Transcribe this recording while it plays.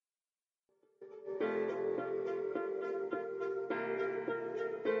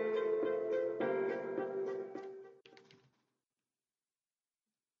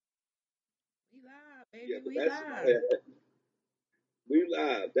We That's live. we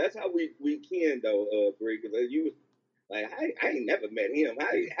live. That's how we can though, Bree. Because you was like, I ain't never met him.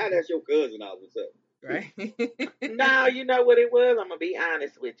 How that's your cousin all of a sudden? Right. No, you know what it was? I'm gonna be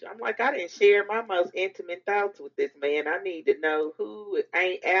honest with you. I'm like, I didn't share my most intimate thoughts with this man. I need to know who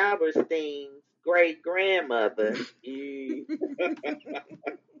Aunt Alberstein's great grandmother. Mm.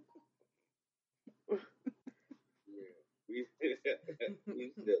 we,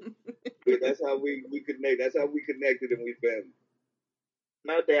 that's how we connect. That's how we connected and we family.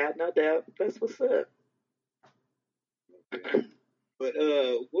 No doubt, no doubt. That's what's up. Okay. But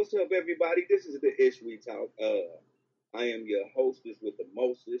what's up, everybody? This is the Ish We Talk. I am your hostess with the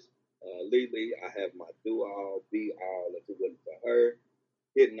mostest, Lily. I have my do all, be all. If it wasn't for her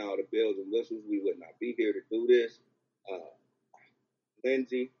hitting all the bells and whistles, we would not be here to do this. Uh,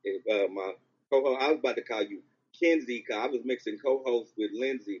 Lindsay, my co-host. I was about to call you Kenzie, cause I was mixing co-host with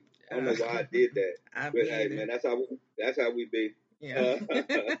Lindsay. I don't know why I did that, but hey, man, that's how we be. Yeah. Tell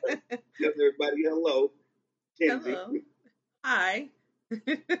everybody hello, Kenzie. Hello. Hi.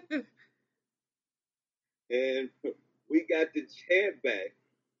 And we got the champ back.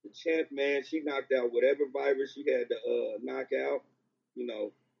 The champ, man, she knocked out whatever virus she had to knock out. You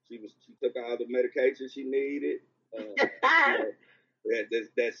know, she took all the medication she needed. You know,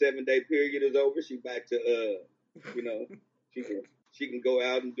 that 7 day period is over. She back to you know, she can go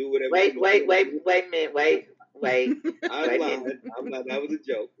out and do whatever. Wait a minute, wait. I'm lying. I'm not. That was a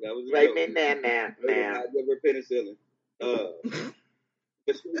joke. That was a Wait joke. a minute now. I give her penicillin.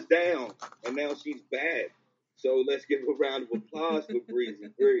 But she was down, and now she's back. So let's give a round of applause for Breezy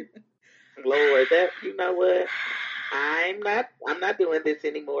Bree. Lord, that you know what? I'm not doing this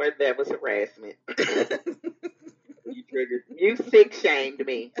anymore. That was harassment. You triggered. You sick shamed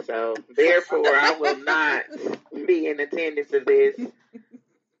me, so therefore I will not be in attendance of this.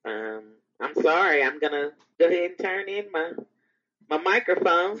 I'm sorry. I'm gonna go ahead and turn in my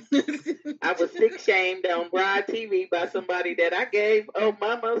microphone. I was sick shamed on Broad TV by somebody that I gave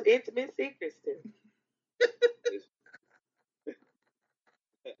my most intimate secrets to.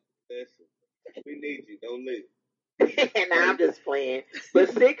 Listen, we need you. Don't leave. And I'm just playing.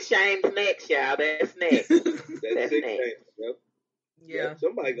 But sick shame's next, y'all. That's next. That's sick shame, bro. Yeah,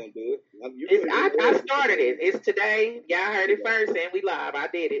 somebody gonna do it. I started it. It's today. Y'all heard it first, and we live. I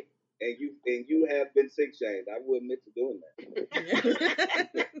did it. And you have been sick shamed. I will admit to doing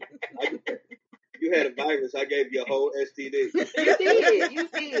that. You had a virus. I gave you a whole STD.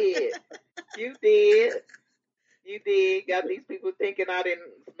 You did. Got these people thinking I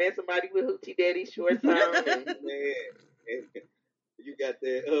didn't met somebody with Hoochie Daddy shorts on. And... Man, you got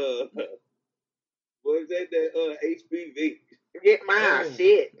that. What was that? That HPV. Get my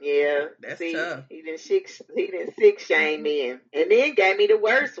shit. Yeah. That's See, tough. He didn't sick shame me, and then gave me the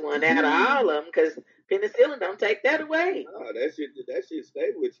worst one out of all of them because penicillin don't take that away. Oh, that shit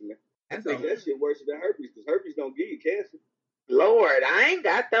stay with you, man. I think that shit worse than herpes because herpes don't give you cancer. Lord, I ain't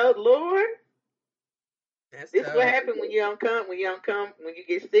got those. Lord. That's this is what happens when you don't come, when you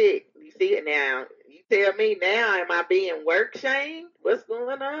get sick. You see it now. You tell me now, am I being work shamed? What's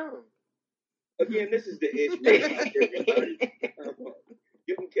going on? Again, this is the Ish We Talk, everybody.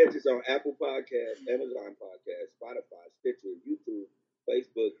 You can catch us on Apple Podcasts, Amazon Podcasts, Spotify, Stitcher, YouTube,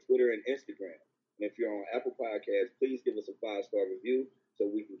 Facebook, Twitter, and Instagram. And if you're on Apple Podcasts, please give us a 5-star review so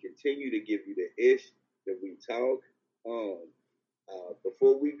we can continue to give you the ish that we talk.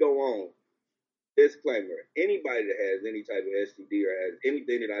 Before we go on, disclaimer, anybody that has any type of STD or has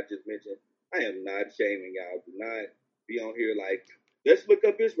anything that I just mentioned, I am not shaming y'all. Do not be on here like, let's look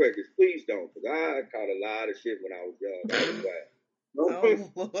up his records. Please don't, because I caught a lot of shit when I was young. I was like,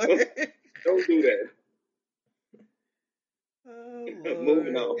 don't do that. Oh, Lord.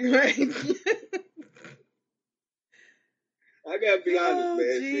 Moving on. I gotta be honest,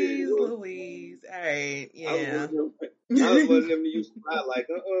 man. Jeez Louise. All right, yeah. I was one of them that used to lie like,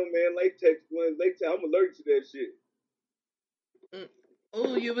 man, latex, I'm allergic to that shit.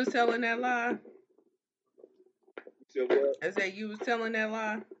 Oh, you was telling that lie? You said what? I said you was telling that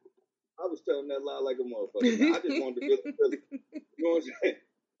lie? I was telling that lie like a motherfucker. I just wanted to feel it. You know what I'm saying?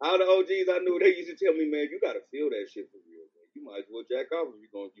 All the OGs I knew, they used to tell me, man, you gotta feel that shit for real, man. You might as well jack off if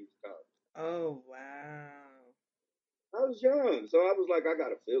you're gonna use college. Oh, wow. I was young, so I was like, I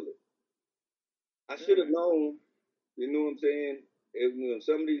gotta feel it. I should have known, you know what I'm saying? If,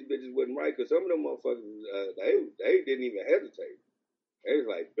 some of these bitches wasn't right, because some of them motherfuckers, they didn't even hesitate. They was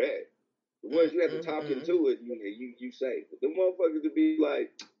like, bet. The ones you have to talk into it, you say. But the motherfuckers would be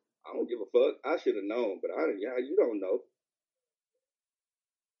like, I don't give a fuck. I should have known, but you don't know.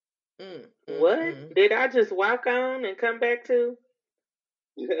 What? Did I just walk on and come back to?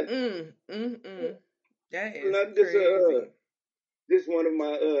 That is Not crazy. just one of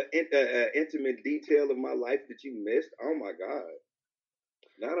my intimate detail of my life that you missed. Oh my God!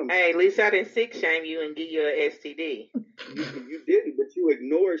 Hey, at least I didn't sick shame you and give you an STD. You didn't, but you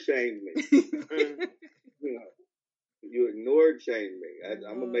ignored shamed me. You know, you ignored shamed me.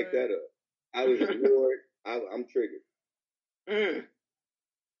 I'm gonna make that up. I was ignored. I'm triggered. Yeah.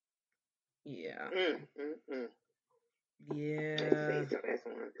 Yeah. Yeah. Let's see. So that's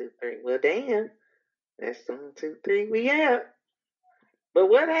 1, 2, 3. Well, damn. That's 1, 2, 3. We out. But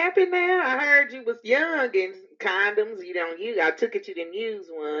what happened now? I heard you was young and condoms. You don't use. I took it you didn't use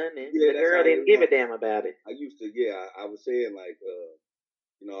one, and the girl didn't give a damn about it. I used to. Yeah, I was saying like,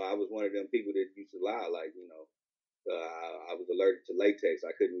 I was one of them people that used to lie. Like, I was allergic to latex.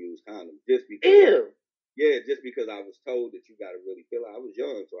 I couldn't use condoms just because. Ew. Yeah, just because I was told that you got to really feel it. I was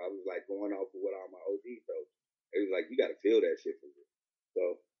young, so I was like going off of what all my OGs told. It was like you got to feel that shit from you.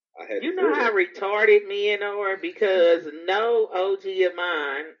 So I had. You know how retarded men are, because no OG of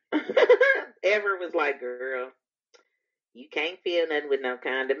mine ever was like, "Girl, you can't feel nothing with no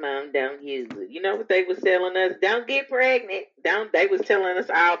condom on. Don't use it." You know what they was telling us? Don't get pregnant. Don't. They was telling us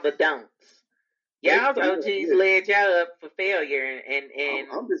all the don'ts. Y'all's OGs led y'all up for failure, and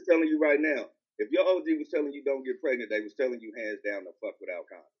I'm just telling you right now. If your OG was telling you don't get pregnant, they was telling you hands down to fuck without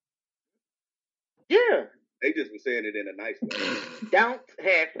condoms. Yeah. They just were saying it in a nice way. Don't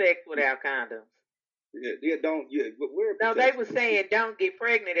have sex without condoms. Yeah, don't. Yeah, no, they were saying don't get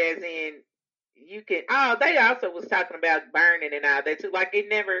pregnant, as in you can. Oh, they also was talking about burning and all that too. Like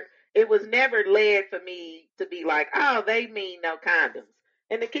it was never led for me to be like, oh, they mean no condoms.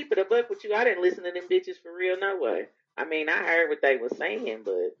 And to keep it a buck with you, I didn't listen to them bitches for real, no way. I mean, I heard what they were saying,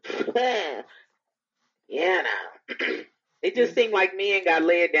 but yeah, no. It just seemed like men got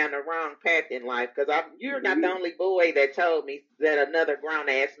led down the wrong path in life, because you're not the only boy that told me that another grown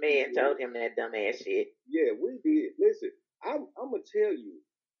ass man told him that dumb ass shit. Yeah, we did. Listen, I'm gonna tell you.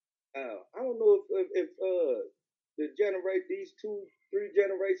 I don't know if these 2-3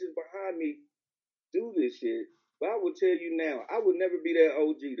 generations behind me do this shit, but I will tell you now, I would never be that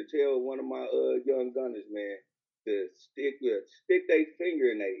OG to tell one of my young gunners, man, to stick their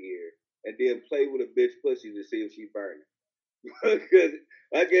finger in their ear and then play with a bitch pussy to see if she burning. Because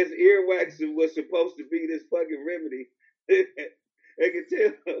I guess earwax was supposed to be this fucking remedy. They could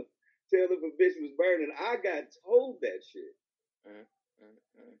tell if a bitch was burning. I got told that shit.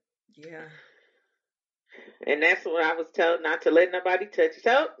 Yeah. And that's what I was told, not to let nobody touch it.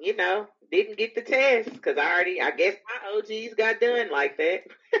 So, didn't get the test, because I guess my OGs got done like that.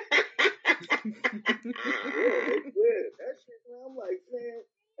 Yeah, they did. That shit, man, I'm like, man,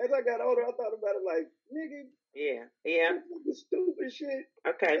 as I got older, I thought about it like, nigga. Yeah. The stupid shit.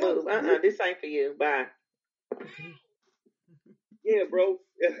 Okay, move. This ain't for you. Bye. Yeah, bro.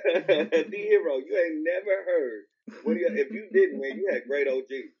 D-Hero, you ain't never heard. If you didn't, man, you had great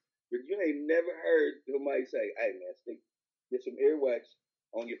OGs. But you ain't never heard somebody say, hey, man, get some earwax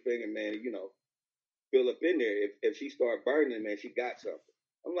on your finger, man, fill up in there. If she start burning, man, she got something.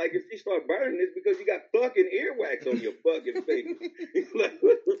 I'm like, if she start burning, it's because you got fucking earwax on your fucking finger.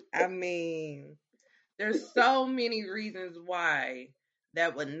 I mean, there's so many reasons why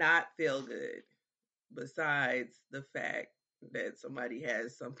that would not feel good, besides the fact that somebody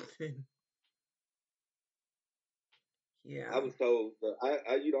has something. Yeah. I was told,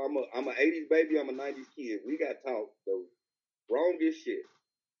 I'm an 80s baby, I'm a 90s kid. We got taught the wrongest shit.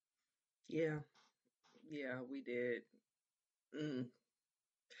 Yeah. Yeah, we did.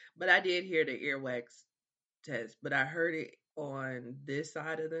 But I did hear the earwax test, but I heard it on this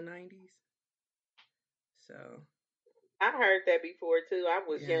side of the 90s. So I heard that before too. I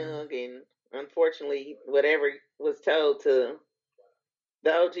was young, and unfortunately, whatever was told to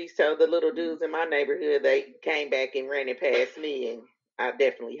the OGs told the little dudes in my neighborhood, they came back and ran it past me, and I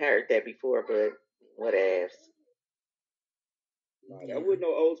definitely heard that before, but what else? That wasn't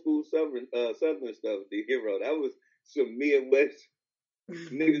no old school Southern stuff, the hero. That was some Midwest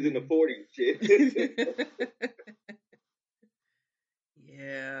niggas in the 40s shit.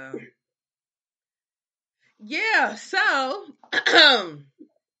 Yeah. Yeah, so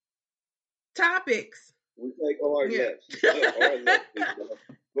topics. We take hard lefts.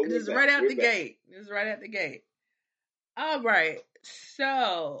 Just right out the gate. Just right out the gate. All right.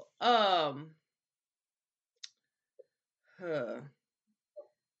 So,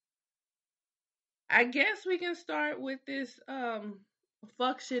 I guess we can start with this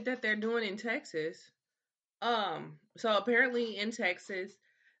fuck shit that they're doing in Texas. So apparently in Texas,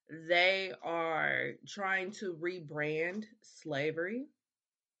 they are trying to rebrand slavery,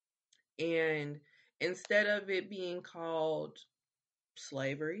 and instead of it being called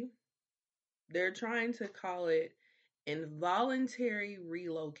slavery, they're trying to call it involuntary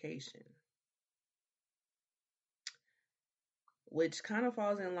relocation, which kind of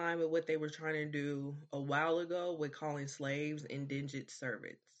falls in line with what they were trying to do a while ago with calling slaves indentured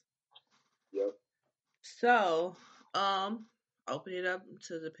servants. Yep. So, open it up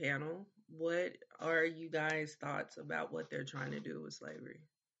to the panel. What are you guys' thoughts about what they're trying to do with slavery?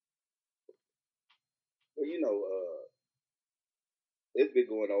 Well, it's been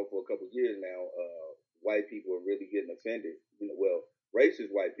going on for a couple of years now. White people are really getting offended.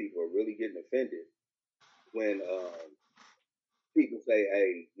 Racist white people are really getting offended when people say,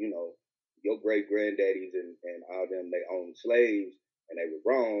 "Hey, your great granddaddies and all them they owned slaves and they were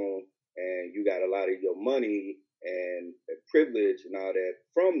wrong, and you got a lot of your money and privilege and all that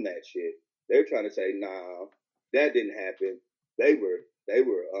from that shit." They're trying to say, "Nah, that didn't happen. They were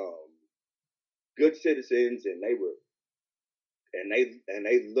good citizens, and they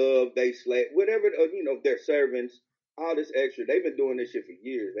love they slave whatever their servants, all this extra. They've been doing this shit for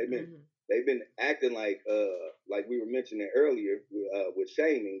years. They've been acting like we were mentioning earlier with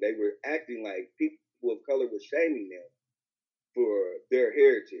shaming. They were acting like people of color were shaming them for their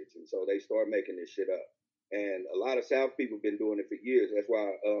heritage, and so they started making this shit up. And a lot of South people have been doing it for years. That's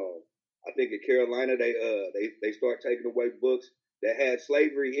why I think in Carolina they start taking away books that had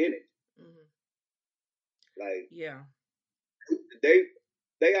slavery in it. Mm-hmm. Like yeah, they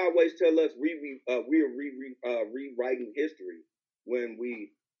always tell us we're rewriting history when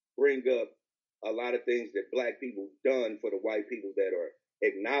we bring up a lot of things that black people done for the white people that are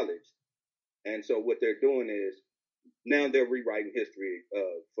acknowledged. And so what they're doing is now they're rewriting history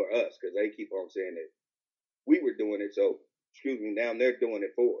for us because they keep on saying that we were doing it. So excuse me, now they're doing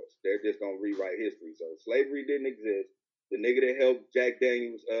it for us. They're just gonna rewrite history. So slavery didn't exist. The nigga that helped Jack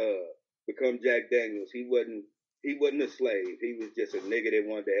Daniels become Jack Daniels, he wasn't a slave. He was just a nigga that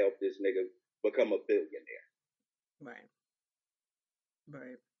wanted to help this nigga become a billionaire. right,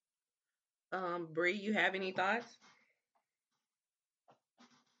 right. Bree, you have any thoughts?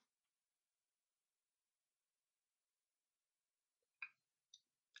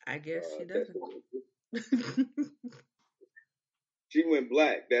 I guess she doesn't. She went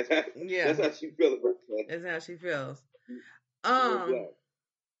black. That's how she feels about that. That's how she feels. Black.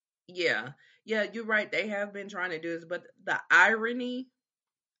 Yeah. Yeah, you're right. They have been trying to do this, but the irony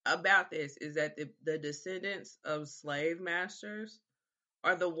about this is that the descendants of slave masters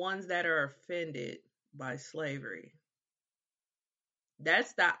are the ones that are offended by slavery.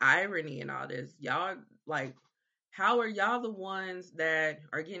 That's the irony in all this. Y'all, like, how are y'all the ones that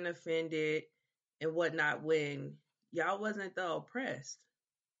are getting offended and whatnot when y'all wasn't the oppressed?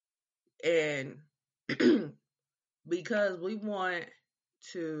 And because we want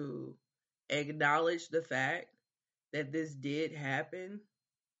to acknowledge the fact that this did happen,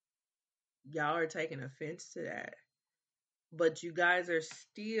 y'all are taking offense to that. But you guys are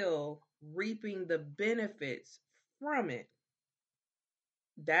still reaping the benefits from it.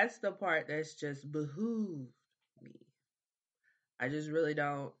 That's the part that's just behooved me. I just really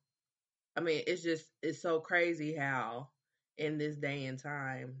don't. I mean, it's so crazy how in this day and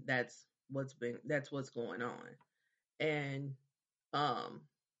time that's what's going on. And um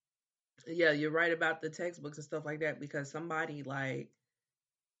yeah, you're right about the textbooks and stuff like that because somebody like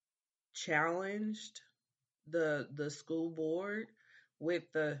challenged the school board with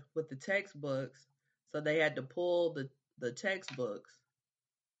the textbooks, so they had to pull the textbooks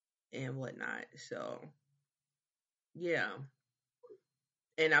and whatnot. So yeah,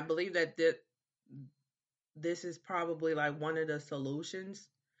 and I believe that this is probably like one of the solutions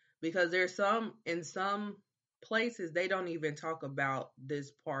because there's some places they don't even talk about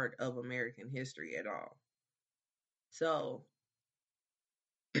this part of American history at all. So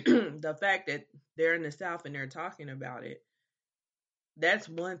the fact that they're in the South and they're talking about it, that's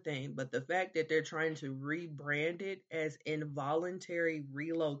one thing. But the fact that they're trying to rebrand it as involuntary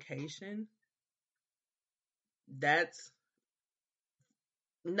relocation, that's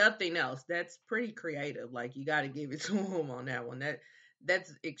nothing else. That's pretty creative. Like you got to give it to them on that one.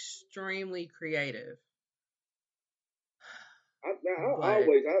 That's extremely creative. I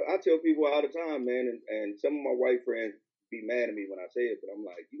tell people all the time, man, and some of my white friends be mad at me when I say it, but I'm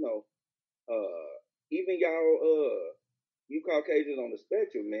like, even y'all, you Caucasians on the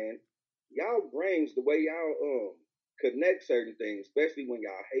spectrum, man, y'all brains, the way y'all connect certain things, especially when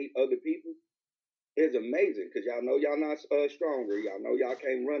y'all hate other people, is amazing because y'all know y'all not stronger. Y'all know y'all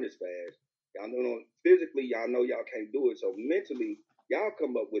can't run as fast. Y'all know physically, y'all know y'all can't do it. So mentally, y'all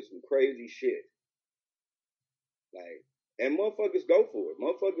come up with some crazy shit. Like, and motherfuckers go for it.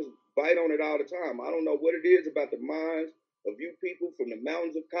 Motherfuckers bite on it all the time. I don't know what it is about the minds of you people from the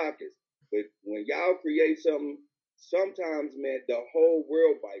mountains of Caucasus. But when y'all create something, sometimes, man, the whole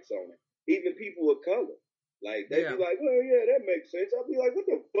world bites on it. Even people of color. Like, they be like, well, yeah, that makes sense. I'll be like, what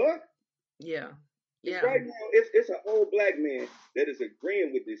the fuck? Yeah. Yeah. Right now, it's an old black man that is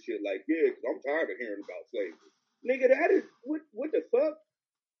agreeing with this shit. Like, yeah, because I'm tired of hearing about slavery. Nigga, that is, what the fuck?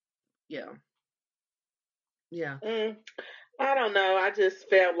 Yeah. Yeah. I don't know. I just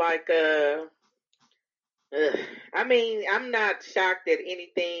felt like, I mean, I'm not shocked at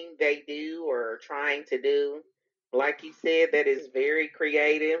anything they do or trying to do. Like you said, that is very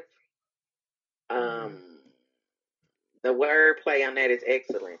creative. The wordplay on that is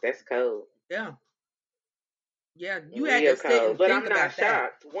excellent. That's cold. Yeah. Yeah, you Real had to sit and but think I'm not about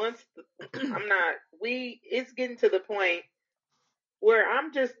shocked. Once I'm not, it's getting to the point where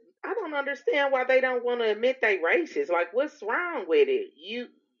I don't understand why they don't want to admit they racist. Like, what's wrong with it? You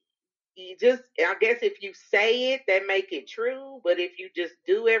just, I guess if you say it, that make it true. But if you just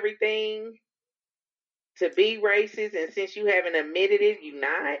do everything to be racist, and since you haven't admitted it, you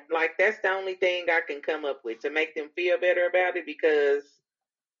not, like, that's the only thing I can come up with to make them feel better about it. Because,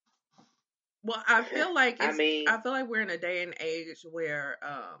 well, I feel like I mean, I feel like we're in a day and age where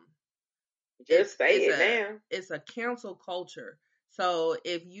just say it now. It's a cancel culture. So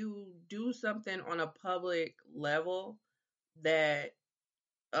if you do something on a public level that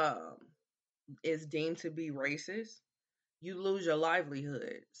is deemed to be racist, you lose your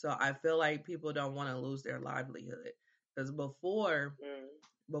livelihood. So I feel like people don't want to lose their livelihood, because before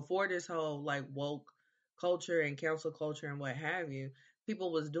this whole like woke culture and cancel culture and what have you,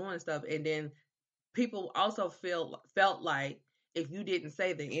 people was doing stuff, and then people also felt like if you didn't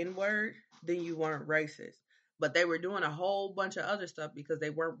say the N word, then you weren't racist. But they were doing a whole bunch of other stuff because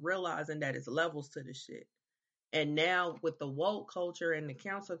they weren't realizing that it's levels to the shit. And now with the woke culture and the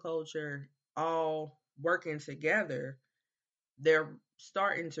cancel culture all working together, they're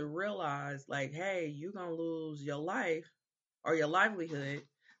starting to realize like, hey, you're gonna lose your life or your livelihood,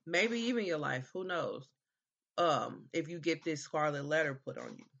 maybe even your life, who knows, if you get this scarlet letter put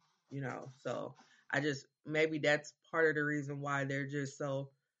on you, you know. So I just, maybe that's part of the reason why they're just so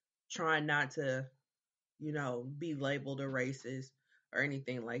trying not to, you know, be labeled a racist or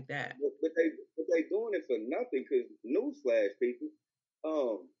anything like that. But they doing it for nothing. Because newsflash, people,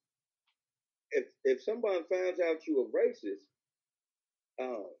 if somebody finds out you a racist,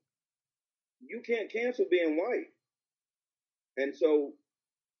 you can't cancel being white, and so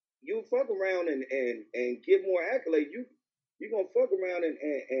you fuck around and get more accolades. You gonna fuck around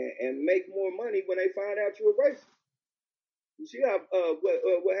and make more money when they find out you a racist. You see how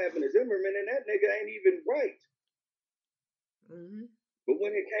what happened to Zimmerman, and that nigga ain't even white. Mm-hmm. But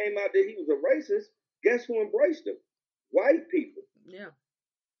when it came out that he was a racist, guess who embraced him? White people. Yeah.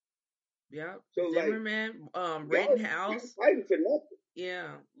 Yeah. So Zimmerman, like, Rittenhouse. Fighting for nothing.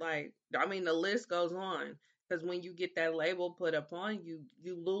 Yeah. Like, I mean, the list goes on. Because when you get that label put upon you,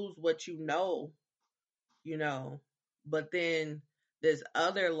 you lose what you know, you know. But then this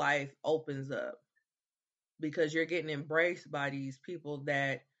other life opens up because you're getting embraced by these people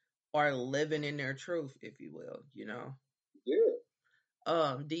that are living in their truth, if you will, you know.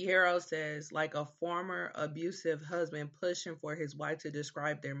 Yeah. D Hero says, like a former abusive husband pushing for his wife to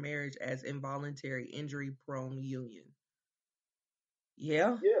describe their marriage as involuntary injury prone union.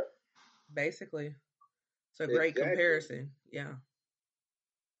 Yeah. Yeah. Basically. It's a great comparison. Yeah.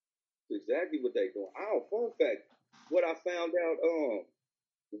 Exactly what they doing. Oh, fun fact. What I found out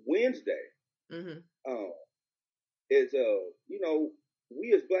Wednesday. Is you know,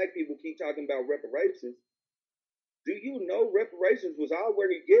 we as black people keep talking about reparations. Do you know reparations was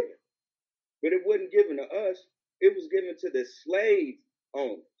already given? But it wasn't given to us. It was given to the slave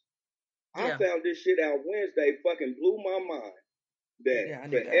owners. I found this shit out Wednesday, fucking blew my mind. That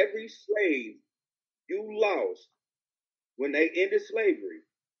for every slave you lost when they ended slavery,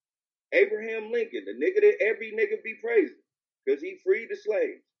 Abraham Lincoln, the nigga that every nigga be praising, because he freed the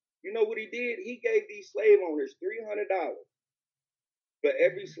slaves. You know what he did? He gave these slave owners $300 for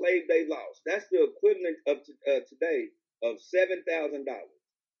every slave they lost. That's the equivalent of today of $7,000.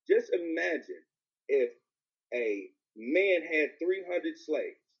 Just imagine if a man had 300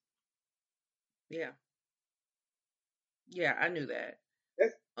 slaves. Yeah. Yeah, I knew that.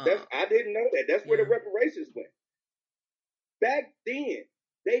 That's I didn't know that. That's where the reparations went. Back then,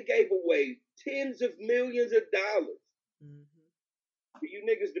 they gave away tens of millions of dollars for you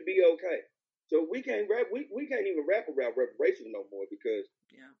niggas to be okay. So we can't we can't even rap about reparations no more because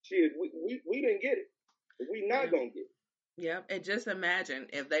shit, we didn't get it. We not gonna get it. Yeah, and just imagine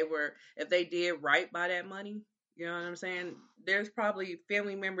if they did right by that money. You know what I'm saying? There's probably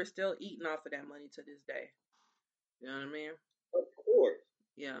family members still eating off of that money to this day. You know what I mean? Of course.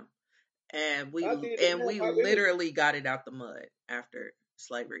 Yeah. And we I did the math. literally got it out the mud after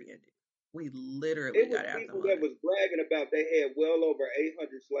slavery ended. We literally It was got it out the people mud. that was bragging about they had well over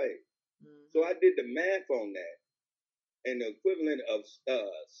 800 slaves. Mm-hmm. So I did the math on that, and the equivalent of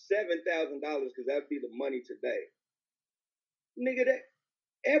 $7,000, because that'd be the money today. Nigga, that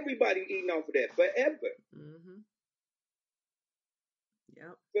everybody eating off of that forever. Mm-hmm.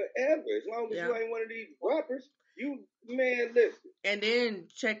 Yep. Forever. As long as you ain't one of these rappers, you, man, listen. And then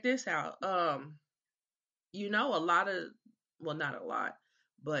check this out. You know, a lot of, well, not a lot,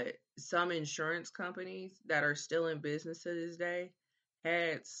 but some insurance companies that are still in business to this day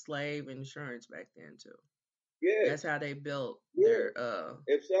had slave insurance back then too. Yeah. That's how they built their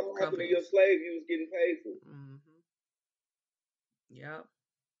if something happened to your slave, you was getting paid for it. Mm-hmm. Yep.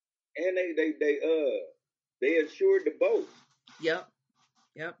 And they insured the boats. Yep.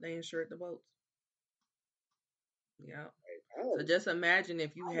 They insured the boats. Yep. So just imagine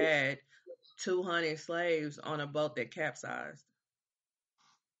if you had 200 slaves on a boat that capsized.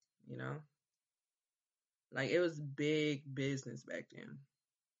 You know? Like, it was big business back then.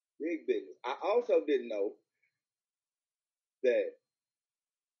 Big business. I also didn't know that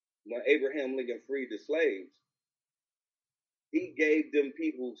when Abraham Lincoln freed the slaves, he gave them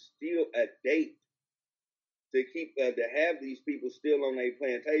people still a date to keep to have these people still on a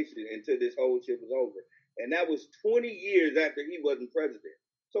plantation until this whole shit was over. And that was 20 years after he wasn't president.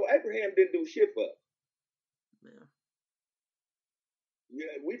 So Abraham didn't do shit for us.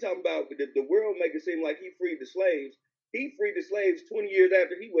 Yeah, we talking about the world make it seem like he freed the slaves. He freed the slaves 20 years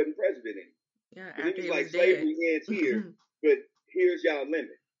after he wasn't president anymore. Yeah, after he was like, slavery ends here, but here's y'all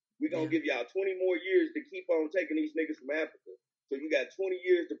limit. We're going to give y'all 20 more years to keep on taking these niggas from Africa. So you got 20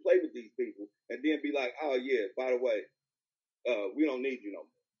 years to play with these people and then be like, oh, yeah, by the way, we don't need you no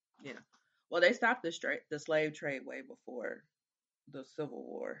more. Yeah. Well, they stopped the slave trade way before the Civil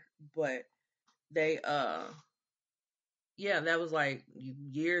War, but they that was like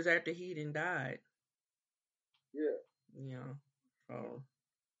years after he done died. Yeah. You know. So,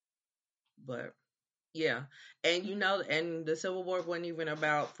 but yeah, and you know, and the Civil War wasn't even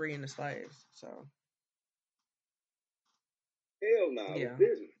about freeing the slaves. So. Hell no, it was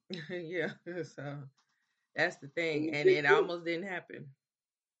business. Yeah. So that's the thing, and it almost didn't happen.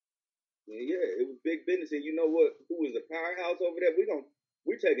 Yeah, it was big business, and you know what? Who was the powerhouse over there?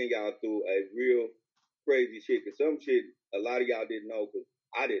 We're taking y'all through a real crazy shit, because some shit a lot of y'all didn't know, because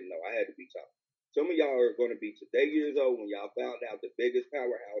I didn't know. I had to be taught. Some of y'all are going to be today years old when y'all found out the biggest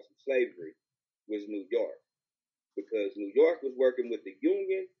powerhouse of slavery was New York, because New York was working with the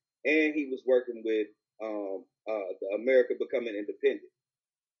Union, and he was working with the America becoming independent.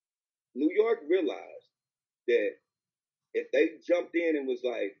 New York realized that if they jumped in and was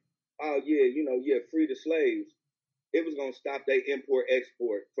like, oh yeah, free the slaves, it was gonna stop their import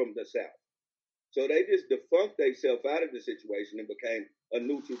export from the South. So they just defunct themselves out of the situation and became a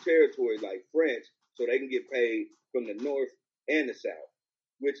neutral territory like France, so they can get paid from the North and the South,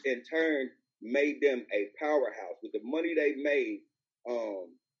 which in turn made them a powerhouse. With the money they made,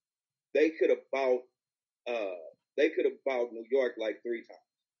 they could have bought New York like 3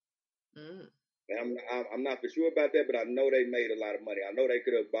 times. Mm. And I'm not for sure about that, but I know they made a lot of money. I know they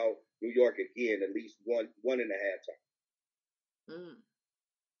could have bought New York again at least one and a half times. Mm.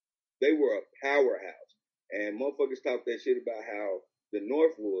 They were a powerhouse. And motherfuckers talk that shit about how the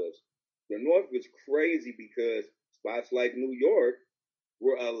North was. The North was crazy because spots like New York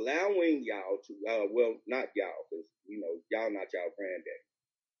were allowing y'all to, well, not y'all, because, y'all not y'all granddaddy.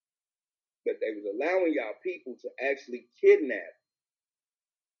 But they was allowing y'all people to actually kidnap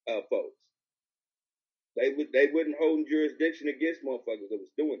folks. They wouldn't hold jurisdiction against motherfuckers that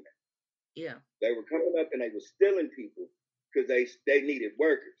was doing that. Yeah. They were coming up and they were stealing people because they needed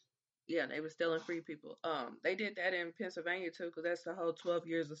workers. Yeah, they were stealing free people. They did that in Pennsylvania too, because that's the whole 12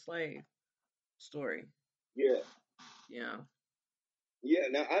 years a slave story. Yeah. Yeah. Yeah.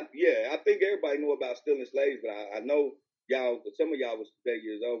 Now, I think everybody knew about stealing slaves, but I know some of y'all was 8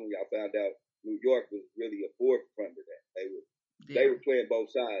 years old when y'all found out New York was really a forefront of that. They were playing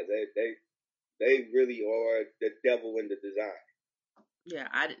both sides. They really are the devil in the design. Yeah,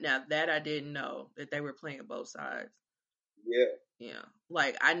 I didn't know that they were playing both sides. Yeah. Yeah.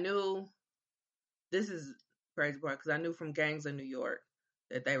 Like, I knew, this is crazy part, because I knew from Gangs of New York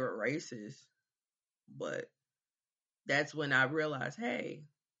that they were racist, but that's when I realized, hey,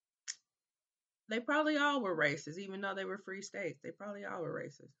 they probably all were racist, even though they were free states. They probably all were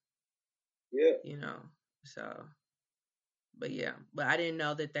racist. Yeah. So, but yeah, but I didn't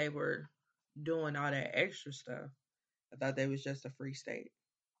know that they were doing all that extra stuff. I thought they was just a free state.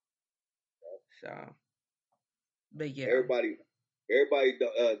 So, but yeah. Everybody Everybody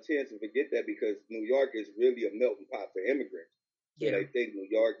tends to forget that because New York is really a melting pot for immigrants. So Yeah. they think New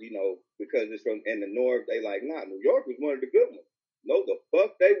York, because it's from in the north, they like, nah, New York was one of the good ones. No, the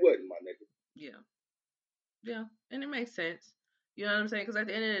fuck they wasn't, my nigga. Yeah. Yeah. And it makes sense. You know what I'm saying? Because at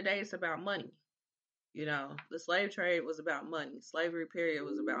the end of the day, it's about money. You know, the slave trade was about money. Slavery period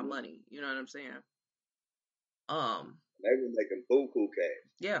was about money. You know what I'm saying? They were making buku cash.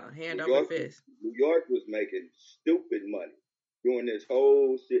 Yeah, hand New over York, fist. New York was making stupid money during this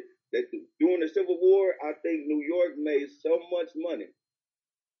whole shit. During the Civil War, I think New York made so much money.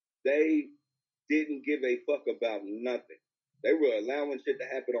 They didn't give a fuck about nothing. They were allowing shit to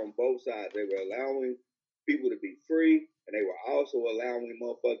happen on both sides. They were allowing people to be free, and they were also allowing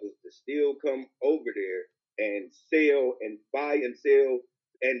motherfuckers to still come over there and sell and buy and sell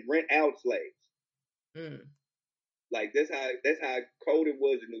and rent out slaves. Mm. Like that's how cold it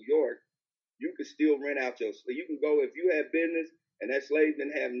was in New York. You could still rent out your. You can go if you have business and that slave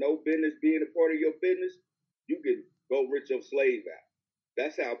didn't have no business being a part of your business. You can go rent your slave out.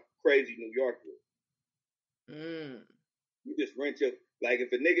 That's how crazy New York was. You just rent your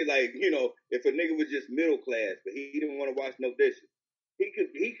if a nigga if a nigga was just middle class but he didn't want to wash no dishes, he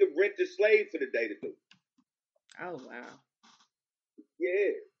could rent the slave for the day to do. Oh wow.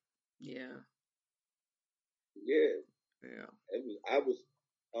 Yeah. Yeah. Yeah. Yeah. I was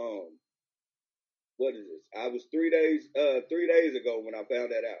what is this? I was 3 days ago when I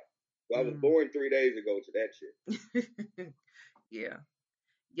found that out. So I was born 3 days ago to that shit. Yeah.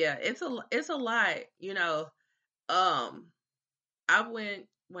 Yeah, it's a lot, I went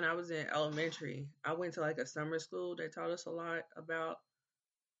when I was in elementary, I went to like a summer school. They taught us a lot about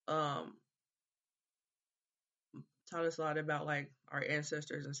like our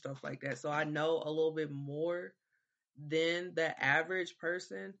ancestors and stuff like that. So I know a little bit more than the average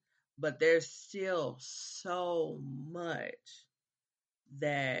person, but there's still so much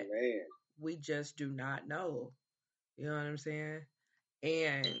that we just do not know. You know what I'm saying?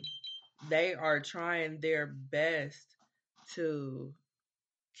 And they are trying their best to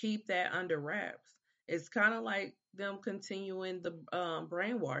keep that under wraps. It's kind of like them continuing the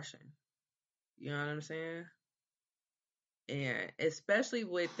brainwashing. You know what I'm saying? And especially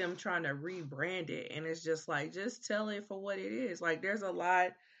with them trying to rebrand it, and it's just like, just tell it for what it is. Like there's a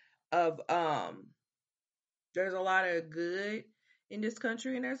lot of good in this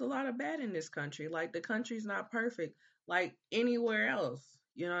country, and there's a lot of bad in this country. Like the country's not perfect like anywhere else.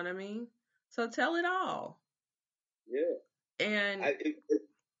 You know what I mean? So tell it all. Yeah. And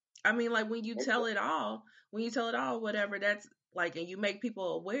I mean, like when you tell it all, whatever, that's like, and you make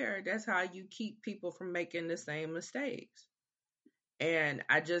people aware, that's how you keep people from making the same mistakes. And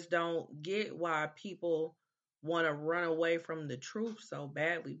I just don't get why people want to run away from the truth so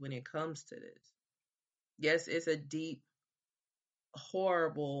badly when it comes to this. Yes, it's a deep,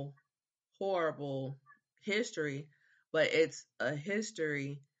 horrible, horrible history, but it's a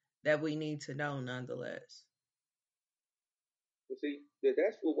history that we need to know nonetheless. See,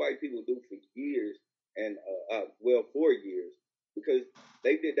 that's what white people do for years, and 4 years, because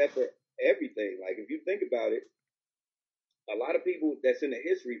they did that for everything. Like if you think about it, a lot of people that's in the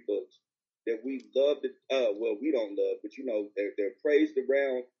history books that we love to, we don't love, but they're praised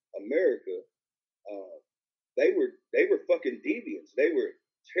around America. They were fucking deviants. They were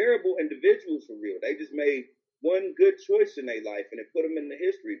terrible individuals for real. They just made one good choice in their life and it put them in the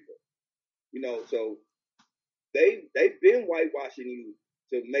history book. So they've been whitewashing you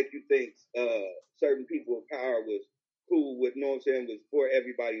to make you think certain people of power was cool with, was for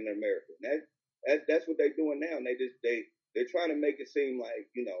everybody in America. And that's what they're doing now. And they're trying to make it seem like,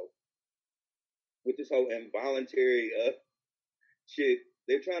 with this whole involuntary shit,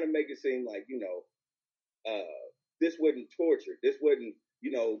 they're trying to make it seem like, this wasn't torture. This wasn't,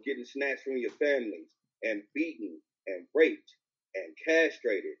 getting snatched from your families and beaten and raped and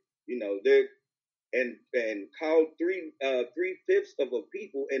castrated. They're and called 3/5 of a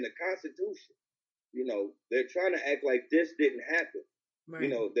people in the Constitution. They're trying to act like this didn't happen. Right.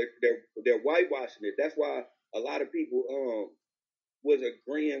 They're whitewashing it. That's why a lot of people was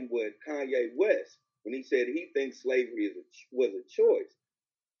agreeing with Kanye West when he said he thinks slavery was a choice.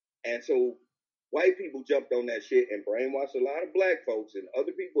 And so white people jumped on that shit and brainwashed a lot of black folks and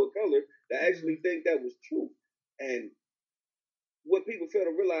other people of color that actually think that was true. And what people fail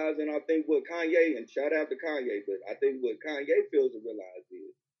to realize, and I think what Kanye, and shout out to Kanye, but I think what Kanye fails to realize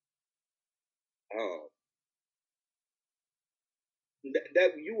is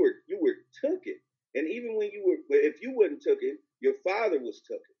that you were took it. And even when if you wasn't took it, your father was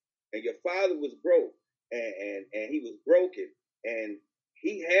took it. And your father was broke and he was broken and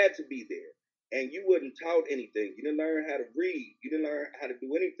he had to be there. and you wasn't taught anything. You didn't learn how to read. You didn't learn how to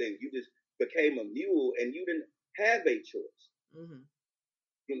do anything. You just became a mule, and you didn't have a choice. Mm-hmm.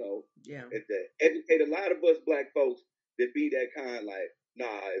 You know, Yeah. to educate a lot of us black folks that be that kind. Like,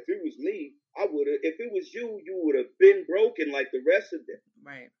 nah, if it was me, I would have. If it was you, you would have been broken like the rest of them.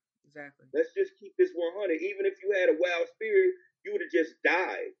 Right. Exactly. Let's just keep this 100. Even if you had a wild spirit, you would have just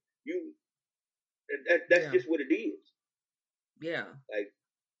died. That's just what it is. Yeah. Like,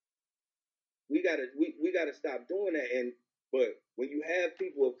 we gotta stop doing that. But when you have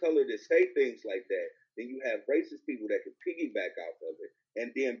people of color that say things like that, then you have racist people that can piggyback off of it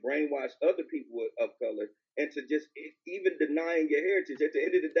and then brainwash other people of color into just even denying your heritage. At the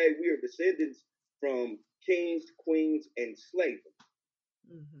end of the day, we are descendants from kings, queens, and slaves.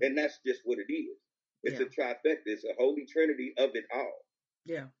 Mm-hmm. And that's just what it is. It's a trifecta. It's a holy trinity of it all.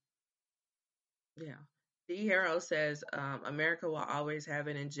 Yeah. Yeah. D. Hero says America will always have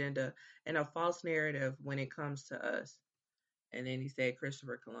an agenda and a false narrative when it comes to us. And then he said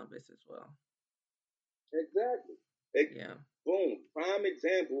Christopher Columbus as well. Exactly. Yeah. Boom. Prime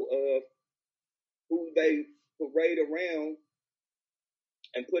example of who they parade around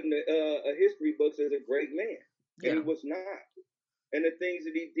and put in the history books as a great man. And he was not. And the things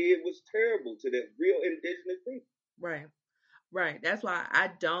that he did was terrible to the real indigenous people. Right. Right. That's why I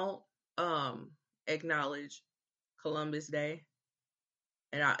don't acknowledge Columbus Day.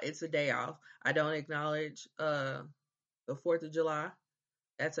 And it's a day off. I don't acknowledge the 4th of July.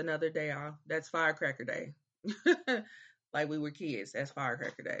 That's another day off. That's Firecracker Day. Like we were kids. That's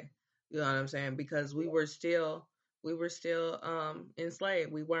Firecracker Day. You know what I'm saying? Because we were still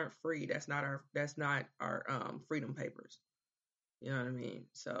enslaved. We weren't free. That's not our freedom papers. You know what I mean?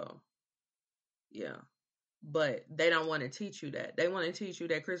 So yeah. But they don't want to teach you that. They want to teach you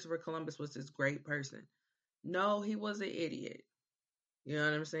that Christopher Columbus was this great person. No, he was an idiot. You know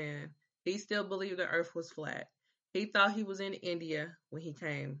what I'm saying? He still believed the earth was flat. He thought he was in India when he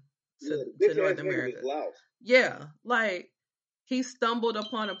came to North America. Yeah, like he stumbled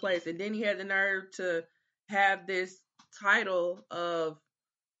upon a place, and then he had the nerve to have this title of,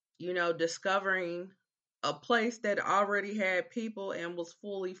 discovering a place that already had people and was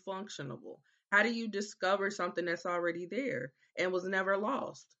fully functionable. How do you discover something that's already there and was never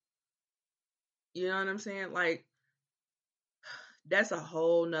lost? You know what I'm saying? Like, that's a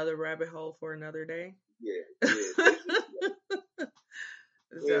whole nother rabbit hole for another day. Yeah.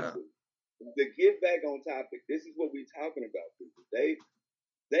 So, to get back on topic, this is what we're talking about, people.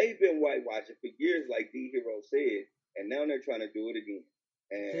 They've been whitewashing for years, like D Hero said, and now they're trying to do it again.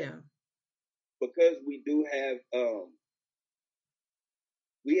 And because we do have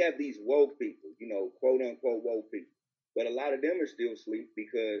these woke people, quote unquote woke people, but a lot of them are still asleep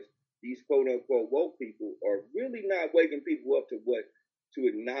because these quote unquote woke people are really not waking people up to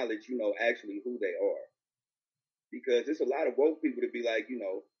acknowledge, actually who they are. Because there's a lot of woke people to be like,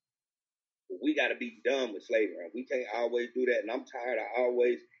 we got to be done with slavery. We can't always do that. And I'm tired of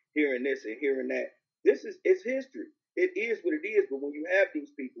always hearing this and hearing that. It's history. It is what it is. But when you have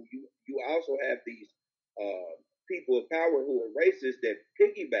these people, you also have these people of power who are racist that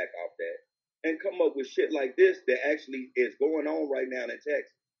piggyback off that and come up with shit like this that actually is going on right now in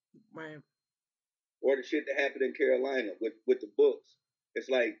Texas. Right. Or the shit that happened in Carolina with the books. It's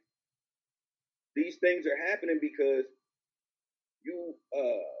like these things are happening because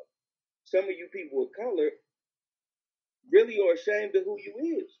some of you people of color really are ashamed of who you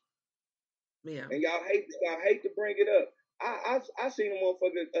is. Yeah. And y'all hate to bring it up. I seen a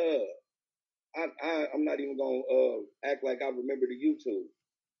motherfucker. I'm not even gonna act like I remember the YouTube,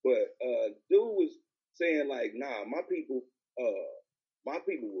 but dude was saying like, nah, my people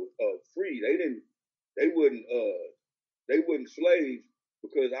were free. They wasn't slaves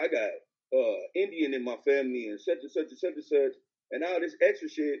because I got Indian in my family and such and such and such and such and all this extra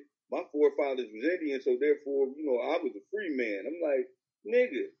shit. My forefathers was Indian, so therefore, I was a free man. I'm like,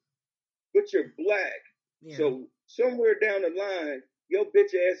 nigga, but you're black. Yeah. So somewhere down the line, your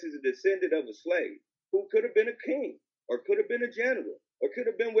bitch ass is a descendant of a slave who could have been a king or could have been a general or could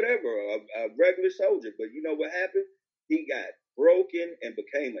have been whatever, a regular soldier. But you know what happened? He got broken and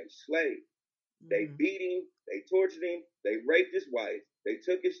became a slave. They beat him, they tortured him, they raped his wife, they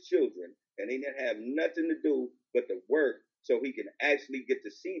took his children, and they didn't have nothing to do but to work so he can actually get to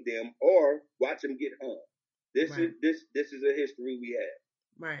see them or watch them get hung. This is a history we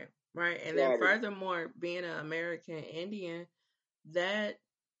have. Right. And then furthermore, being an American Indian, that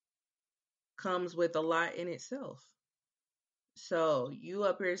comes with a lot in itself. So you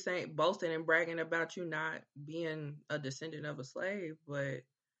up here boasting and bragging about you not being a descendant of a slave, but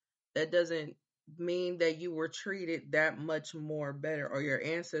that doesn't mean that you were treated that much more better, or your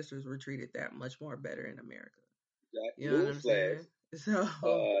ancestors were treated that much more better in America. You know what I'm Newsflash. saying?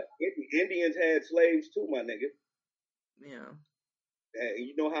 So, Indians had slaves too, my nigga. yeah. And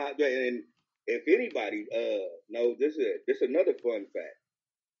you know how, and if anybody knows, this is another fun fact.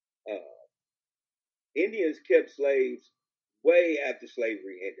 Indians kept slaves way after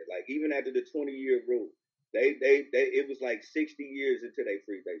slavery ended, like even after the 20-year rule. They it was like 60 years until they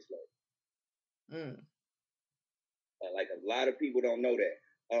freed their slaves. Like a lot of people don't know that.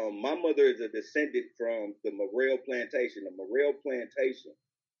 My mother is a descendant from the Morrell Plantation. The Morrell Plantation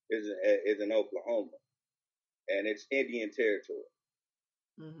is in Oklahoma, and it's Indian territory.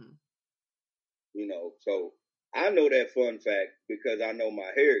 Mm-hmm. You know, so I know that fun fact because I know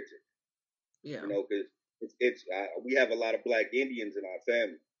my heritage. Yeah. You know, because we have a lot of Black Indians in our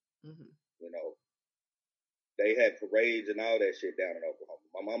family. Mm-hmm. You know, they had parades and all that shit down in Oklahoma.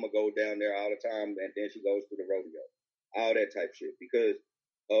 My mama goes down there all the time, and then she goes to the rodeo, all that type shit, because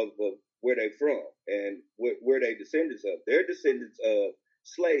of where they from and where they descendants of. They're descendants of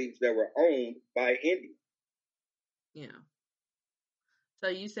slaves that were owned by Indians. Yeah. So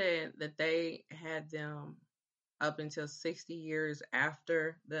you said that they had them up until 60 years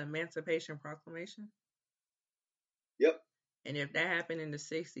after the Emancipation Proclamation? Yep. And if that happened in the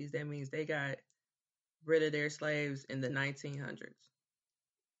 60s, that means they got rid of their slaves in the 1900s.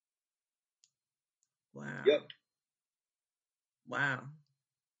 Wow. Yep. Wow.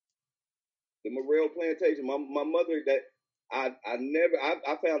 The Morrell Plantation. My mother, that I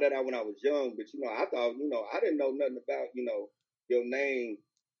found that out when I was young, but I thought, I didn't know nothing about, your name.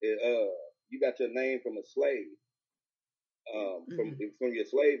 You got your name from a slave, from your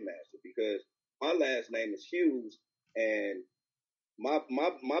slave master, because my last name is Hughes, and my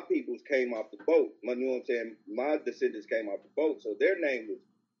peoples came off the boat. You know what I'm saying? My descendants came off the boat, so their name was.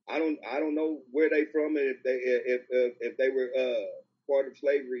 I don't know where they from, and if they were part of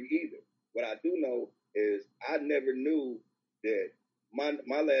slavery either. What I do know is I never knew that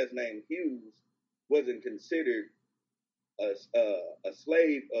my last name Hughes wasn't considered a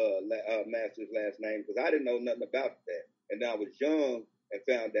slave master's last name, because I didn't know nothing about that. And I was young and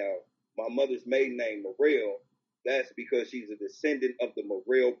found out my mother's maiden name Morrell. That's because she's a descendant of the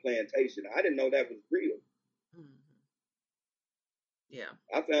Morrell Plantation. I didn't know that was real. Mm-hmm. Yeah.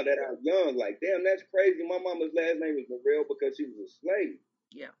 I found that out young. Like, damn, that's crazy. My mama's last name was Morrell because she was a slave.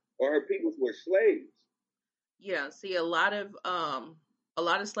 Yeah. Or her people were slaves. Yeah. See, a lot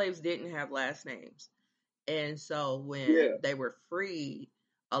of slaves didn't have last names. And so when they were freed,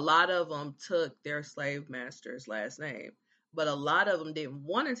 a lot of them took their slave master's last name. But a lot of them didn't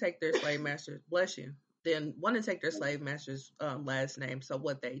want to take their slave master's, bless you, didn't want to take their slave master's last name. So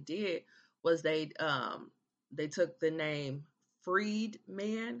what they did was they took the name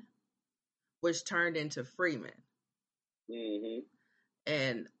Freedman, which turned into Freeman. Mm-hmm.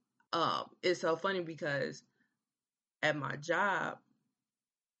 And it's so funny because at my job,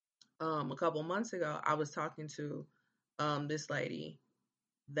 a couple months ago, I was talking to this lady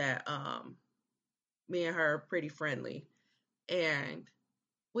that me and her are pretty friendly, and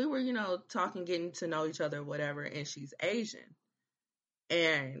we were talking, getting to know each other, whatever. And she's Asian,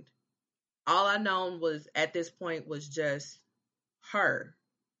 and all I known was at this point was just her.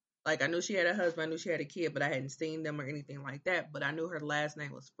 Like, I knew she had a husband, I knew she had a kid, but I hadn't seen them or anything like that. But I knew her last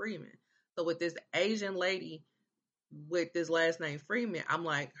name was Freeman. So with this Asian lady with this last name Freeman, I'm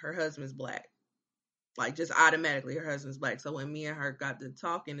like, her husband's Black. Like, just automatically her husband's Black. So when me and her got to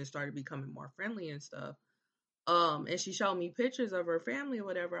talking and started becoming more friendly and stuff, and she showed me pictures of her family or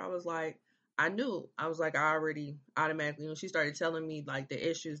whatever, I was like, I already automatically, when she started telling me like the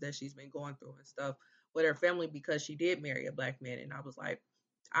issues that she's been going through and stuff with her family because she did marry a Black man. And I was like,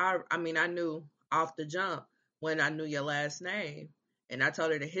 I mean, I knew off the jump when I knew your last name. And I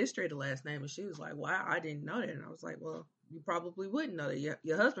told her the history of the last name, and she was like, wow, I didn't know that. And I was like, well, you probably wouldn't know that.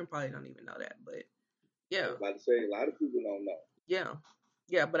 Your husband probably don't even know that. But yeah. I was about to say, a lot of people don't know. Yeah.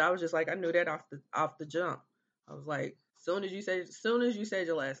 Yeah, but I was just like, I knew that off the jump. I was like, soon as you said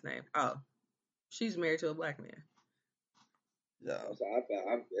your last name, oh, she's married to a Black man. So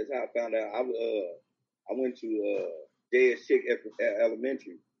That's how I found out. I went to J.S. Chick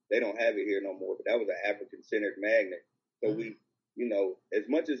Elementary. They don't have it here no more, but that was an African-centered magnet. So we, as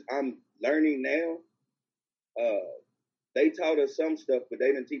much as I'm learning now, they taught us some stuff, but they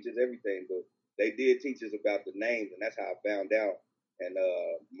didn't teach us everything. But they did teach us about the names, and that's how I found out. And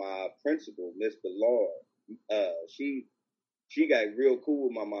my principal, Miss Ballard, she got real cool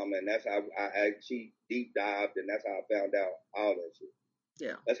with my mama, and that's how she deep dived, and that's how I found out all that shit.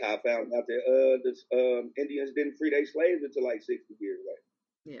 Yeah. That's how I found out that the Indians didn't free their slaves until like 60 years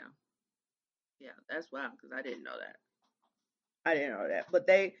later. Yeah. Yeah, that's wild because I didn't know that. I didn't know that, but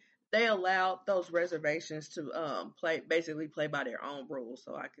they allowed those reservations to play by their own rules,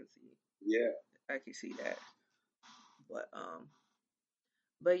 so I can see. Yeah. I can see that.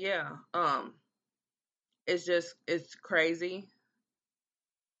 But yeah, it's crazy.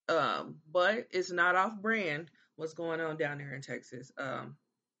 But it's not off brand what's going on down there in Texas.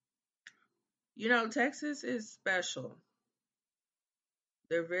 Texas is special.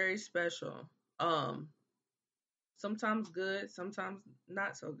 They're very special. Um, Sometimes good, sometimes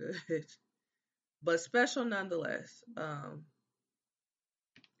not so good, but special nonetheless.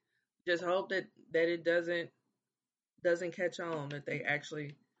 Just hope that it doesn't catch on, that they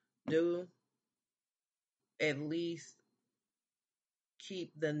actually do at least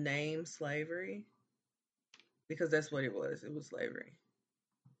keep the name slavery, because that's what it was. It was slavery.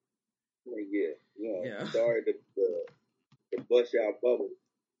 Yeah. Yeah. Sorry to bust y'all bubble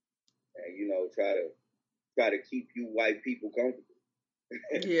and try to keep you white people comfortable.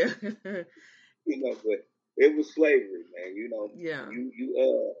 Yeah. But it was slavery, man. Yeah.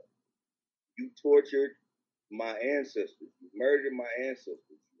 You tortured my ancestors. You murdered my ancestors.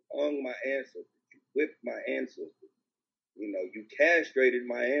 You hung my ancestors. You whipped my ancestors. You castrated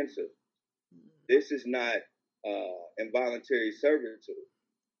my ancestors. This is not involuntary servitude.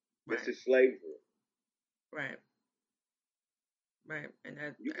 This is slavery. Right. Right.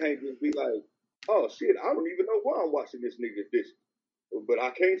 And you can't just be like, oh shit, I don't even know why I'm watching this nigga this, but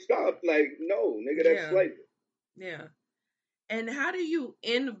I can't stop. Like, no, nigga, that's slavery. Yeah. And how do you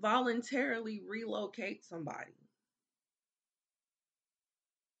involuntarily relocate somebody?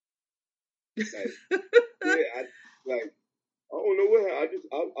 Like, yeah, I don't know what I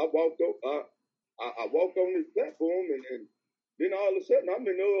walked up, I walked on this platform and then all of a sudden I'm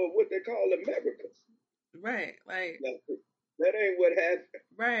in what they call Americas. Right, like that ain't what happened.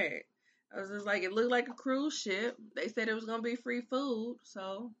 Right. I was just like, it looked like a cruise ship. They said it was gonna be free food,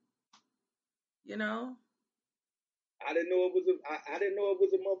 so I didn't know it was I didn't know it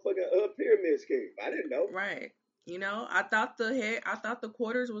was a motherfucking pyramid scheme. I didn't know. Right. I thought the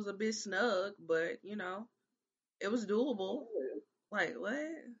quarters was a bit snug, but it was doable. Yeah. Like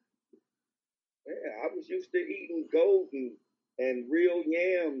what? Yeah, I was used to eating gold and real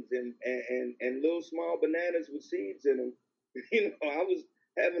yams and little small bananas with seeds in them. I was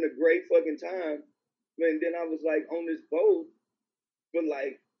having a great fucking time. And then I was like on this boat for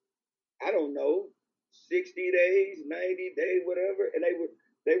like, I don't know, 60 days, 90 days, whatever. And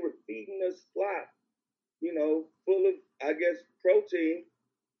they were feeding us slop, full of, I guess, protein.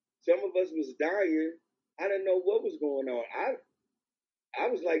 Some of us was dying. I didn't know what was going on. I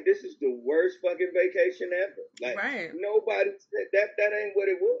was like, this is the worst fucking vacation ever. Like, right. Nobody said that ain't what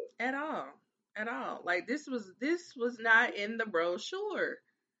it was. At all. Like this was not in the brochure.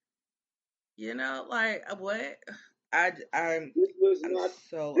 Like what? I'm This was I'm not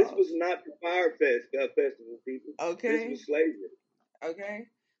so this lost. was not the Fire Festival, people. Okay. This was slavery. Okay.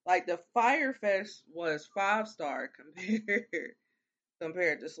 Like the Fire Fest was 5-star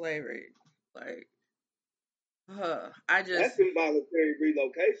compared to slavery. Like That's involuntary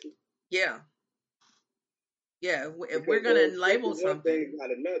relocation. Yeah. If we're gonna label something, one thing,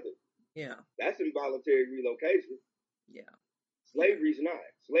 not another. Yeah. That's involuntary relocation. Yeah. Slavery's not.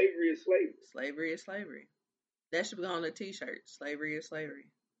 Slavery is slavery. Slavery is slavery. That should be on a t-shirt. Slavery is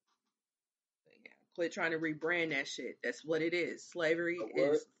slavery. Yeah. Quit trying to rebrand that shit. That's what it is. Slavery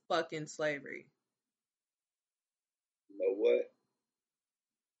is fucking slavery. You know what?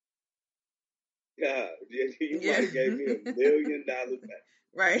 God, you might have gave me $1 million back.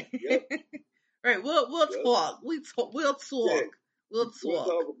 Right. Yep. Right. We'll talk. We'll talk. Yeah. We'll talk. We'll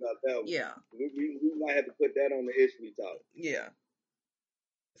talk about that one. Yeah. We might have to put that on the history talk. Yeah.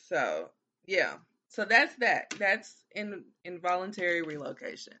 So yeah. So that's that. That's involuntary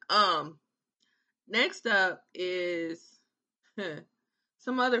relocation. Next up is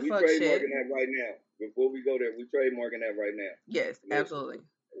some other fuck shit. We're trademarking that right now. Before we go there, we're trademarking that right now. Yes, absolutely.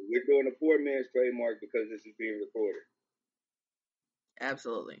 We're doing a poor man's trademark because this is being recorded.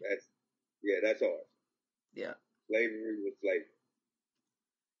 Absolutely. That's ours. Yeah. Slavery was slavery.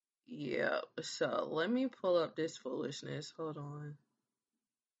 Yeah. So let me pull up this foolishness. Hold on.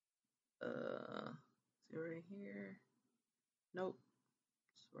 Is it right here? Nope.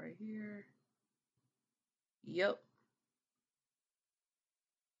 It's right here. Yep.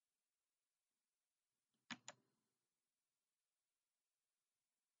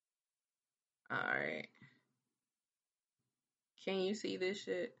 All right. Can you see this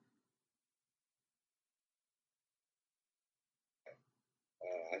shit?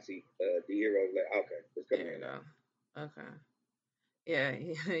 I see the hero. Okay, let's come there you go. Okay. Yeah,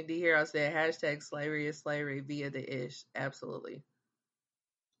 the hero said hashtag slavery is slavery via the ish. Absolutely.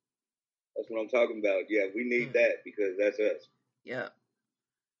 That's what I'm talking about. Yeah, we need Mm, that because that's us. yep.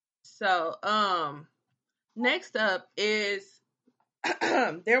 So, next up is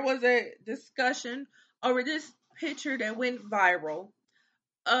there was a discussion over this picture that went viral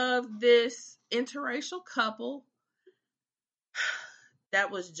of this interracial couple that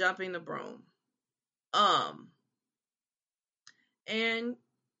was jumping the broom. Um, and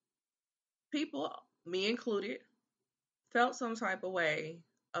people, me included, felt some type of way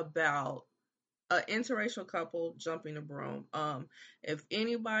about an interracial couple jumping the broom. If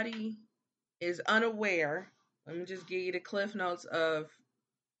anybody is unaware, let me just give you the cliff notes of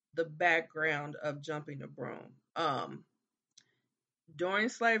the background of jumping the broom. During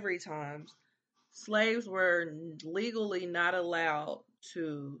slavery times, slaves were legally not allowed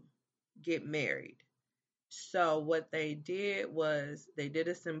to get married. So what they did was they did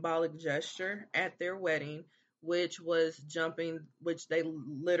a symbolic gesture at their wedding, which was jumping, which they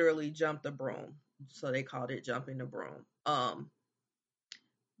literally jumped the broom. So they called it jumping the broom.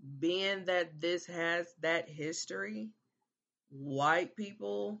 Being that this has that history, white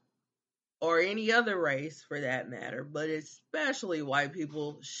people or any other race for that matter, but especially white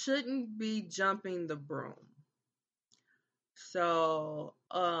people shouldn't be jumping the broom. So,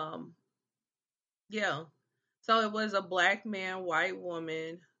 yeah. So it was a black man, white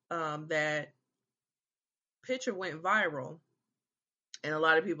woman, that picture went viral and a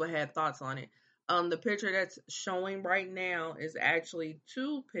lot of people had thoughts on it. The picture that's showing right now is actually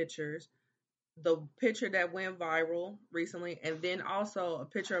two pictures. The picture that went viral recently, and then also a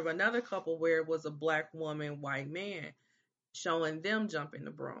picture of another couple where it was a black woman, white man, showing them jumping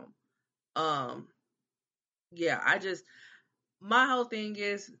the broom. Um, yeah, my whole thing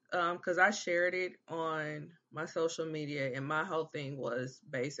is, because I shared it on my social media, and my whole thing was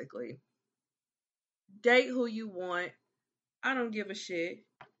basically date who you want. I don't give a shit.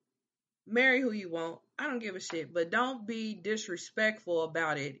 Marry who you want. I don't give a shit. But don't be disrespectful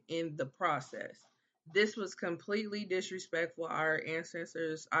about it in the process. This was completely disrespectful. Our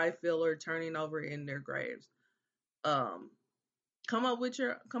ancestors, I feel, are turning over in their graves. Um, come up with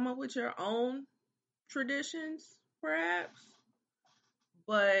your own traditions, perhaps,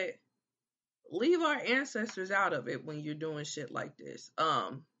 but leave our ancestors out of it when you're doing shit like this.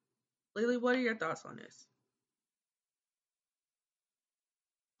 Lily, what are your thoughts on this?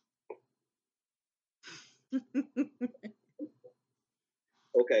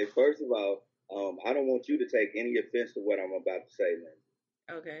 Okay, first of all, I don't want you to take any offense to what I'm about to say,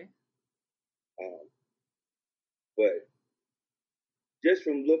 man. Okay. Um, but just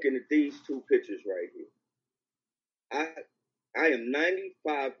from looking at these two pictures right here, I am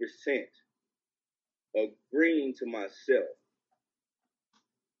 95% agreeing to myself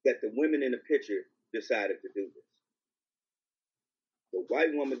that the women in the picture decided to do this. The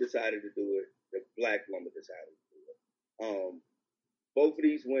white woman decided to do it. The black woman decided to do it. Both of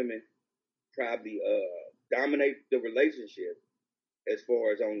these women probably dominate the relationship as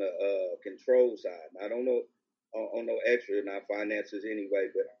far as on the control side. I don't know on no extra, not finances anyway,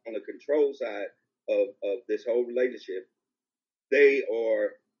 but on the control side of this whole relationship, they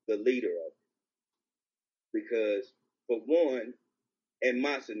are the leader of it. Because for one, in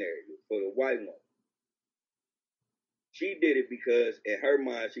my scenario, for the white woman, she did it because in her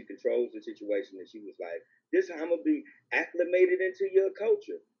mind she controls the situation, and she was like, "This is how I'm gonna be acclimated into your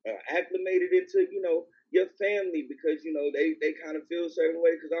culture, acclimated into your family because they kind of feel a certain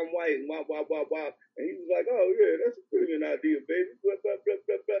way because I'm white and wah wah wah wah." And he was like, "Oh yeah, that's a brilliant idea, baby." Blah blah blah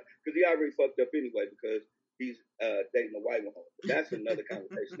blah blah. Because he already fucked up anyway because he's dating a white woman. But that's another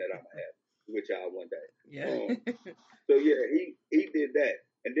conversation that I'm gonna have with y'all one day. Yeah. So yeah, he did that,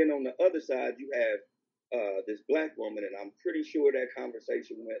 and then on the other side you have this black woman, and I'm pretty sure that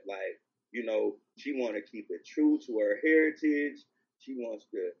conversation went like, she want to keep it true to her heritage. She wants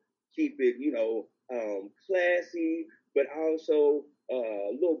to keep it, classy, but also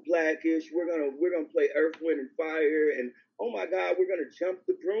a little blackish. We're gonna play Earth, Wind, and Fire, and oh my God, we're gonna jump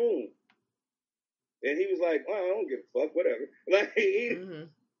the broom. And he was like, "Oh, I don't give a fuck, whatever." Like he Mm-hmm.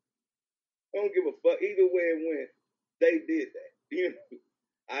 don't give a fuck either way it went. They did that.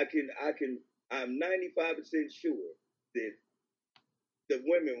 I'm 95% sure that the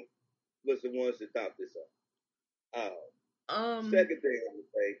women was the ones that thought this up. Second thing I would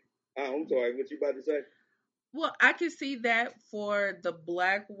say, I'm sorry, what you about to say? Well, I can see that for the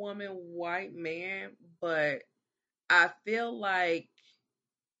black woman, white man, but I feel like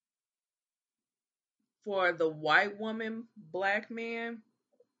for the white woman, black man,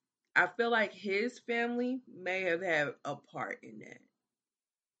 I feel like his family may have had a part in that.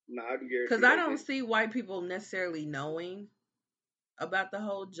 Nah, I can Because guarantee I they don't didn't. see white people necessarily knowing about the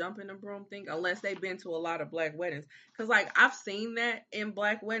whole jumping the broom thing unless they've been to a lot of black weddings. Because, like, I've seen that in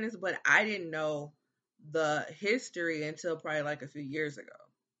black weddings, but I didn't know the history until probably like a few years ago.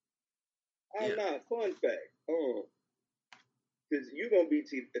 Oh, Yeah. nah, fun fact. Because you're going to be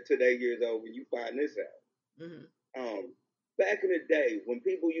today years old when you find this out. Back in the day, when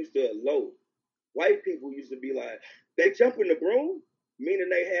people used to elope, white people used to be like, they jump in the broom, meaning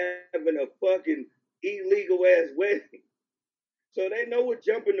they having a fucking illegal ass wedding. So they know what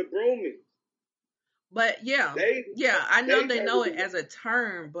jumping the broom is. But yeah, They I know they try know to it as a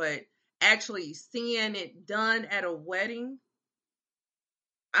term, but actually seeing it done at a wedding,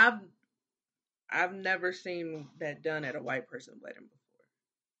 I've I've never seen that done at a white person wedding before.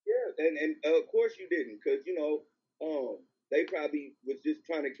 yeah, and of course you didn't, because they probably was just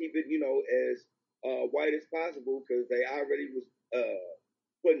trying to keep it as white as possible, because they already was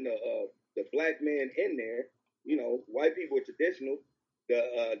putting the black man in there. White people are traditional.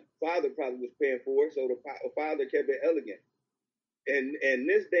 The father probably was paying for it, so the father kept it elegant. And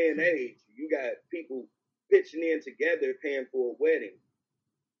this day and age, you got people pitching in together, paying for a wedding.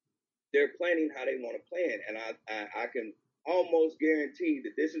 They're planning how they want to plan, and I can almost guarantee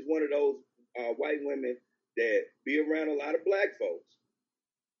that this is one of those white women that be around a lot of black folks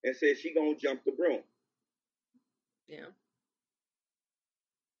and says she gonna jump the broom. Yeah.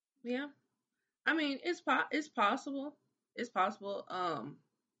 Yeah. I mean, it's possible. It's possible.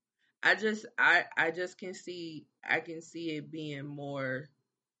 I just can see it being more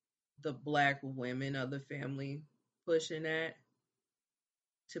the black women of the family pushing that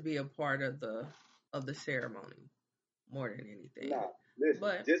to be a part of the ceremony more than anything. Nah, listen,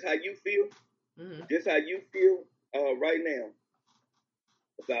 But just how you feel, mm-hmm. just how you feel right now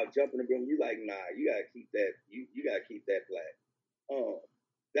about jumping the broom. You like, nah, you gotta keep that. You gotta keep that black.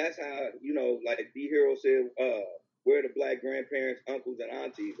 That's how like D Hero said, where the black grandparents, uncles, and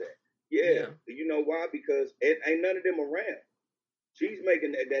aunties at. Yeah, you know why? Because it ain't none of them around. She's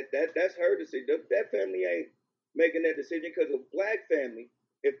making that's her decision. That family ain't making that decision, because a black family.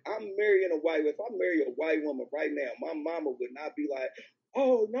 If I'm if I marry a white woman right now, my mama would not be like,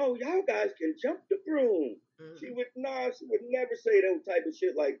 "Oh no, y'all guys can jump the broom." Mm-hmm. She would never say that type of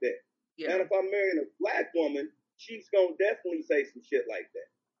shit like that. Yeah. And if I'm marrying a black woman, she's gonna definitely say some shit like that.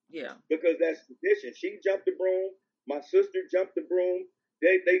 Yeah. Because that's tradition. She jumped the broom. My sister jumped the broom.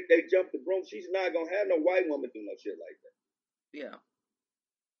 They jumped the broom. She's not gonna have no white woman do no shit like that. Yeah.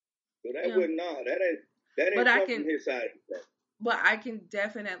 So that wouldn't that ain't come from his side. But I can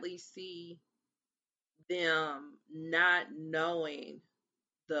definitely see them not knowing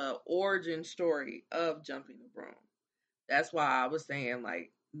the origin story of jumping the broom. That's why I was saying,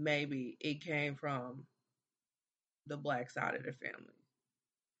 like, maybe it came from the black side of the family.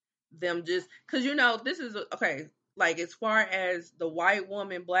 Them just because this is okay. Like, as far as the white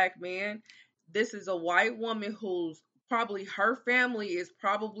woman, black man, this is a white woman who's probably her family is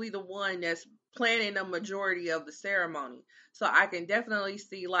probably the one that's planning a majority of the ceremony. So I can definitely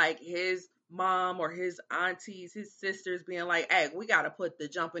see like his mom or his aunties, his sisters being like, "Hey, we got to put the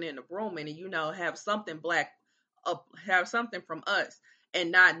jumping in the broom in and have something black up, have something from us."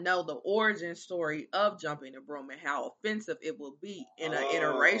 And not know the origin story of jumping the broom and how offensive it will be in a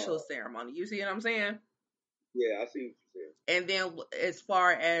interracial ceremony. You see what I'm saying? Yeah, I see what you're saying. And then as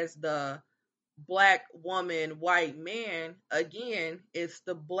far as the black woman, white man, again, it's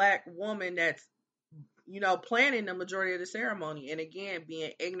the black woman that's, planning the majority of the ceremony. And again,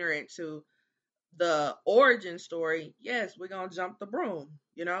 being ignorant to the origin story, yes, we're going to jump the broom,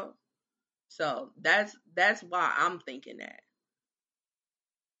 So that's why I'm thinking that.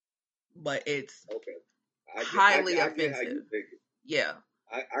 But it's highly offensive. I get how you think it. Yeah.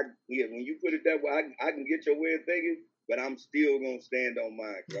 When you put it that way, I can get your way of thinking, but I'm still gonna stand on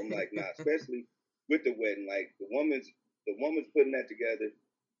mine, because I'm like, nah, especially with the wedding, like the woman's putting that together,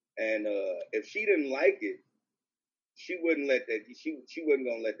 and if she didn't like it, she wouldn't let that. She wasn't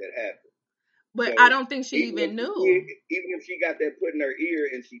gonna let that happen. But so, I don't think she even knew. Even if she got that put in her ear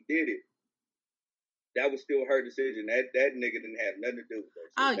and she did it, that was still her decision. That nigga didn't have nothing to do with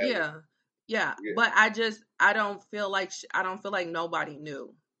that. Oh yeah. Yeah, but I don't feel like nobody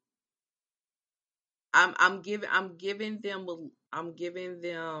knew. I'm giving them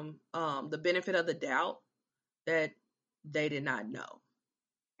the benefit of the doubt that they did not know.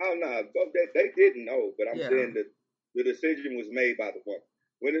 Oh no, they didn't know, but I'm saying that the decision was made by the woman.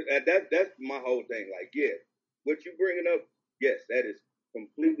 That's my whole thing. Like, yeah, what you bringing up, yes, that is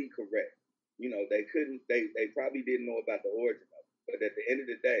completely correct. They probably didn't know about the origin of it, but at the end of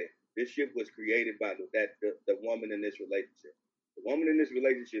the day, this shit was created by the woman in this relationship. The woman in this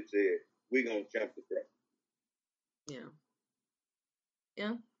relationship said, "We gonna jump the broom." Yeah.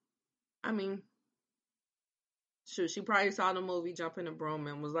 Yeah. I mean, shoot, she probably saw the movie Jumping the Broom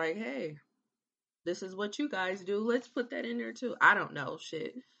and was like, hey, this is what you guys do. Let's put that in there too. I don't know.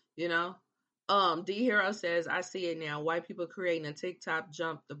 Shit. You know? D Hero says, I see it now. White people creating a TikTok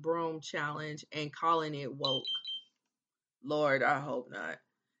jump the broom challenge and calling it woke. Lord, I hope not.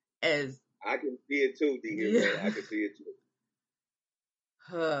 As I can see it too, D Hero. I can see it too.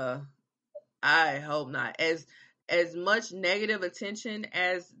 I hope not. As much negative attention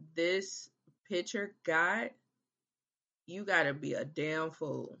as this picture got, you gotta be a damn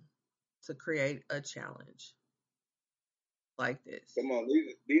fool to create a challenge like this. Come on,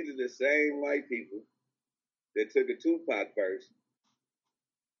 these are the same white people that took a Tupac verse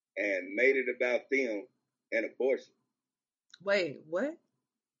and made it about them and abortion. Wait, what?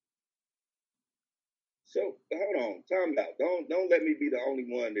 So hold on, time out. Don't let me be the only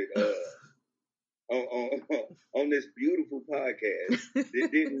one that on this beautiful podcast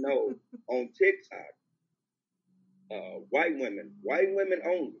that didn't know on TikTok. White women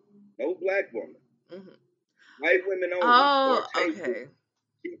only, no black woman. Mm-hmm. White women only. Oh, okay.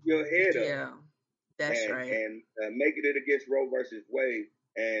 Keep your head up. Yeah, that's right. And making it against Roe versus Wade.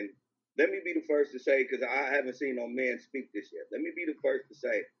 And let me be the first to say, because I haven't seen no men speak this yet. Let me be the first to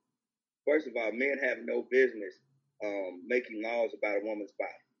say, first of all, men have no business making laws about a woman's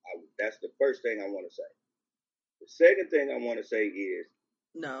body. That's the first thing I want to say. The second thing I want to say is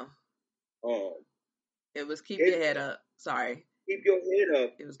no. It was keep your head up. Sorry. Keep your head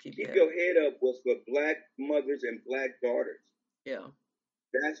up. It was keep your head up was for black mothers and black daughters. Yeah.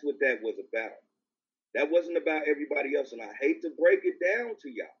 That's what that was about. That wasn't about everybody else, and I hate to break it down to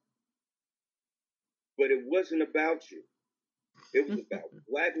y'all, but it wasn't about you. It was about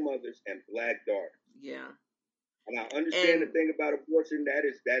black mothers and black daughters. Yeah. And I understand the thing about abortion. That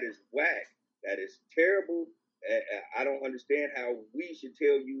is whack. That is terrible. I don't understand how we should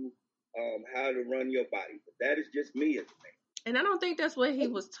tell you how to run your body. But that is just me as a man. And I don't think that's what he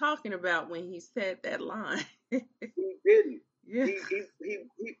was talking about when he said that line. He didn't. Yeah.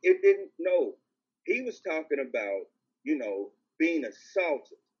 It didn't. No. He was talking about, being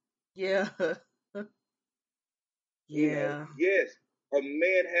assaulted. Yeah. Yeah. Yes, a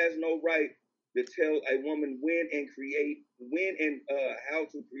man has no right to tell a woman when and how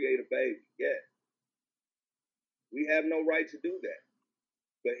to create a baby. Yes. We have no right to do that.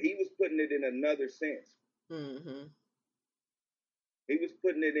 But he was putting it in another sense. Mm-hmm. He was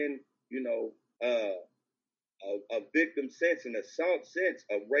putting it in, a victim sense, an assault sense,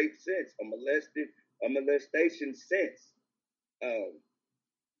 a rape sense, a molestation sense.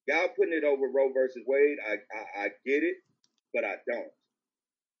 Y'all putting it over Roe versus Wade, I get it, but I don't.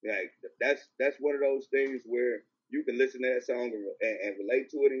 Like that's one of those things where you can listen to that song and relate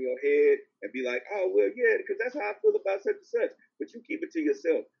to it in your head and be like, oh well, yeah, because that's how I feel about such and such. But you keep it to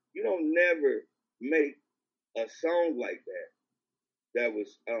yourself. You don't never make a song like that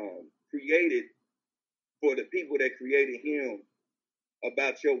was created for the people that created him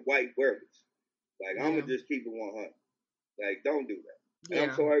about your white words. Like I'm gonna just keep it 100. Like don't do that. Yeah.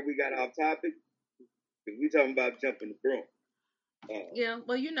 I'm sorry we got off topic because we talking about jumping the broom. Yeah,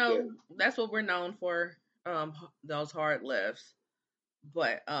 well, that's what we're known for, those hard lefts.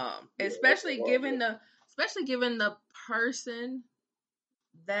 But especially given the person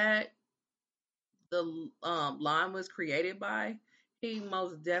that the line was created by, he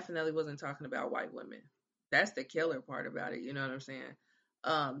most definitely wasn't talking about white women. That's the killer part about it, you know what I'm saying?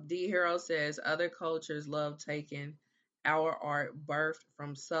 D Hero says other cultures love taking our art birthed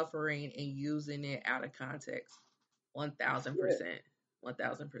from suffering and using it out of context. 1,000%.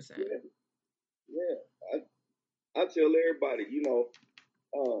 1,000%. Yeah. I tell everybody,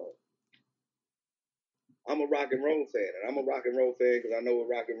 I'm a rock and roll fan, and I'm a rock and roll fan because I know where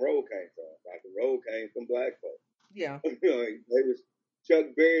rock and roll came from. Rock and roll came from black folks. Yeah.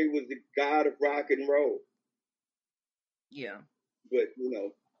 Chuck Berry was the god of rock and roll. Yeah. But,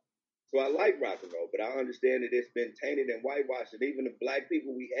 so I like rock and roll, but I understand that it's been tainted and whitewashed, and even the black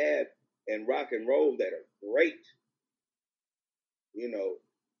people we have in rock and roll that are great,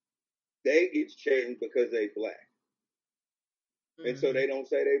 they get changed because they black. Mm-hmm. And so they don't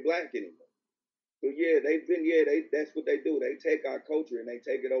say they black anymore. So that's what they do. They take our culture and they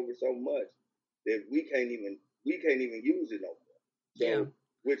take it over so much that we can't even use it no more. So yeah.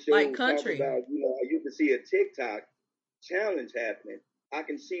 Which like country. Talk about, you can see a TikTok challenge happening. I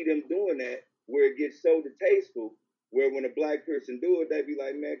can see them doing that where it gets so distasteful, where when a black person do it, they be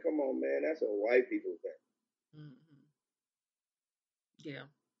like, man, come on, man, that's a white people thing. Mm-hmm. Yeah.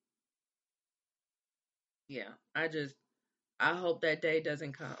 Yeah. I hope that day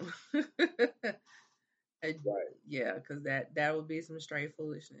doesn't come. Right. Yeah, because that would be some straight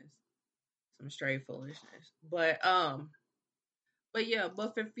foolishness. Some straight foolishness. But yeah,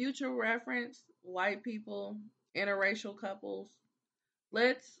 but for future reference, white people, interracial couples,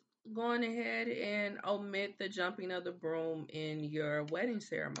 let's go on ahead and omit the jumping of the broom in your wedding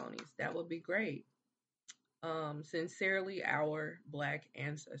ceremonies. That would be great. Sincerely, our black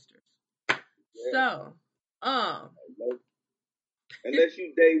ancestors. Yeah. So, um, Unless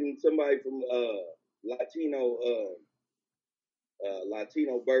you dating somebody from Latino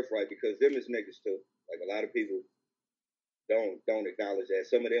birthright, because them is niggas too. Like a lot of people don't acknowledge that.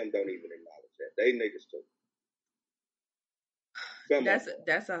 Some of them don't even acknowledge that. They niggas too. Some of them.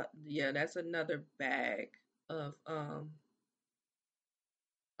 that's another bag of um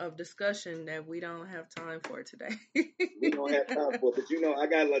of discussion that we don't have time for today. We don't have time for it. But you know, I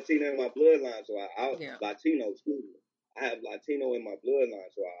got Latino in my bloodline, so I Yeah. Latino, excuse me. I have Latino in my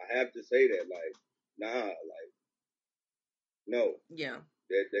bloodline, so I have to say that, like, nah, like, no. Yeah.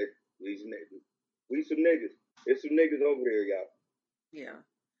 That we some niggas. There's some niggas over there, y'all. Yeah.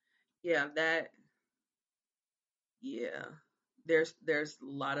 Yeah, that yeah. There's a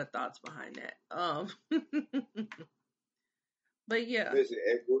lot of thoughts behind that. But yeah. Listen,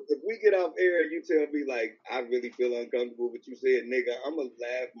 if we get off air and you tell me like I really feel uncomfortable with you saying nigga, I'm gonna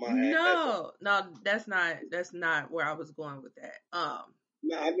laugh my ass off. No, that's not where I was going with that.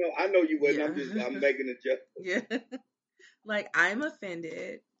 No, I know you wouldn't. Yeah. I'm making a joke. Yeah. Like I'm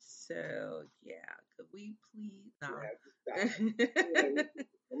offended. So yeah, could we please no.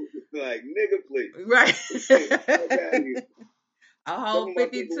 Like nigga, please. Right. Okay. A Some whole of my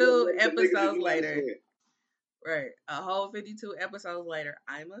people wouldn't 52 let the niggas that episodes you later. understand. Right. A whole 52 episodes later,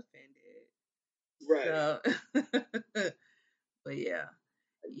 I'm offended. Right. So, but yeah.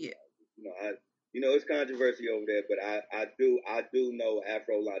 Yeah. You know, it's controversy over there, but I do know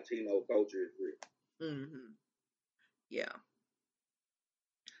Afro Latino culture is real. Mm-hmm. Yeah.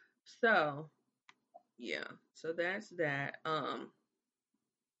 So, yeah. So that's that.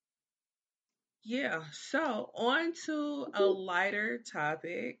 Yeah. So on to a lighter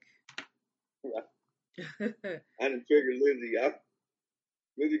topic. I done triggered Lindsay.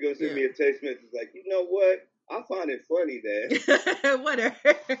 Lindsay gonna send me a text message like, you know what? I find it funny that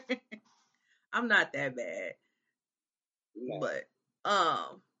whatever. I'm not that bad. no. But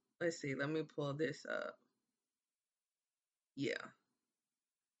let's see, let me pull this up. Yeah.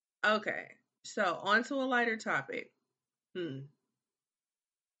 Okay. So on to a lighter topic.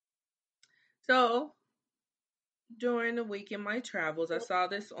 So during the week in my travels, I saw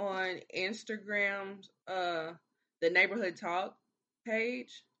this on Instagram's the Neighborhood Talk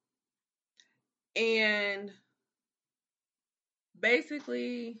page. And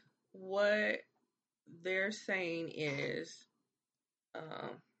basically what they're saying is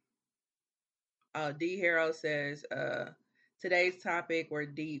D Hero says today's topic were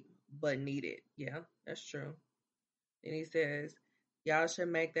deep but needed. Yeah, that's true. And he says y'all should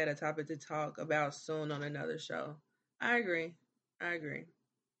make that a topic to talk about soon on another show. I agree. I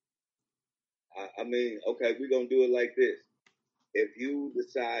mean, okay, we're gonna do it like this. If you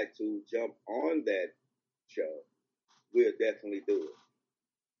decide to jump on that show, we'll definitely do it.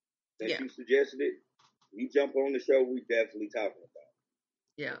 Since you suggested it, you jump on the show, we definitely talking about it.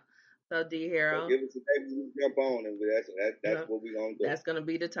 Yeah. So D Hero, so give us a day when you jump on, and that's what we're gonna do. That's gonna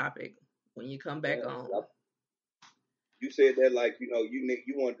be the topic when you come back on. You said that like you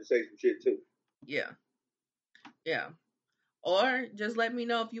wanted to say some shit too. Yeah. Or just let me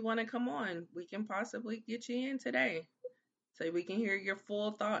know if you want to come on. We can possibly get you in today, so we can hear your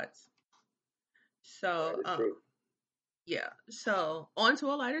full thoughts. So, yeah. So on to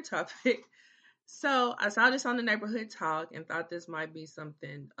a lighter topic. So I saw this on the Neighborhood Talk and thought this might be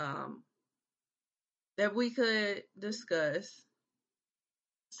something that we could discuss.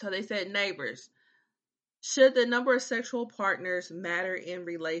 So they said, neighbors, should the number of sexual partners matter in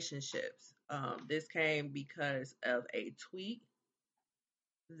relationships? This came because of a tweet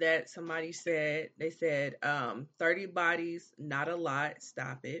that somebody said. They said 30 bodies, not a lot,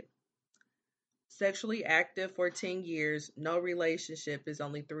 stop it. Sexually active for 10 years, no relationship is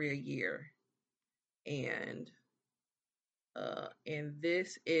only 3 a year. And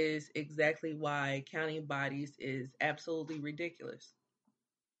this is exactly why counting bodies is absolutely ridiculous.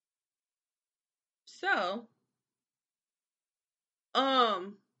 So,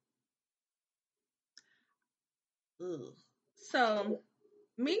 ugh. So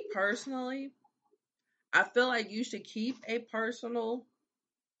me personally, I feel like you should keep a personal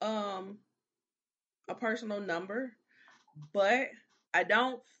number, but I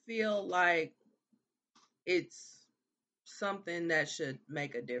don't feel like it's something that should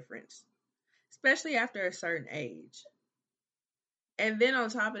make a difference, especially after a certain age. And then on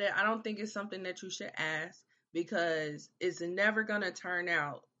top of that, I don't think it's something that you should ask because it's never going to turn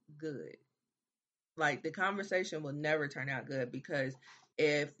out good. Like the conversation will never turn out good because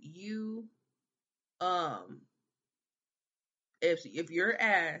if you um if you're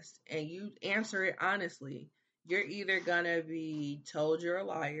asked and you answer it honestly, you're either going to be told you're a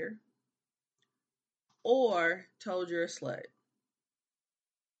liar or told you're a slut.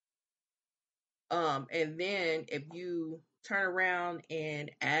 And then if you turn around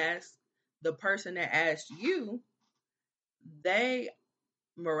and ask the person that asked you, they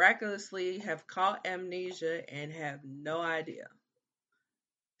miraculously have caught amnesia and have no idea.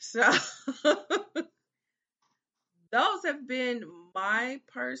 So those have been my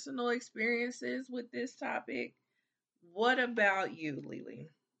personal experiences with this topic. What about you, Lily?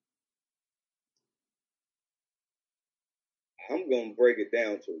 I'm gonna break it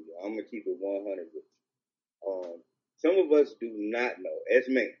down to you. I'm gonna keep it 100 with you. Some of us do not know, as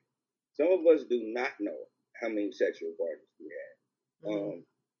men, some of us do not know how many sexual partners we have. Mm-hmm.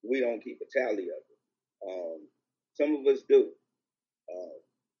 We don't keep a tally of it. Some of us do.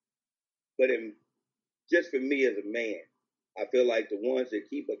 But just for me as a man, I feel like the ones that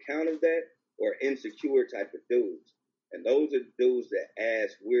keep account of that are insecure type of dudes. And those are dudes that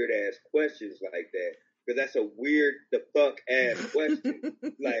ask weird ass questions like that. Because that's a weird the fuck ass question.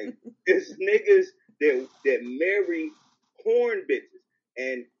 Like, it's niggas that marry porn bitches.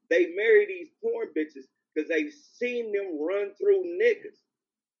 And they marry these porn bitches because they've seen them run through niggas.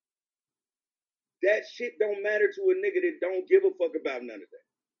 That shit don't matter to a nigga that don't give a fuck about none of that.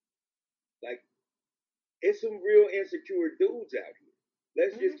 Like, it's some real insecure dudes out here.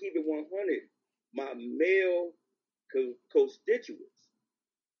 Let's just keep it 100. My male constituents,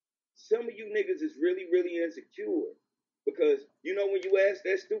 some of you niggas is really, really insecure. Because, you know, when you ask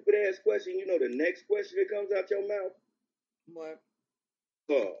that stupid ass question, you know the next question that comes out your mouth? What?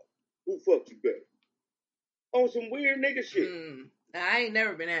 Who fucked you better? On some weird nigga shit. I ain't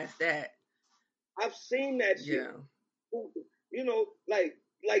never been asked that. I've seen that shit. Yeah. You know, like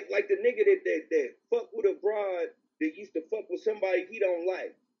the nigga that fuck with a broad that used to fuck with somebody he don't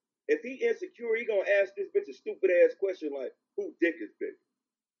like. If he insecure, he gonna ask this bitch a stupid ass question like, who dick is big?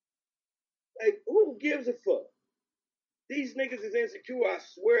 Like, who gives a fuck? These niggas is insecure. I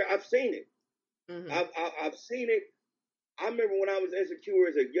swear, I've seen it. Mm-hmm. I've seen it. I remember when I was insecure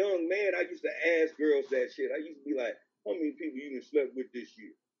as a young man, I used to ask girls that shit. I used to be like, how many people you done slept with this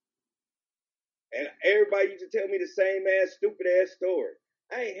year? And everybody used to tell me the same ass, stupid ass story.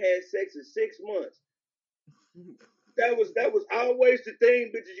 I ain't had sex in 6 months. That was always the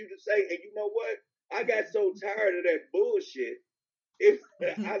thing bitches used to say. And you know what? I got so tired of that bullshit.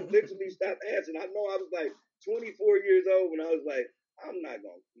 I literally stopped asking. I know I was like 24 years old when I was like, I'm not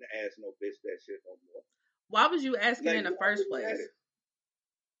gonna ask no bitch that shit no more. Why was you asking like, in the first place?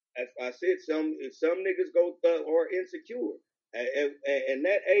 As I said, some niggas go or insecure. And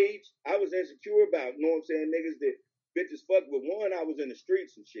that age, I was insecure about, you know what I'm saying, niggas that bitches fuck with. One, I was in the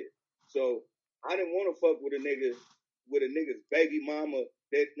streets and shit. So I didn't want to fuck with a nigga's baby mama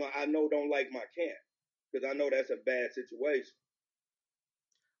that I know don't like my camp. Because I know that's a bad situation.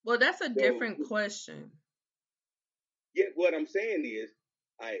 Well, that's a different question. Yeah, what I'm saying is,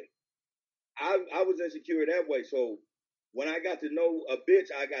 I was insecure that way. So when I got to know a bitch,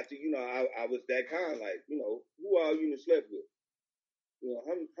 I got to, I was that kind, like, who all you done slept with?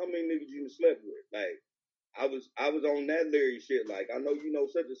 How many niggas you done slept with? Like, I was on that Larry shit. Like, I know you know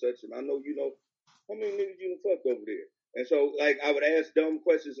such and such, and I know you know how many niggas you done fucked over there. And so, like, I would ask dumb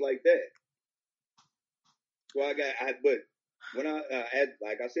questions like that. So but when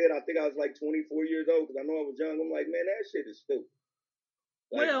like I said, I think I was like 24 years old because I know I was young. I'm like, man, that shit is stupid.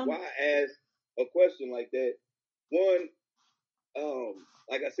 Like, why ask a question like that? One,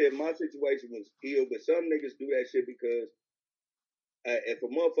 like I said, my situation was ill, but some niggas do that shit because if a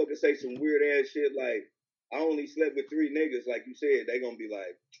motherfucker say some weird ass shit like, I only slept with 3 niggas, like you said, they gonna be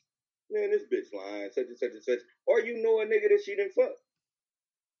like, man, this bitch lying, such and such and such. Or you know a nigga that she didn't fuck.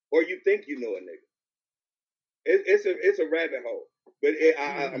 Or you think you know a nigga. It's a rabbit hole. But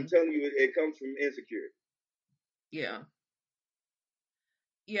I'm telling you, it comes from insecurity. Yeah.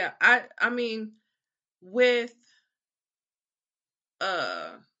 Yeah, I mean, with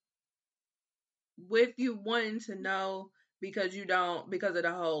you wanting to know because of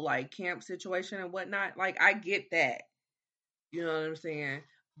the whole like camp situation and whatnot, like I get that. You know what I'm saying?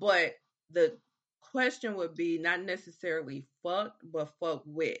 But the question would be not necessarily fucked, but fuck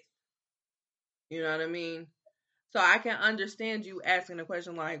with. You know what I mean? So I can understand you asking a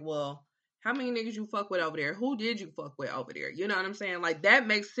question like, well, How many niggas you fuck with over there? Who did you fuck with over there? You know what I'm saying? Like, that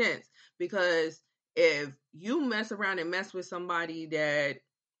makes sense, because if you mess around and mess with somebody that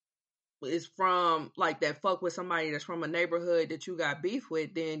is from, like, that fuck with somebody that's from a neighborhood that you got beef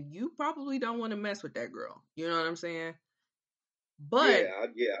with, then you probably don't want to mess with that girl. You know what I'm saying? But I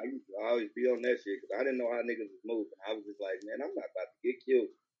used to always be on that shit because I didn't know how niggas was moving. I was just like, man, I'm not about to get killed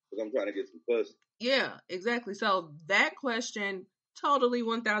because I'm trying to get some pussy. yeah, exactly. So that question, totally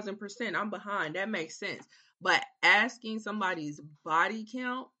 1000%, I'm behind. That makes sense. But asking somebody's body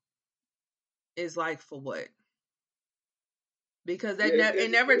count is like, for what? Because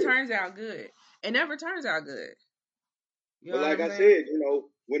it never turns out good. It never turns out good. You know But like what I'm I saying? said,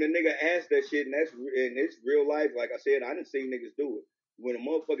 when a nigga asks that shit, and it's real life. Like I said, I didn't see niggas do it. When a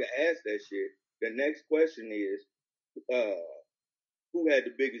motherfucker asks that shit, the next question is, who had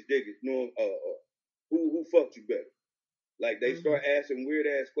the biggest dick? Who fucked you better? Like they start asking weird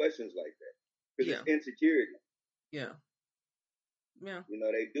ass questions like that because it's insecurity. Yeah.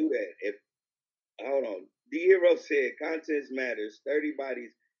 They do that. If hold on, D Hero said contents matters. 30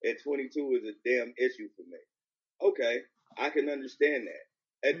 bodies at 22 is a damn issue for me. Okay, I can understand that.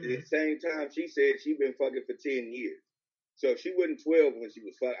 At the same time, she said she been fucking for 10 years. So if she wasn't 12 when she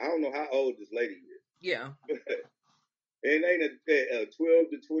was fucking, I don't know how old this lady is. Yeah. It ain't a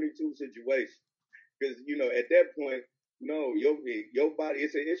 12 to 22 situation. Because, at that point, no, your body,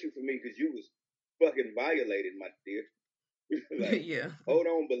 it's an issue for me because you was fucking violated, my dear. Like, yeah. Hold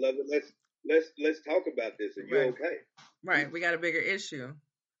on, beloved. Let's talk about this. Are you okay? Right. We got a bigger issue.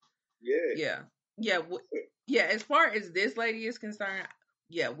 Yeah. Yeah. As far as this lady is concerned,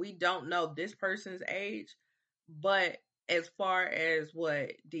 we don't know this person's age, but as far as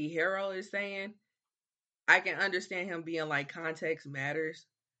what D Hero is saying, I can understand him being like, context matters,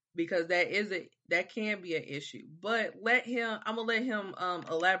 because that can be an issue. But I'm gonna let him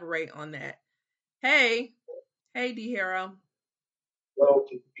elaborate on that. Hey D Hero. Hello,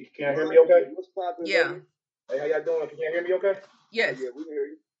 can you hear me okay? What's poppin', Yeah. baby? Hey, how y'all doing? Can you hear me okay? Yes. Yeah, we can hear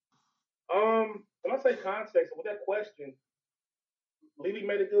you. When I say context with that question, Lily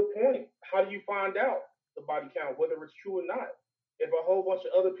made a good point. How do you find out the body count, whether it's true or not? If a whole bunch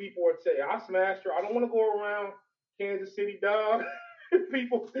of other people are saying, I smashed her, I don't want to go around Kansas City, dog.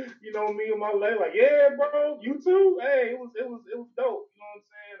 People, me and my lady, like, yeah, bro, you too. Hey, it was dope. You know what I'm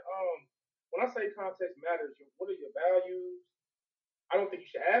saying? When I say context matters, what are your values? I don't think you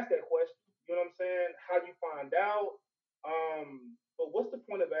should ask that question. You know what I'm saying? How do you find out? But what's the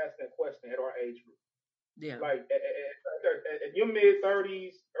point of asking that question at our age group? Yeah. Like at your mid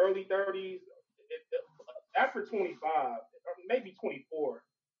 30s, early 30s, after 25, maybe 24,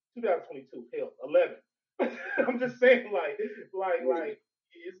 2022, hell, 11. I'm just saying, like, it's like, why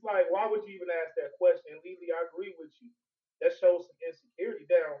would you even ask that question? And Lily, I agree with you. That shows some insecurity.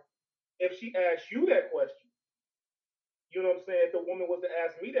 Now, if she asks you that question, you know what I'm saying? If the woman was to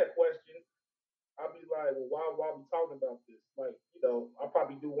ask me that question, I'd be like, well, why are we talking about this? Like, I'll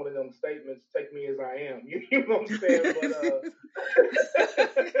probably do one of them statements, take me as I am. You know what I'm saying? But,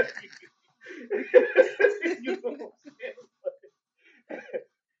 you know what I'm saying?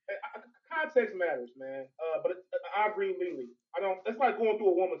 Context matters, man. But I agree with Lily. It's like going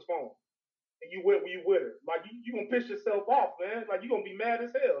through a woman's phone. And you with her. Like, you going to piss yourself off, man. Like, you're going to be mad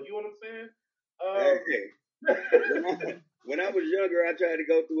as hell. You know what I'm saying? When I was younger, I tried to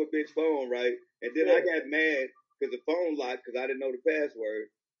go through a bitch phone, right? And then I got mad because the phone locked because I didn't know the password.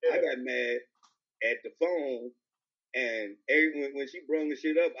 I got mad at the phone, and when she brung the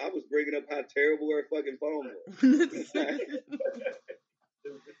shit up, I was bringing up how terrible her fucking phone was.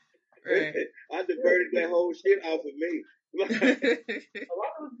 Right. I diverted that whole shit off of me. A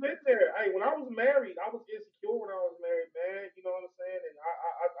lot of us been there. Hey, when I was married, I was insecure when I was married, man. You know what I'm saying? And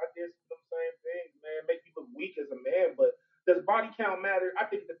I did some same things, man. Make you look weak as a man. But does body count matter? I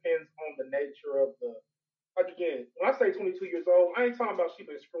think it depends on the nature of the. Like, again, when I say 22 years old, I ain't talking about she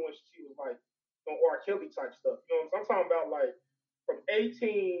been screwing. She was like on R. Kelly type stuff. You know what I'm saying? I'm talking about like from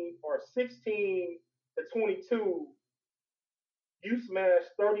 18 or 16 to 22. You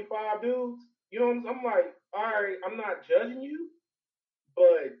smashed 35 dudes. You know what I'm like, all right, I'm not judging you,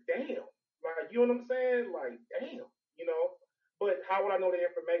 but damn. Like, you know what I'm saying? Like, damn, But how would I know the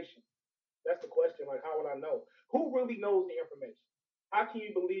information? That's the question. Like, how would I know? Who really knows the information? How can you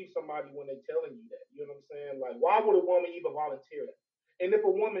believe somebody when they're telling you that? You know what I'm saying? Like, why would a woman even volunteer that? And if a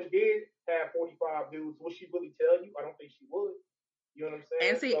woman did have 45 dudes, would she really tell you? I don't think she would. You know what I'm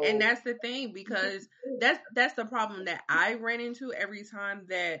saying? And see, and that's the thing, because that's the problem that I ran into every time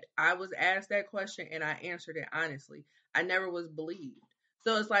that I was asked that question and I answered it honestly. I never was believed.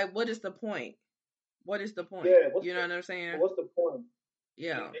 So it's like, what is the point? What is the point? Yeah, you know what I'm saying? What's the point?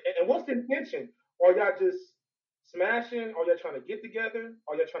 Yeah. And what's the intention? Are y'all just smashing? Are y'all trying to get together?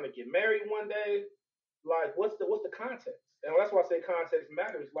 Are y'all trying to get married one day? Like, what's the context? And that's why I say context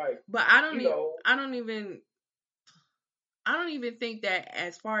matters. Like, But you know, I don't even think that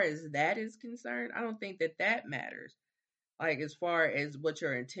as far as that is concerned, I don't think that matters. Like as far as what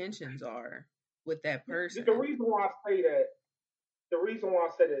your intentions are with that person. the reason why I say that, the reason why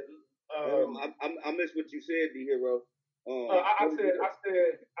I said it, I missed what you said, D Hero. I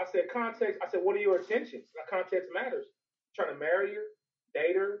said context. I said, what are your intentions? Context matters. Trying to marry her,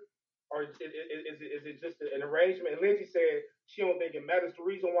 date her, or is it just an arrangement? And Lindsay said she don't think it matters. The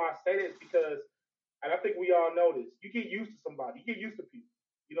reason why I say that is because, and I think we all know this. You get used to somebody. You get used to people.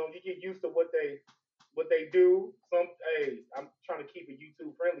 You know, you get used to what they do. I'm trying to keep it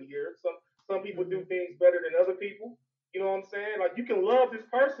YouTube friendly here. Some people do things better than other people. You know what I'm saying? Like you can love this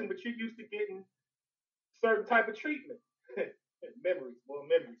person, but you're used to getting certain type of treatment. memories.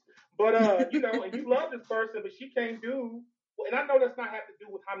 But you know, and you love this person, but she can't do. Well, and I know that's not have to do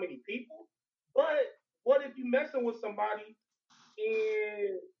with how many people. But what if you messing with somebody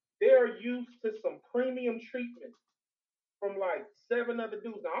and they're used to some premium treatment from like 7 other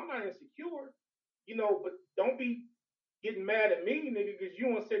dudes? Now I'm not insecure, you know, but don't be getting mad at me, nigga, because you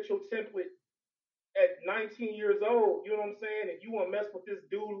want to set your template at 19 years old. You know what I'm saying? And you want to mess with this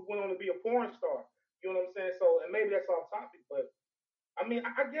dude who went on to be a porn star. You know what I'm saying? So, and maybe that's off topic, but I mean,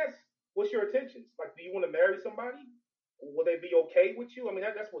 I guess what's your intentions? Like, do you want to marry somebody? Will they be okay with you? I mean,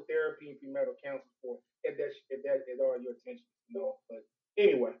 that's what therapy and premarital counseling for. If that are your intentions, you know. But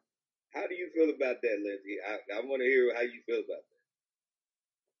anyway, how do you feel about that, Lindsay? I want to hear how you feel about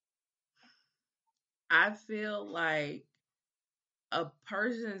that. I feel like a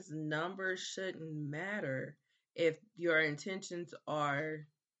person's number shouldn't matter if your intentions are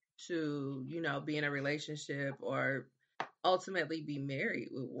to, be in a relationship or ultimately be married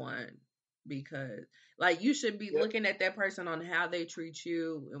with one. Because like you should be looking at that person on how they treat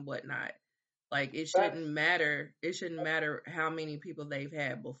you and whatnot. Like it shouldn't matter. It shouldn't matter how many people they've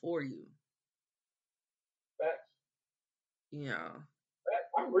had before you. Facts. Yeah.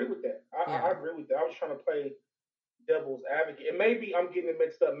 I agree with that. I agree with that. I was trying to play devil's advocate, and maybe I'm getting it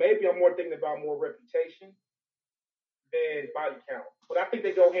mixed up. Maybe I'm more thinking about more reputation than body count, but I think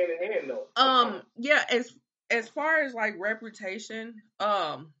they go hand in hand though. Yeah. As far as like reputation,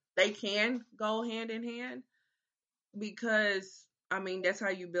 they can go hand in hand because I mean that's how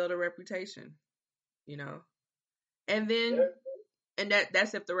you build a reputation, and then and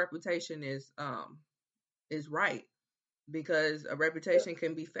that's if the reputation is right, because a reputation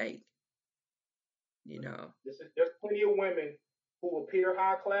can be fake. There's plenty of women who appear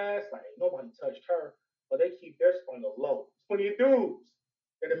high class, like ain't nobody touched her, but they keep theirs on the low. There's plenty of dudes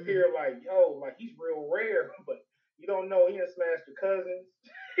that appear like, yo, like he's real rare, but you don't know he done smashed your cousins.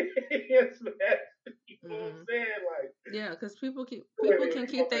 He done smashed, you know what I'm saying? Like, yeah, because people can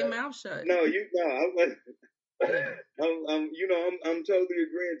keep their mouth shut. I'm totally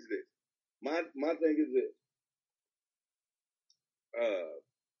agreeing to this. My thing is this.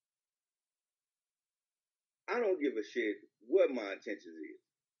 I don't give a shit what my intentions is.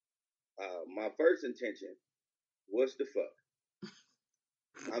 My first intention was to fuck.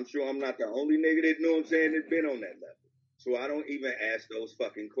 I'm sure I'm not the only nigga that, know what I'm saying, that's been on that level. So I don't even ask those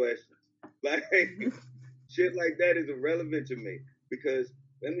fucking questions. Like, shit like that is irrelevant to me. Because,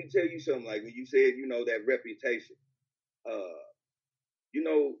 let me tell you something, like when you said, that reputation.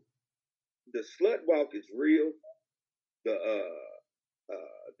 The slut walk is real.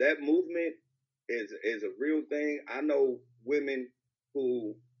 That movement is a real thing. I know women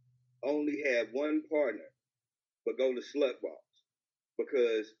who only have one partner but go to slut walks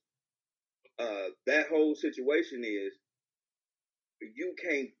because that whole situation is you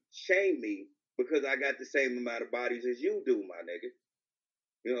can't shame me because I got the same amount of bodies as you do, my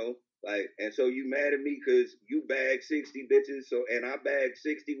nigga. And so you mad at me because you bag 60 bitches, and I bag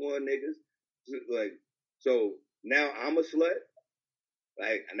 61 niggas. So now I'm a slut.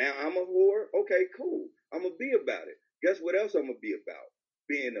 Like, now I'm a whore. Okay, cool. I'm going to be about it. Guess what else I'm going to be about?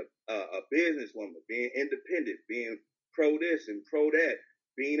 Being a businesswoman, being independent, being pro this and pro that,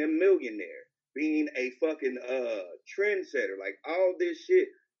 being a millionaire, being a fucking trendsetter, like all this shit.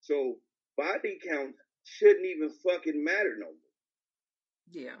 So body count shouldn't even fucking matter no more.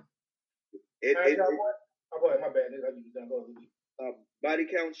 Yeah. Go ahead, my bad. Body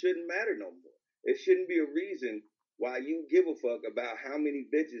count shouldn't matter no more. It shouldn't be a reason why you give a fuck about how many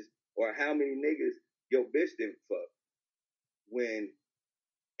bitches or how many niggas your bitch didn't fuck. When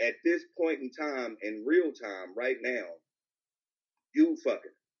at this point in time, in real time, right now, you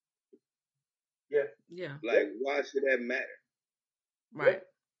fucking. Yeah. Yeah. Like, why should that matter? Right.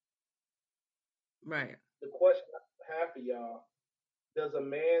 Right. The question I have for y'all: does a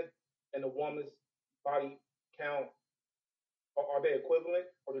man and a woman's body count? Are they equivalent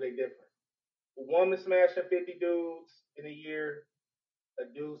or are they different? A woman smashing 50 dudes in a year, a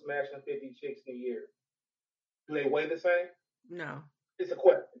dude smashing 50 chicks in a year. Do they weigh the same? No. It's a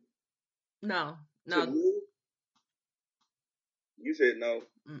question. No. To me, you said no.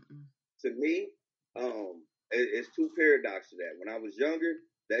 Mm-mm. To me, it's two paradoxes to that. When I was younger,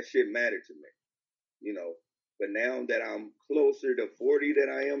 that shit mattered to me, you know. But now that I'm closer to 40 than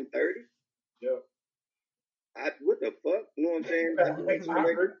I am 30, Yeah. What the fuck? You know what I'm saying? I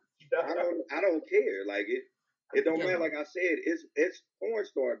don't care. Like it don't matter. Like I said, it's porn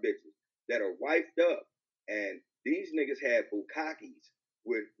star bitches that are wifed up, and these niggas had bukakis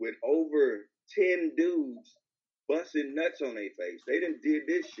with over 10 dudes busting nuts on their face. They done did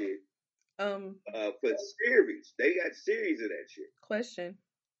this shit. For series. They got series of that shit. Question.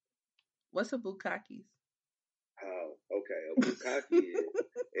 What's a bukkake? Oh, okay. A bukkake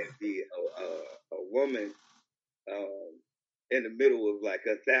is a woman in the middle of like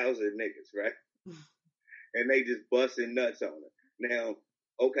 1,000 niggas, right? And they just busting nuts on her. Now,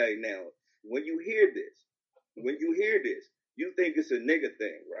 when you hear this, you think it's a nigga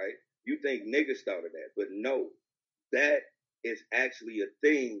thing, right? You think niggas started that, but no, that is actually a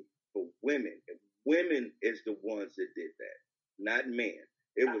thing for women. Women is the ones that did that, not men.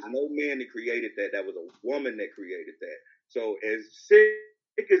 It was no man that created that. That was a woman that created that. So as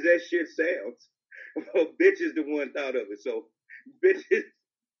sick as that shit sounds, a bitch is the one thought of it. So bitches,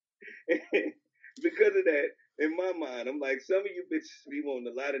 because of that, in my mind, I'm like, some of you bitches be wanting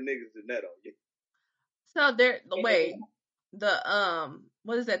a lot of niggas to nut on you. So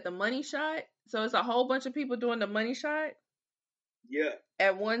what is that? The money shot? So it's a whole bunch of people doing the money shot? Yeah.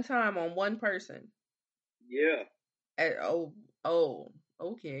 At one time on one person. Yeah.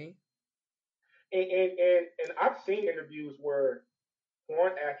 Okay. And I've seen interviews where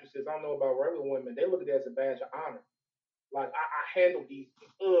porn actresses, I don't know about regular women, they look at it as a badge of honor. Like I handled these.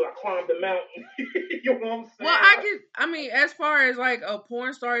 I climbed the mountain. You know what I'm saying? Well, as far as like a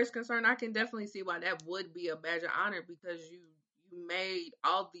porn star is concerned, I can definitely see why that would be a badge of honor because you made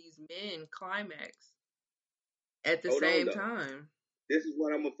all these men climax at the same time. This is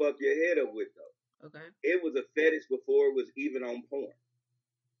what I'm gonna fuck your head up with though. Okay. It was a fetish before it was even on porn.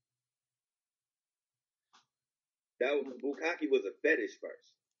 Bukkake was a fetish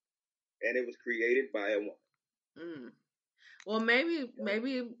first, and it was created by a woman. Well, maybe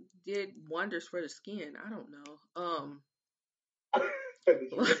it did wonders for the skin. I don't know.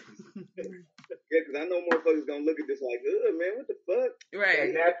 Yeah, because I know motherfuckers gonna look at this like, ugh, man, what the fuck?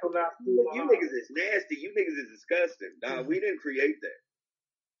 Right. Natural you niggas is nasty. You niggas is disgusting. Nah, we didn't create that.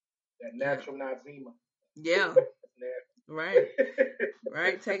 That natural Nazima. Yeah. Right.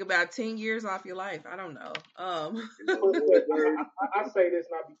 Right. Take about 10 years off your life. I don't know. I say this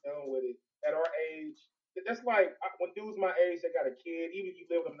and I'll be done with it. At our age, that's like when dudes my age that got a kid, even if you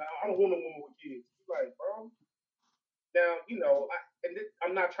live with them now, I don't want a woman with kids. You're like, bro. Now,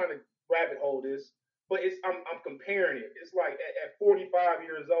 I'm not trying to rabbit hole this, but I'm comparing it. It's like at 45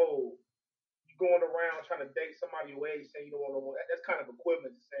 years old, you going around trying to date somebody your age saying you don't want no more. That's kind of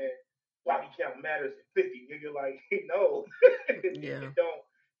equivalent to saying body count matters at 50. Nigga, like, no. Yeah. It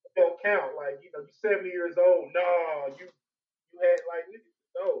don't count. Like, you're 70 years old. No, you had like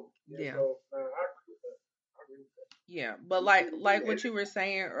no. Yeah. So I agree with that. Yeah, but like what you were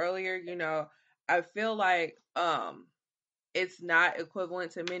saying earlier, I feel like it's not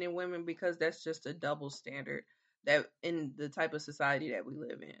equivalent to men and women because that's just a double standard that in the type of society that we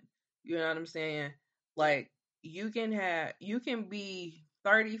live in. You know what I'm saying? Like you can be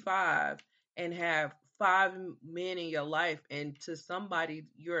 35 and have 5 men in your life, and to somebody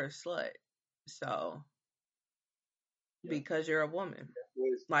you're a slut. So because you're a woman,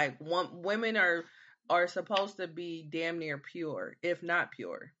 like women are supposed to be damn near pure, if not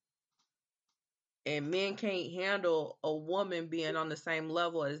pure. And men can't handle a woman being on the same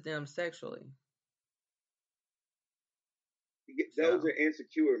level as them sexually. Those are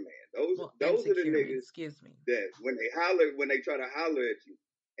insecure, man. Those are the niggas. Excuse me. That when they try to holler at you,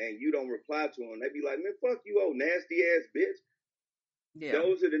 and you don't reply to them, they be like, "Man, fuck you, old nasty ass bitch." Yeah.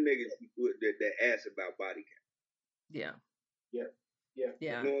 Those are the niggas that ask about body count. Yeah. You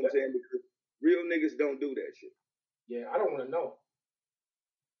know what I'm saying? Because real niggas don't do that shit. Yeah, I don't want to know.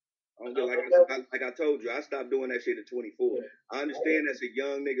 Like I told you, I stopped doing that shit at 24. Yeah. I understand that's a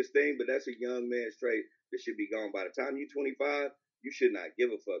young nigga's thing, but that's a young man's trait that should be gone. By the time you're 25, you should not give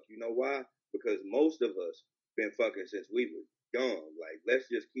a fuck. You know why? Because most of us been fucking since we were young. Like, let's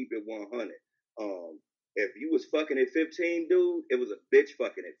just keep it 100. If you was fucking at 15, dude, it was a bitch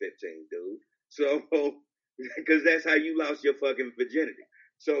fucking at 15, dude. So, because that's how you lost your fucking virginity.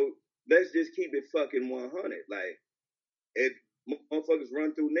 So let's just keep it fucking 100. Like, if motherfuckers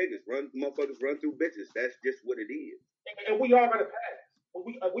run through niggas, motherfuckers run through bitches. That's just what it is. And we all got a pass.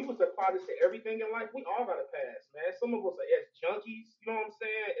 We was apply this to everything in life. We all got a pass, man. Some of us are as junkies, you know what I'm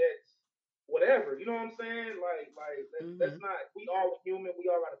saying? It's whatever, you know what I'm saying? Like that's not. We all human. We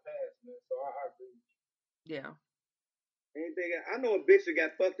all got a pass, man. So I agree. Yeah. Anything? I know a bitch that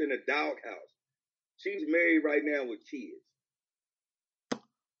got fucked in a doghouse. She's married right now with kids.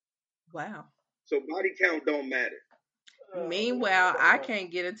 Wow. So body count don't matter. Meanwhile, I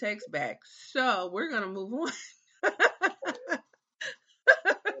can't get a text back. So we're gonna move on.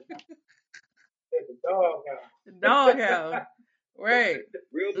 Doghouse. Right.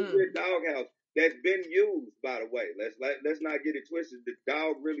 Real legit doghouse that's been used, by the way. Let's not get it twisted. The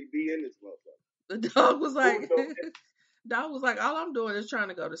dog really be in this motherfucker. The dog was like, all I'm doing is trying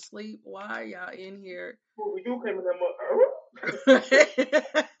to go to sleep. Why are y'all in here? You came in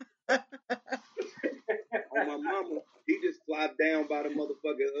On my mama, he just flopped down by the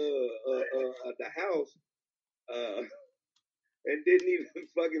motherfucking the house, and didn't even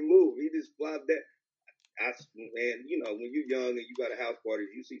fucking move. He just flopped down. Man, you know, when you're young and you got a house party,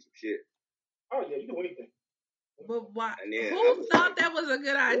 you see some shit. Oh yeah, you do anything. But why? Who thought that was a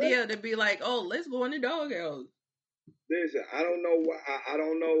good idea to be like, oh, let's go in the doghouse? Listen, I don't know why. I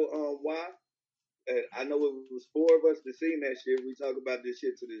don't know why. I know it was 4 of us that seen that shit. We talk about this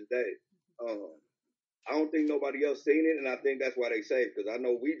shit to this day. I don't think nobody else seen it, and I think that's why they say it, because I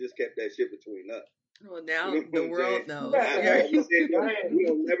know we just kept that shit between us. Well, now you know the world knows. We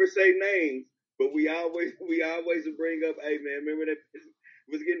don't never say names, but we always bring up, hey man, remember that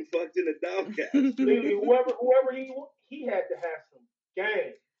was getting fucked in the doghouse. whoever he had to have some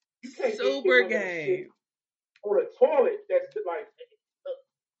game. You can't super game on a toilet that's like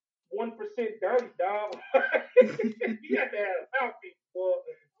 1% dirty, dog. You have to have mouthpiece, boy.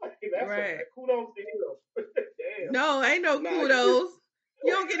 That's right. Kudos to him. Damn. No, ain't no kudos.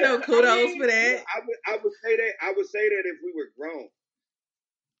 You don't get no kudos for that. I would say that. I would say that if we were grown,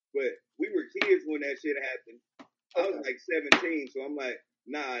 but we were kids when that shit happened. I was like 17, so I'm like,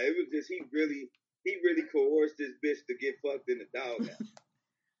 nah. It was just he really coerced this bitch to get fucked in the doghouse.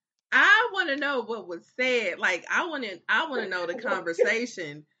 I want to know what was said. Like, I want to know the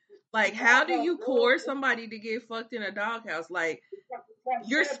conversation. Like, how do you coerce somebody to get fucked in a doghouse? Like,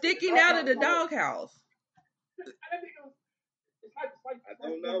 you're sticking out of the doghouse. I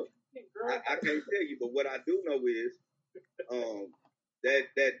don't know. I can't tell you, but what I do know is,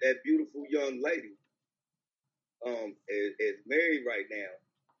 that beautiful young lady, is married right now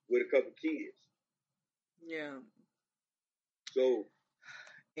with a couple kids. Yeah. So.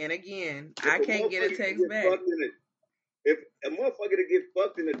 And again, I can't get a text back. If a motherfucker to get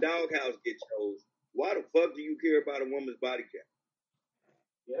fucked in the doghouse get chose, why the fuck do you care about a woman's body count?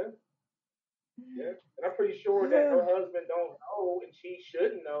 Yeah. Yeah. And I'm pretty sure that her husband don't know and she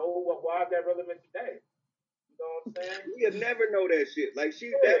shouldn't know. Why is that relevant today? You know what I'm saying? We'll never know that shit. Like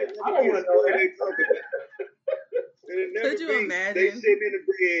I don't want to know that. They talk about. Could you imagine? They sitting in the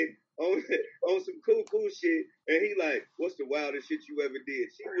bed on some cool shit, and he like, what's the wildest shit you ever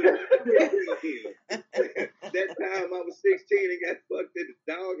did? She would never him. That time I was 16 and got fucked in the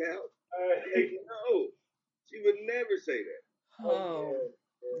doghouse. No, she would never say that. Oh,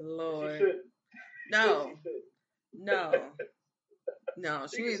 Lord. She shouldn't. No.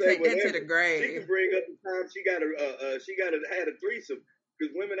 She needs to take that to the grave. She can bring up the time she had a threesome.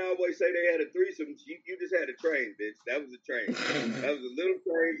 Because women always say they had a threesome. You just had a train, bitch. That was a train. That was a little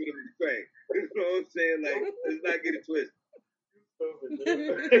train, but it was a train. You know what I'm saying? Like, let's not get it twisted. I'll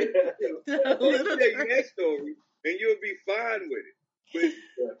tell you that story, and you'll be fine with it. But,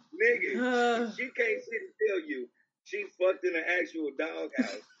 nigga, she can't sit and tell you she fucked in an actual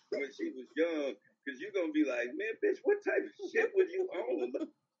doghouse when she was young. Because you're going to be like, man, bitch, what type of shit was you on?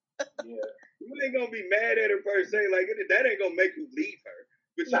 Yeah. You ain't going to be mad at her per se. Like, that ain't going to make you leave her.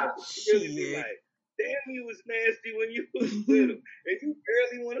 But you really be like, damn, you was nasty when you was little. And you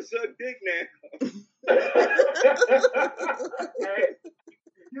barely want to suck dick now.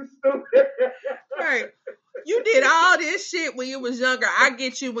 You stupid. Right. You did all this shit when you was younger. I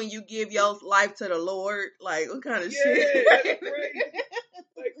get you when you give your life to the Lord. Like, what kind of shit? Yeah, that's crazy.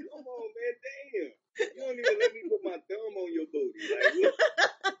 Like, come on, man, damn. You don't even let me put my thumb on your booty. Like,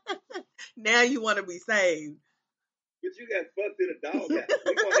 now you want to be saved. But you got fucked in a doghouse.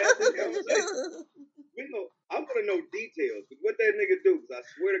 We gonna have this conversation. I want to know details. Cause what that nigga do? Because I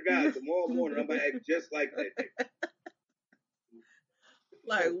swear to God, tomorrow morning I'm gonna act just like that nigga.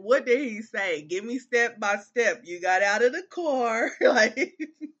 Like, what did he say? Give me step by step. You got out of the car. Like,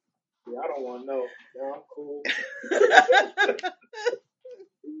 Yeah, I don't want to know. Yeah, I'm cool.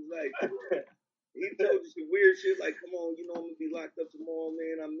 He was like, he told you some weird shit like, come on, you know I'm gonna be locked up tomorrow,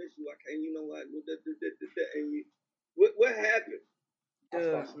 man. I miss you. I can't, you know, like, and you, what happened? I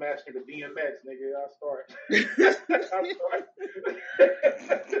start smashing the DMX, nigga. I start.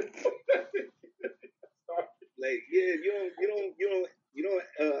 Like, yeah, you don't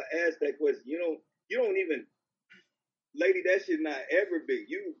ask that question. You don't even, lady. That should not ever be.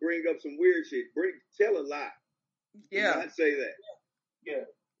 You bring up some weird shit. Tell a lie. Yeah. Do not say that.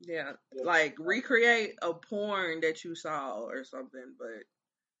 Yeah. Like recreate a porn that you saw or something, but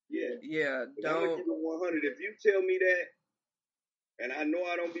yeah, don't. I'm gonna keep it 100. If you tell me that, and I know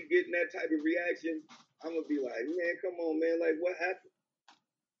I don't be getting that type of reaction, I'm gonna be like, man, come on, man. Like, what happened?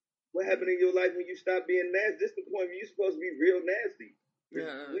 What happened in your life when you stopped being nasty? This is the point where you're supposed to be real nasty.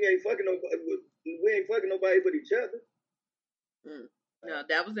 Yeah. We ain't fucking nobody but each other. No,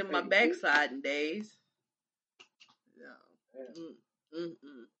 that was in my backsliding days. No.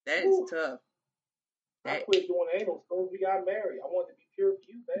 That is tough. I quit doing anal as soon as we got married. I wanted to be pure for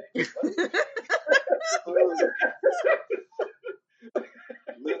you, babe.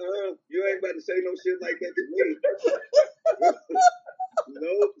 No, you ain't about to say no shit like that to me.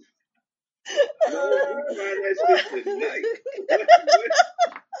 Nope. No, you find that shit tonight. What?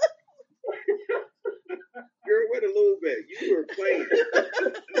 Girl, where the lube at? You were playing.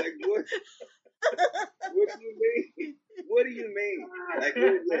 Like, what? What do you mean? What do you mean? Like,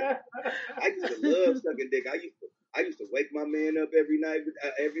 I used to love sucking dick. I used to wake my man up every night,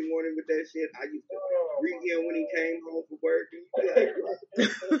 every morning with that shit. I used to greet him when he came home from work. And you'd be like, what?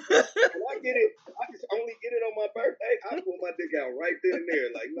 And I get it. I just only get it on my birthday. I pull my dick out right then and there.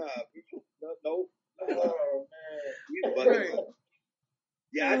 Like, nah, no. Oh, man. You fucking up.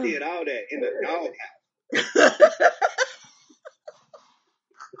 Yeah, I did all that in the doghouse.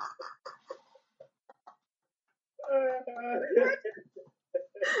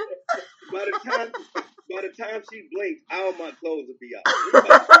 By the time she blinked, all my clothes would be out.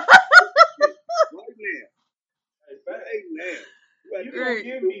 Right now. You don't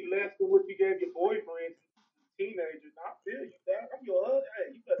give me less than what you gave your boyfriend, teenagers. I feel you, Dad. I'm your husband. Hey,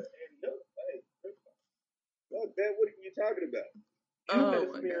 you better end up. Hey, man, what are you talking about? You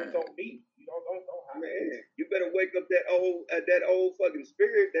better experience on me. You don't man, you better wake up that old fucking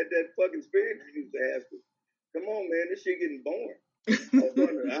spirit, that fucking spirit you used to have to. Come on, man, this shit getting boring.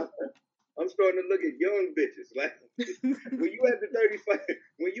 I'm starting to look at young bitches. Like, when you at the 35,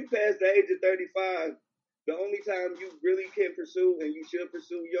 when you pass the age of 35, the only time you really can pursue and you should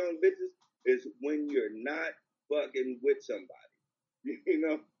pursue young bitches is when you're not fucking with somebody. You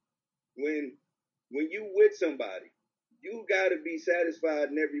know, when you with somebody, you gotta be satisfied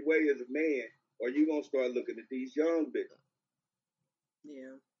in every way as a man, or you gonna start looking at these young bitches.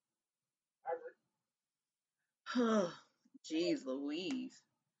 Yeah. I agree. Jeez Louise.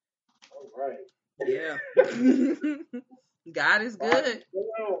 All right. Yeah. God is good.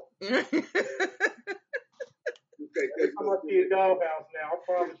 Every time I see a doghouse now, I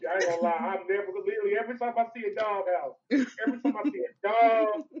promise you, I ain't gonna lie. I'm never literally every time I see a doghouse, every time I see a dog,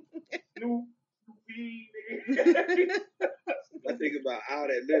 Snoopy, I think about all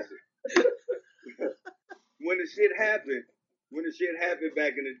that. Listen, when the shit happened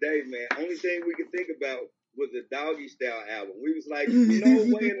back in the day, man, only thing we could think about was the Doggy Style album. We was like, no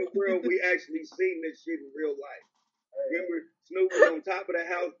way in the world we actually seen this shit in real life. Remember, Snoop was on top of the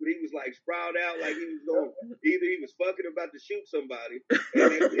house, but he was like sprawled out like he was going, either he was fucking about to shoot somebody,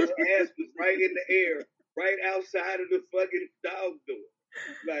 and his ass was right in the air, right outside of the fucking dog door.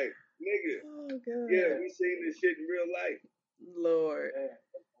 Like, nigga, yeah, we seen this shit in real life. Lord.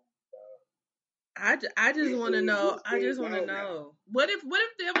 I just want to know. I just want to know. What if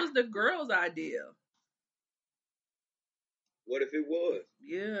that was the girl's idea? What if it was?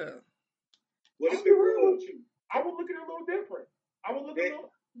 Yeah. What if it was? I would look at it a little different. I would look at it.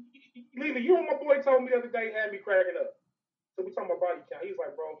 Lena, you and my boy told me the other day, had me cracking up. So we talking about body count. He's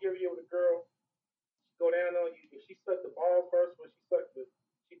like, bro, you ever with a girl, go down on you, if she sucked the ball first, when she sucked the,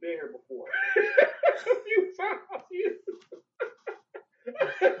 she been here before. A few times.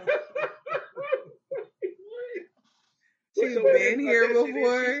 She's been here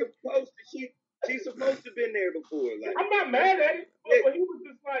before. She's supposed to been there before. Like, I'm not mad at it, but he was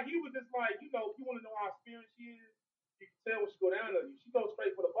just like, you know, if you want to know how experienced she is, you can tell when she go down on you. She goes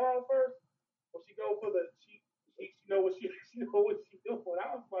straight for the ball first, or she go for the she know what she know what she's doing.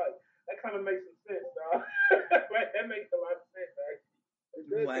 I was like, that kind of makes some sense, dog. Like, that makes a lot of sense,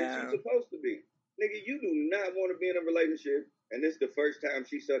 actually. Wow. She's supposed to be. nigga, you do not want to be in a relationship, and this is the first time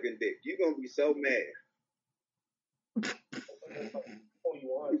she's sucking dick. You're gonna be so mad.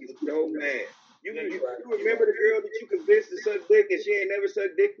 You're so mad. You remember the girl that you convinced to suck dick and she ain't never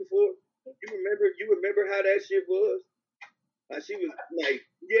sucked dick before? You remember how that shit was? She was like,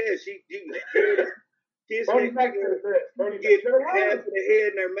 yeah, she was kissing it, get half of the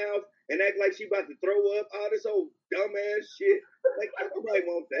head in her mouth and act like she about to throw up. All this old dumbass shit. Like, nobody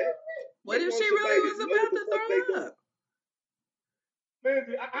wants that. What if she really was about to throw up?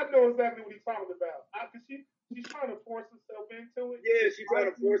 Man, I know exactly what he's talking about. Cause she's trying to force herself into it. Yeah, she's trying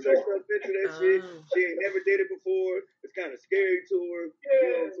to force herself into that shit. She ain't never did it before. It's kind of scary to her. You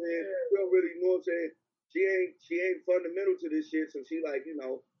know what I'm saying? You don't really know what I'm saying. She ain't fundamental to this shit. So she like, I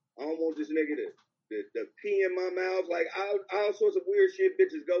don't want this nigga to pee in my mouth. Like all sorts of weird shit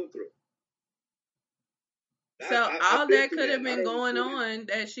bitches go through. So all that could have been going on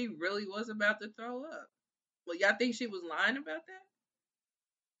that she really was about to throw up. Well, y'all think she was lying about that?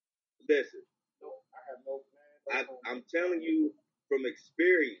 Listen, no, I have no. I'm telling you from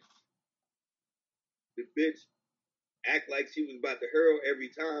experience, the bitch act like she was about to hurl every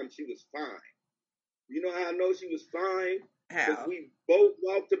time. She was fine. You know how I know she was fine? How? We both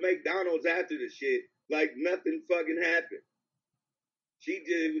walked to McDonald's after the shit like nothing fucking happened.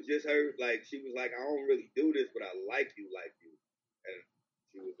 It was just her, like, she was like, I don't really do this, but I like you. And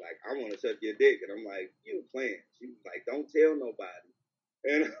she was like, I want to suck your dick. And I'm like, you playing. She was like, don't tell nobody.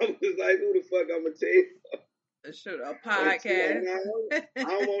 And I was like, who the fuck I'm going to tell? Shoot, a podcast. Like, I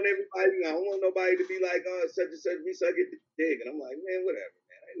don't want everybody, I don't want nobody to be like, oh, such and such, me sucking dick. And I'm like, man, whatever,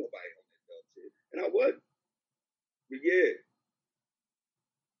 man. Ain't nobody on that dumb shit. And I wasn't. But yeah.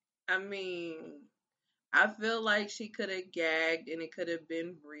 I mean, I feel like she could have gagged and it could have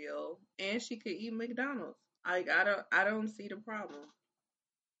been real, and she could eat McDonald's. Like I don't see the problem.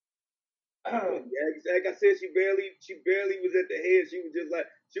 Yeah, like I said, she barely was at the head. She was just like,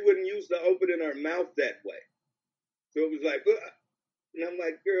 she wasn't used to opening her mouth that way. So it was like, and I'm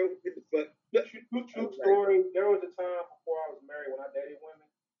like, girl, get the fuck. True story. There was a time before I was married when I dated women.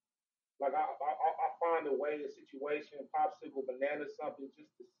 Like I find a way, a situation, popsicle, banana, something,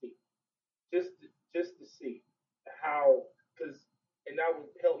 just to see, just to see how, and that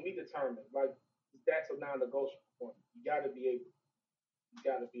would help me determine like that's a non-negotiable for me. You got to be able.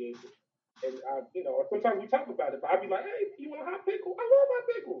 And sometimes we talk about it, but I'd be like, hey, you want a hot pickle? I love hot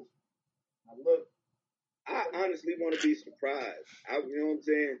pickles. I honestly want to be surprised. You know what I'm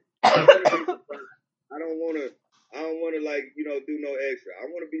saying? I don't want to like, do no extra. I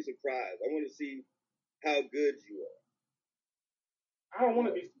want to be surprised. I want to see how good you are. I don't want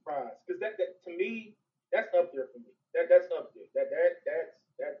to be surprised because that to me that's up there for me. That's up there. That's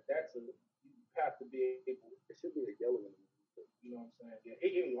a you have to be able. It should be a yellow one. You know what I'm saying? Yeah,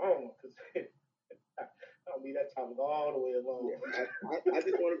 it ain't long because I don't need that topic all the way along. Yeah, I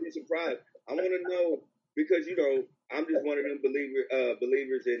just want to be surprised. I want to know because I'm just one of them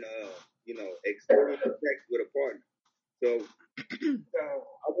believers in exploring sex with a partner. So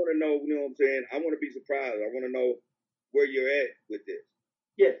I want to know, you know what I'm saying? I want to be surprised. I want to know where you're at with this.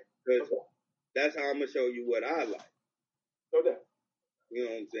 Yeah. Because that's how I'm gonna show you what I like. No doubt. You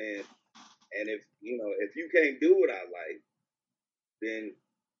know what I'm saying? And if you can't do what I like, then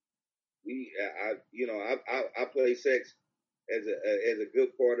I play sex as a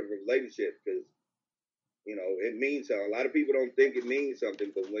good part of a relationship because it means something. A lot of people don't think it means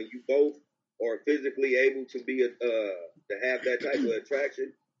something, but when you both are physically able to be to have that type of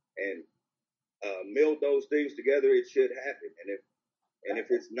attraction and meld those things together, it should happen. And if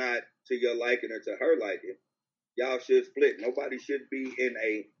it's not to your liking or to her liking, y'all should split. Nobody should be in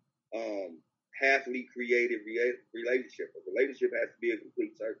a halfly created relationship. A relationship has to be a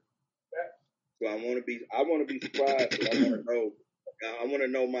complete circle. So I want to be surprised. But I want to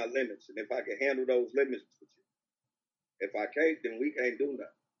know my limits, and if I can handle those limits with you. If I can't, then we can't do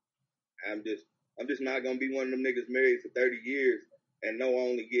nothing. I'm just not gonna be one of them niggas married for 30 years and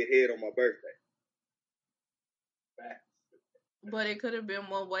only get head on my birthday. But it could have been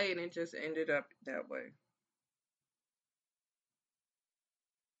one way and it just ended up that way.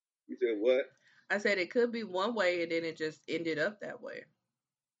 You said what? I said it could be one way and then it just ended up that way.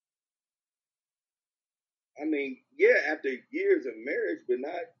 I mean, yeah, after years of marriage, but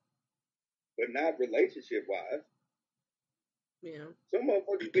not relationship wise. Yeah. Some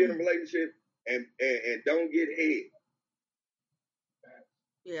motherfuckers be in a relationship and don't get head.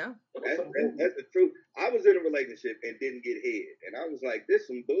 Yeah. That's the truth. I was in a relationship and didn't get head. And I was like, this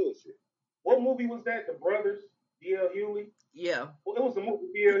some bullshit. What movie was that? The Brothers? D.L. Hewley? Yeah. Well, it was the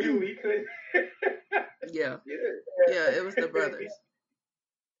movie D.L. Hewley. He couldn't. Yeah, it was The Brothers.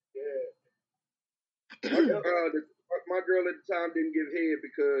 Yeah. My girl at the time didn't give head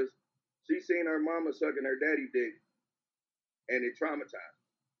because she seen her mama sucking her daddy dick, and it traumatized.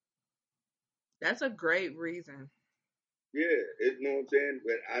 That's a great reason. Yeah, you know what I'm saying.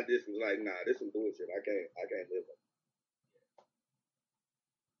 But I just was like, nah, this some bullshit. I can't live with.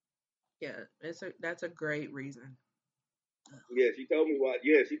 Yeah, that's a great reason. Yeah, she told me why.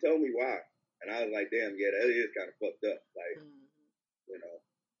 Yeah, she told me why, and I was like, damn, yeah, that is kind of fucked up. Like, you know,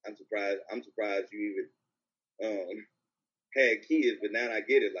 I'm surprised you even had kids, but now I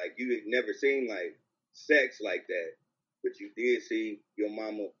get it. Like, you had never seen like sex like that, but you did see your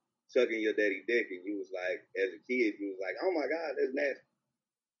mama sucking your daddy dick, and you was like, as a kid, you was like, oh my god, that's nasty.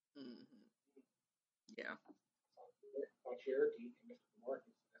 Yeah.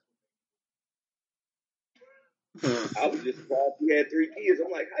 I was just surprised you had 3 kids.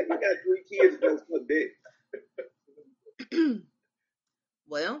 I'm like, how you got 3 kids and don't suck dick?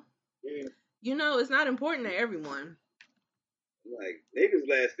 Well, you know, it's not important to everyone. Like, niggas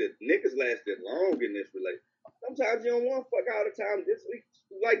lasted long in this relationship. Sometimes you don't want to fuck all the time.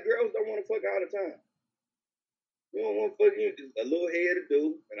 Like, girls don't want to fuck all the time. You don't want to fuck, you just a little head to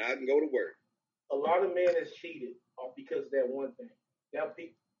do, and I can go to work. A lot of men has cheated because of that one thing.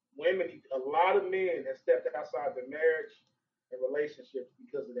 A lot of men have stepped outside their marriage and relationships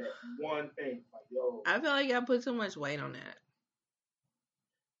because of that one thing. Like, yo, I feel like y'all put too much weight on that.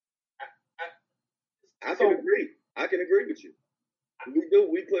 I can agree. I can agree with you. We do.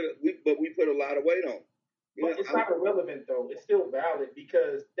 We put a lot of weight on. But it's not irrelevant though. It's still valid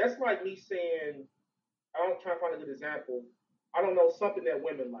because that's like me saying, I'm trying to find a good example. I don't know something that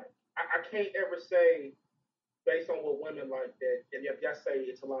women like. I can't ever say based on what women like that. And if y'all say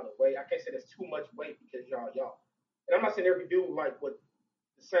it's a lot of weight, I can't say that's too much weight because y'all. And I'm not saying every dude like what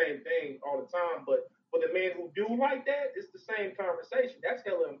the same thing all the time, but for the men who do like that, it's the same conversation. That's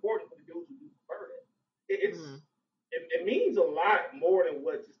hella important for the dudes who do prefer that. It means a lot more than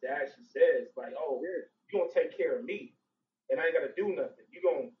what just the action says. Like, oh, you're gonna take care of me, and I ain't gotta do nothing. You're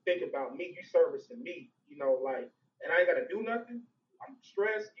gonna think about me, you servicing me, you know, like, and I ain't gotta do nothing. I'm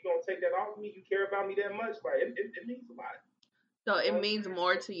stressed. You're gonna take that off of me. You care about me that much. Like, it means a lot. So it means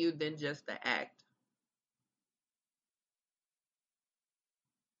more to you than just the act.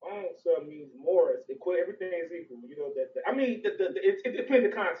 So it means more. It's equal. Everything is equal. You know that. I mean, it depends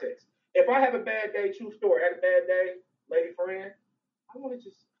the context. If I have a bad day, true story, I had a bad day, lady friend, I want to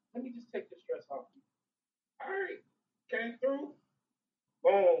let me just take the stress off you. All right, came through.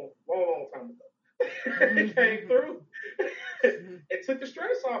 Long time ago. Came through. It took the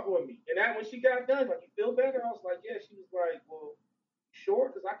stress off on me. And that when she got done, like, you feel better? I was like, yeah. She was like, well, sure,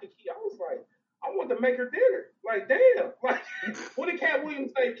 because I could keep. I was like, I wanted to make her dinner. Like, damn. Like, what did Cat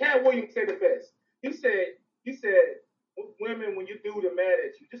Williams say? Cat Williams said the best. He said, women, when you do the mad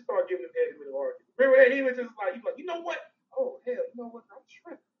at you, just start giving them head with an argument. Remember that? He was just like, you know what? Oh, hell, you know what? I'm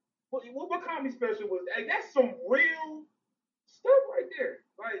tripping. What comedy special was that? Hey, that's some real stuff right there.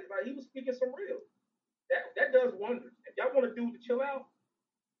 Like he was speaking some real. That does wonders. If y'all want to do to chill out,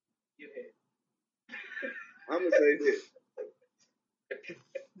 get ahead. I'm gonna say this.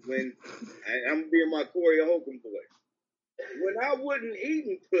 When I'm being my Corey Holcomb voice. When I wasn't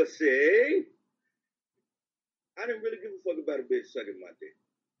eating pussy, I didn't really give a fuck about a bitch sucking my dick.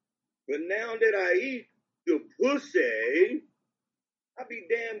 But now that I eat the pussy, I'd be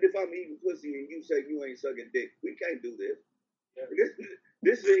damned if I'm eating pussy and you say you ain't sucking dick. We can't do this. Yeah.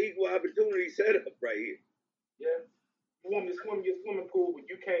 This is an equal opportunity setup right here. Yeah. You want me to swim in your swimming pool, but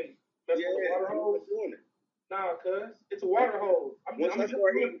you can't mess with the water hose? Nah, cuz. It's a water hose. Once I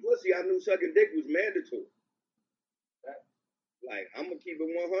started eating pussy, I knew sucking dick was mandatory. Like, I'm going to keep it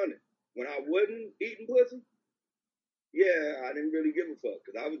 100. When I wasn't eating pussy, yeah, I didn't really give a fuck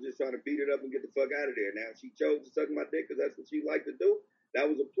because I was just trying to beat it up and get the fuck out of there. Now, if she chose to suck my dick because that's what she liked to do, that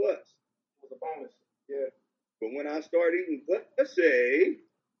was a plus. It was a bonus. Yeah. But when I started eating pussy,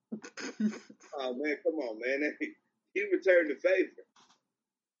 oh, man, come on, man. You returned the favor.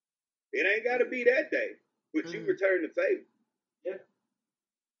 It ain't got to be that day, but you return the favor. Yeah.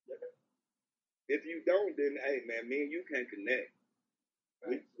 If you don't, then, hey, man, me and you can't connect.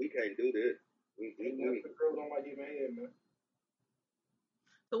 Right. We can't do this. The girls don't like giving head, man.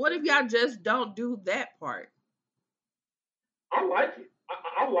 So what if y'all just don't do that part? I like it.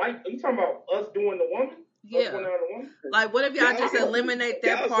 I like. Are you talking about us doing the woman? Yeah. Like, what if y'all just eliminate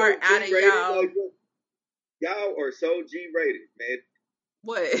that part out of y'all? Like, y'all are so G-rated, man.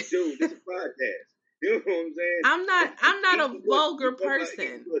 What? Dude, this is a podcast. You know what I'm saying? I'm not a vulgar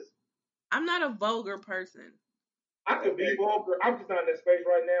person. I'm not a vulgar person. I could be vulgar. I'm just not in that space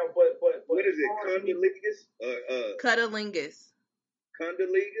right now. But what is it? Cunnilingus? Cutalingus.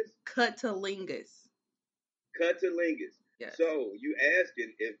 Cunnilingus? Cutalingus. Cunnilingus. Yes. So you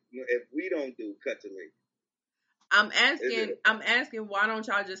asking if we don't do cunnilingus? I'm asking why don't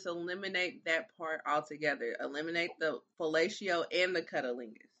y'all just eliminate that part altogether? Eliminate the fellatio and the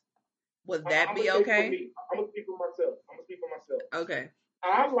cunnilingus. Would that be okay? I'm gonna speak for myself. Okay.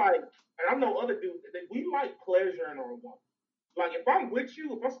 I like, and I know other dudes that we like pleasure in our woman. Like if I'm with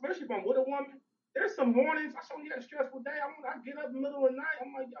you, especially if I'm with a woman, there's some mornings I show you that stressful day. I get up in the middle of the night. I'm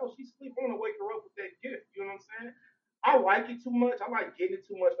like, yo, she's sleep. I want to wake her up with that gift. You know what I'm saying? I like it too much. I like getting it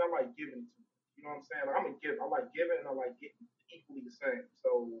too much. And I like giving it too much. You know what I'm saying? Like, I'm a giver. I like giving and I like getting equally the same.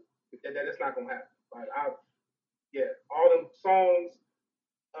 So that's not gonna happen. Like all them songs.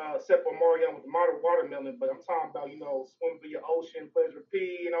 Except for Mario with the modern watermelon, but I'm talking about, Swim for Your Ocean, Pleasure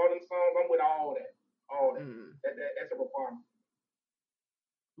P, and all them songs. I'm with all that. That's a requirement.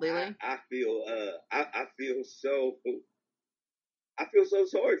 Lily? I feel so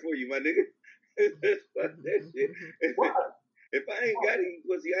sorry for you, my nigga. Fuck that shit. If I ain't got to eat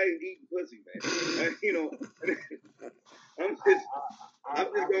pussy, I ain't eating pussy, man. I'm just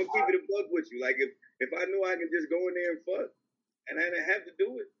gonna keep it a buck with you. Like if I knew I can just go in there and fuck, and I didn't have to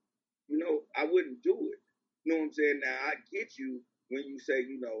do it, I wouldn't do it. You know what I'm saying? Now I get you when you say,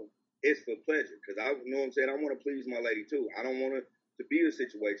 it's for pleasure, because I know what I'm saying. I want to please my lady too. I don't want to be in a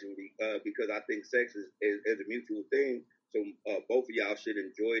situation because I think sex is a mutual thing. So both of y'all should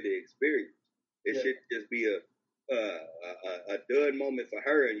enjoy the experience. It should just be a dud moment for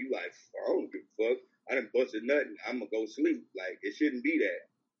her, and you like, I don't give a fuck. I done busted nothing. I'm gonna go sleep. Like it shouldn't be that.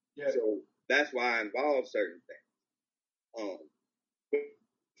 Yeah. So that's why I involve certain things. If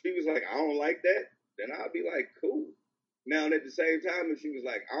she was like, I don't like that, then I'll be like, cool. Now at the same time, if she was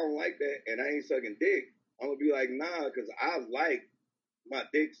like, I don't like that, and I ain't sucking dick, I'm gonna be like, nah, because I like my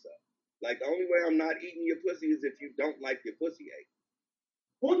dick sucked. Like the only way I'm not eating your pussy is if you don't like your pussy ate.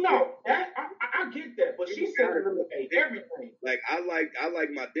 Well, no, I get that, but she said eliminate everything. Like I like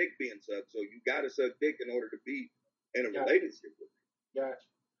my dick being sucked, so you gotta suck dick in order to be in a relationship with me. Gotcha.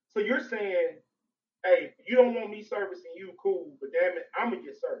 So you're saying, hey, you don't want me servicing you, cool, but damn it, I'm gonna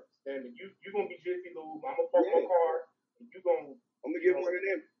get serviced. Damn it, you gonna be Jiffy Lube. I'm gonna park my car, and I'm gonna get one of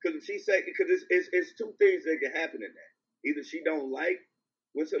them because it's two things that can happen in that. Either she don't like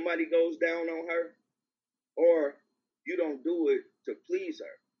when somebody goes down on her, or you don't do it to please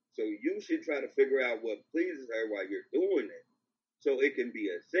her. So you should try to figure out what pleases her while you're doing it, so it can be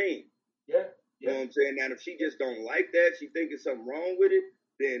a thing. Yeah. You know what I'm saying? Now, if she just don't like that, she think there's something wrong with it,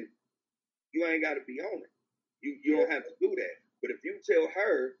 then you ain't got to be on it. You don't have to do that. But if you tell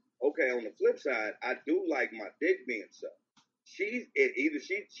her, okay, on the flip side, I do like my dick being sucked. She's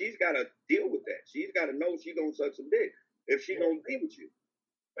got to deal with that. She's got to know she's gonna suck some dick if she gonna be with you.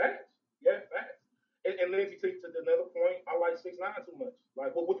 Facts. Yeah, facts. And Lindsay takes to another point. I like 6ix9ine too much.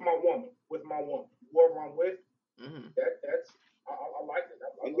 Like with my woman, whoever I'm with. Mm-hmm. That's I like it.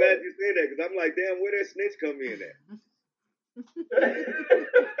 I'm glad you said that because I'm like, damn, where that snitch come in at?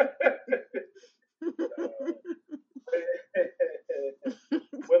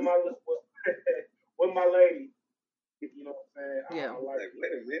 With my lady, you know what I'm saying? Yeah. I like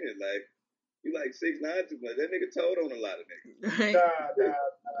wait a minute, like you like 6ix9ine too much. That nigga told on a lot of niggas. Let's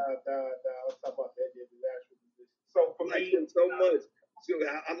talk about that. So for like me, him so much. So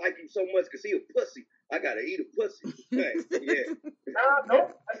I like him so much because he a pussy. I gotta eat a pussy. Hey, yeah. No,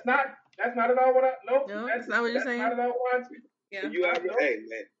 that's not at all what I. No, that's not what you're saying. Not at all what I see. Yeah. You hey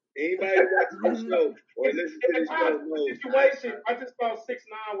man. Anybody watching this show or listen to this show knows. Situation, I just thought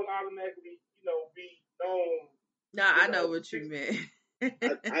 6ix9ine would automatically, be known. Nah, I know what you meant. I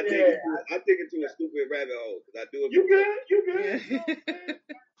think into a stupid rabbit hole because I do it. You good? Yeah.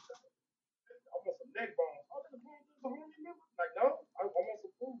 I want some neck bones. Oh, the bones is a homie member. Like, no, I want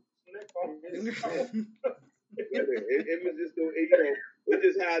some food, some neck bones. It was just, it's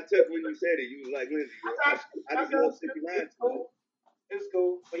just how I took when you said it. You was like, Lindsay, I just love 6ix9ine. It's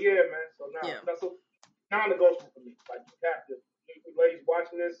cool, but yeah, man. So that's non-negotiable for me. Like you have to, ladies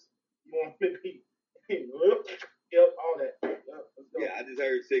watching this, you want to be, all that. Yeah, I just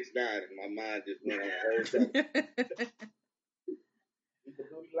heard 6ix9ine and my mind just went on. I heard something. You can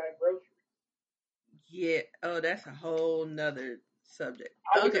do like groceries. Yeah. Oh, that's a whole nother subject.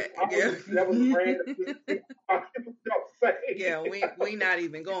 That was random. Yeah, we not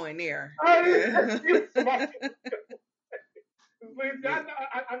even going there. I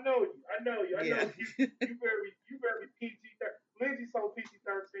know you. I know you. You very PG-13. Lindsay so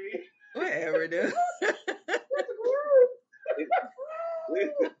PG-13. Whatever, dude.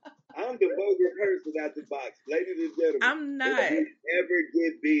 I'm the vulgar person out the box, ladies and gentlemen. I'm not. If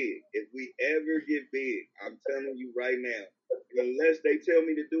we ever get big, I'm telling you right now, unless they tell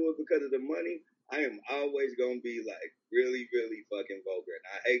me to do it because of the money, I am always gonna be like really, really fucking vulgar. And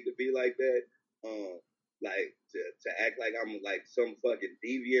I hate to be like that. Like to act like I'm like some fucking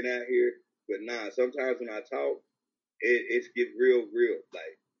deviant out here. But nah, sometimes when I talk, it's get real.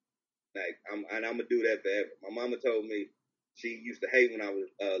 Like I'm gonna do that forever. My mama told me she used to hate when I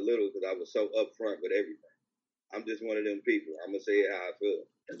was little because I was so upfront with everything. I'm just one of them people. I'm gonna say it how I feel.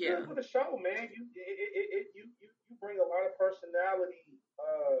 It's good for the show, man. You bring a lot of personality.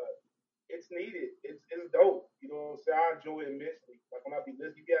 It's needed. It's dope. You know what I'm saying? I enjoy it immensely. Like when I be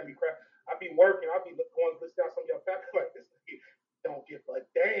listening, you got me crap. I be working. I be going to listen out some of your facts like this. Don't give a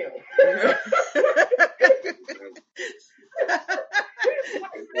damn.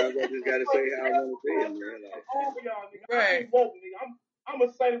 Sometimes I just gotta say how I want to say it, man. Like, all y'all, nigga. Right. I ain't woke, nigga. I'm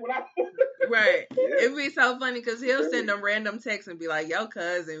gonna say what I want. Right. Yeah. It'd be so funny because he'll send them random texts and be like, "Yo,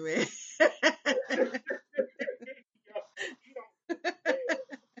 cousin, man."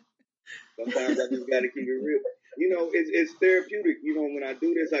 Sometimes I just gotta keep it real. You know, it's therapeutic. You know, when I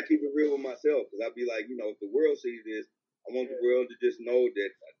do this, I keep it real with myself because I'll be like, you know, if the world sees this, I want the world to just know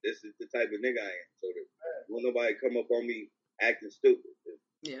that this is the type of nigga I am. So that won't nobody come up on me acting stupid.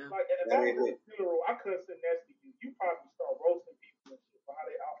 Yeah. Like if I was at a funeral, I couldn't sit next to you. You probably start roasting people and shit for how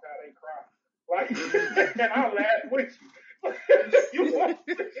they cry. Like, and I laugh with you. You know what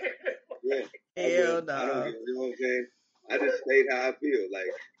I'm saying? Yeah. Hell I no. don't, you know what I'm saying? I just state how I feel.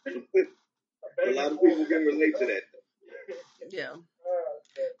 Like a lot of people can relate to that. Yeah.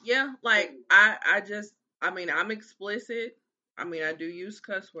 Yeah. Like I'm explicit. I mean, I do use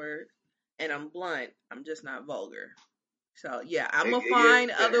cuss words, and I'm blunt. I'm just not vulgar. So yeah, I'm gonna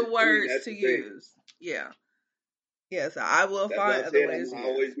find other words to use. Yeah. Yeah, so I will find other ways to use.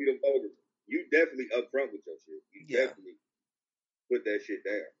 Always be the vulgar. You definitely upfront with your shit. You definitely put that shit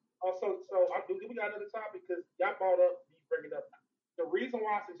down. We got another topic because y'all brought up, you bring it up. The reason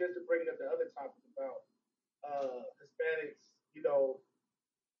why I suggested bringing up the other topic about Hispanics, you know,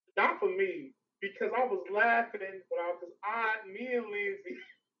 not for me, because I was laughing me and Lindsay,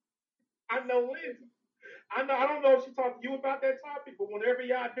 I know Lindsay. I don't know if she talked to you about that topic, but whenever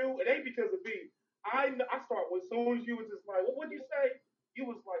y'all do, it ain't because of me. I start as soon as you was just like, what'd you say? You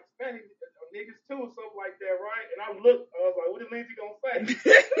was like Hispanic niggas too, or something like that, right? And I looked, I was like, what is Lindsay gonna say?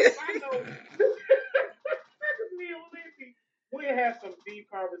 I know. Me and Lindsay, we had some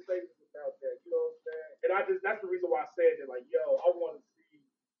deep conversations about that, you know what I'm saying? And that's the reason why I said that, like, yo, I want to see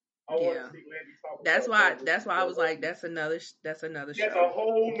Lindsay talk that's about why I was like, that's another show. That's a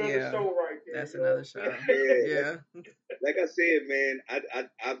whole nother show right there. That's another show. Yeah. Like I said, man,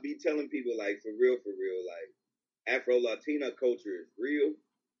 I be telling people, like, for real, like, Afro-Latina culture is real.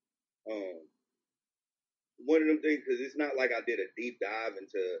 One of them things, because it's not like I did a deep dive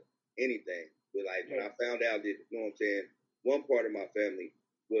into anything, but like when I found out that, you know what I'm saying, one part of my family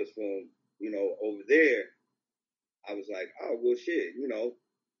was from, you know, over there, I was like, oh, well, shit, you know,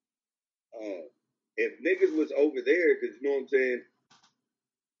 if niggas was over there, because, you know what I'm saying,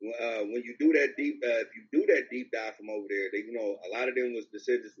 when you do that deep, if you do that deep dive from over there, they, you know, a lot of them was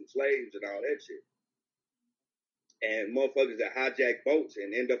descendants from slaves and all that shit. And motherfuckers that hijack boats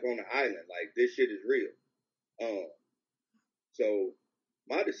and end up on the island. Like, this shit is real. So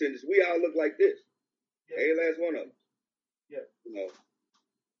my descendants, we all look like this. Yeah. Every last one of us. Yeah. You know.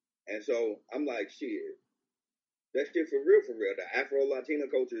 And so I'm like, shit. That shit for real. The Afro-Latina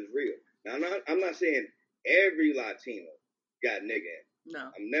culture is real. Now I'm not saying every Latino got nigga in. No.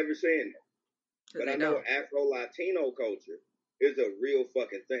 I'm never saying that. But I know Afro-Latino culture is a real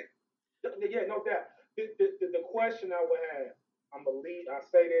fucking thing. Yeah, no doubt. The question I would have, I'm gonna lead. I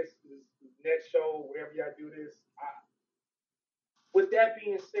say this next show, wherever y'all do this. With that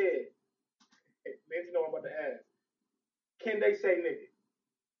being said, Lindsay know I'm about to ask. Can they say nigga?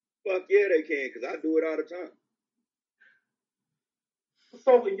 Fuck yeah, they can, because I do it all the time.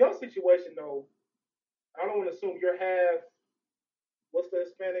 So in your situation though, I don't want to assume you're half. What's the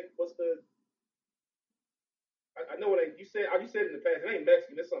Hispanic? What's the? I know what you said. You said in the past. It ain't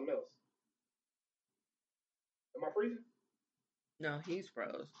Mexican. It's something else. Am I freezing? No, he's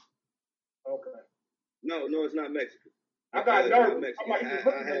froze. Okay. No, it's not Mexican. I got nervous. I'm like,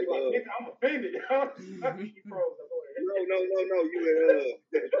 I'm offended. You froze. No.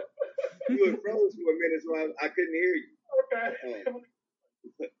 You were froze for a minute, so I couldn't hear you. Okay.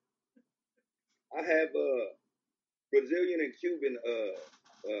 I have Brazilian and Cuban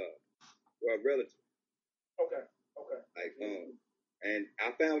relatives. Okay. Like and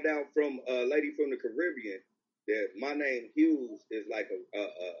I found out from a lady from the Caribbean that my name Hughes is like a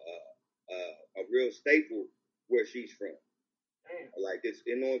a real staple where she's from. Damn. Like it's,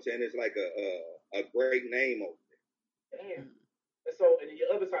 you know what I'm saying? It's like a great name over there. Damn. And so, and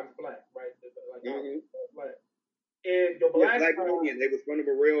your other side is black, right? Like black. And your black Black Indian. They was from the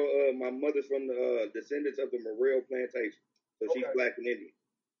Morel. My mother's from the descendants of the Morel plantation, so she's Black and Indian.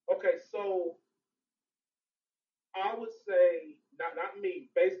 Okay, so I would say not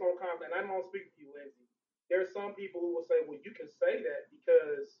me, based on comment. And I'm gonna speak to you, Lindsay. There are some people who will say, well, you can say that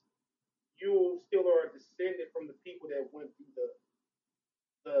because you still are a descendant from the people that went through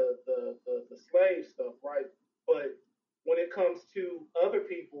the slave stuff, right? But when it comes to other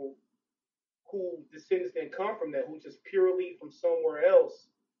people who descendants didn't come from that, who just purely from somewhere else,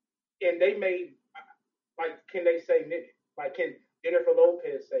 and they made, like, can they say nigga? Like, can Jennifer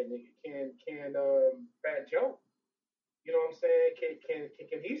Lopez say nigga? Can Fat Joe? You know what I'm saying?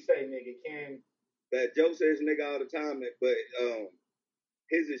 Can he say nigga? Can Fat Joe says nigga all the time, but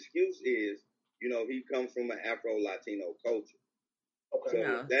his excuse is, you know, he comes from an Afro-Latino culture. Okay.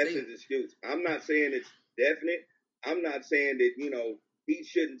 So that's his excuse. I'm not saying it's definite. I'm not saying that, you know, he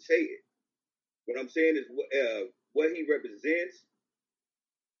shouldn't say it. What I'm saying is what he represents.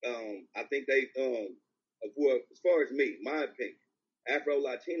 I think they, well, as far as me, my opinion,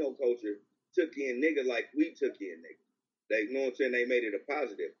 Afro-Latino culture took in nigga like we took in nigga. They, you know what I'm saying? They made it a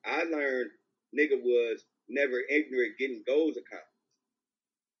positive. I learned nigga was never ignorant, getting goals accomplished.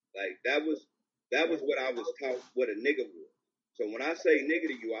 Like that was what I was taught what a nigga was. So when I say nigga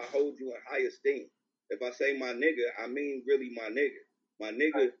to you, I hold you in high esteem. If I say my nigga, I mean really my nigga. My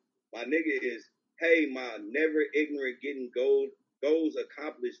nigga is, hey, my never ignorant, getting goals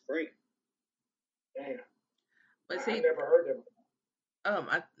accomplished friend. Damn. But see, I never heard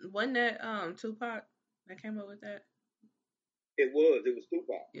that. Wasn't that Tupac that came up with that? It was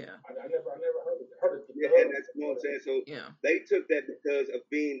Tupac. Yeah. I never heard it. Yeah, and that's what I'm saying. So yeah, they took that because of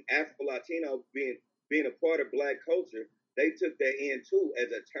being Afro-Latino, being a part of Black culture. They took that in too as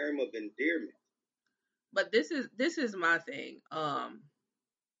a term of endearment. But this is my thing.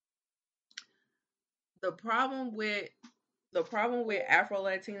 The problem with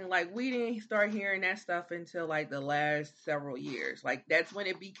Afro-Latino, like, we didn't start hearing that stuff until like the last several years. Like, that's when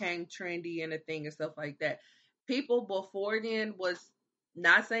it became trendy and a thing and stuff like that. People before then was,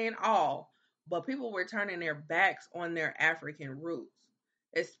 not saying all, but people were turning their backs on their African roots,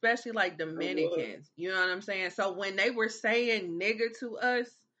 especially like Dominicans. You know what I'm saying? So when they were saying nigga to us,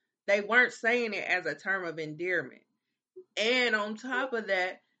 they weren't saying it as a term of endearment. And on top of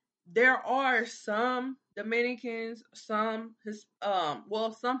that, there are some Dominicans, some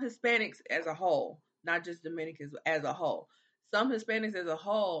Hispanics as a whole, not just Dominicans as a whole. Some Hispanics as a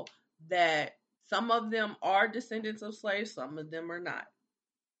whole, that some of them are descendants of slaves, some of them are not.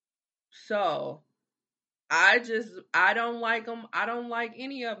 So I don't like them. I don't like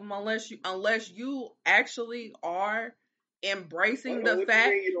any of them unless you actually are embracing the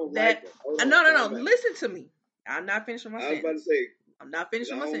fact that no. Listen to me. I'm not finishing my sentence. I was about to say. I'm not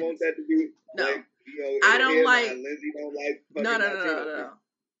finishing my sentence. I don't want that to be no. Like, you know, I don't like. Lindsay don't like.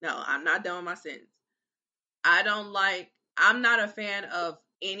 No. I'm not done with my sentence. I don't like. I'm not a fan of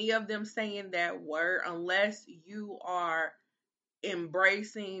any of them saying that word unless you are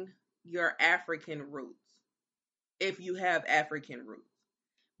embracing your African roots. If you have African roots.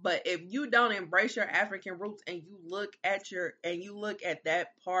 But if you don't embrace your African roots and you look at that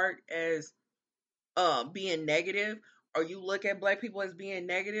part as being negative, or you look at Black people as being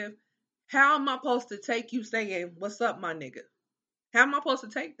negative, how am I supposed to take you saying, "What's up, my nigga"? How am I supposed to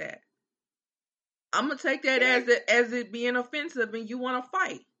take that? I'm gonna take that as it being offensive, and you want to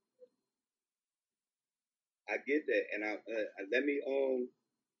fight. I get that, and let me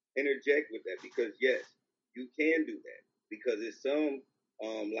interject with that, because yes, you can do that, because there's some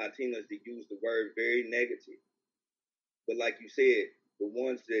Latinos that use the word very negative, but like you said, the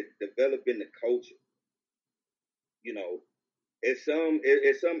ones that develop in the culture, you know, it's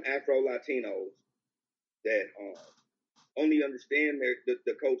some Afro Latinos that only understand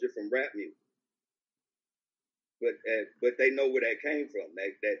the culture from rap music, but they know where that came from.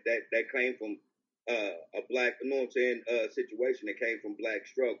 That came from a Black, you know what I'm saying, situation that came from Black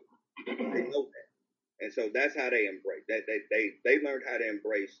struggle. They know that, and so that's how they embrace that. They learned how to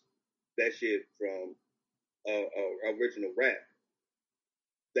embrace that shit from original rap.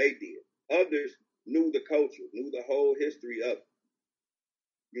 They did. Others knew the culture, knew the whole history of it,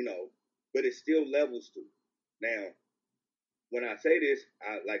 you know, but it's still levels to it. Now, when I say this,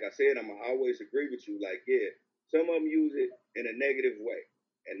 like I said, I'm gonna always agree with you. Like, yeah, some of them use it in a negative way,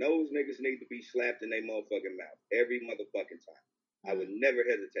 and those niggas need to be slapped in their motherfucking mouth every motherfucking time. I would never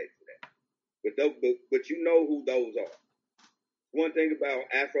hesitate for that. But you know who those are. one thing about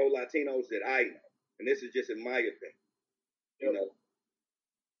Afro Latinos that I know, and this is just in my opinion, you know,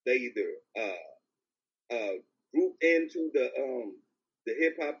 they either group into the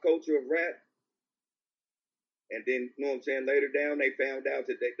hip hop culture of rap, and then, you know what I'm saying, later down they found out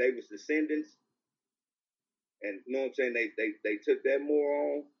that they was descendants, and you know what I'm saying, they took that more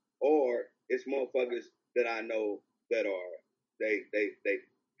on, or it's motherfuckers that I know that are they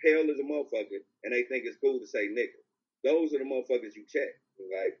pale as a motherfucker and they think it's cool to say nigga. Those are the motherfuckers you check.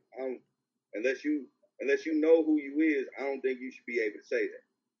 Like, unless you know who you is, I don't think you should be able to say that.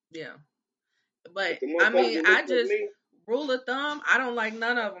 Yeah. But I mean, I just me, rule of thumb, I don't like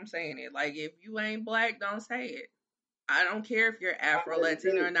none of them saying it. Like, if you ain't black, don't say it. I don't care if you're Afro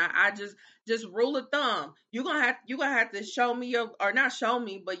Latino or not. I just rule of thumb. You're gonna have to show me or not show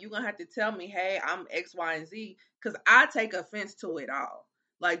me, but you're gonna have to tell me, hey, I'm X, Y, and Z, because I take offense to it all.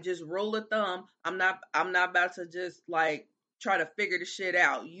 Like, just rule of thumb. I'm not about to just like try to figure the shit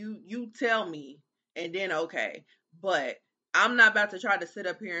out. You tell me, and then okay. But I'm not about to try to sit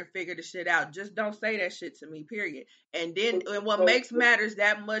up here and figure the shit out. Just don't say that shit to me, period. And then what makes matters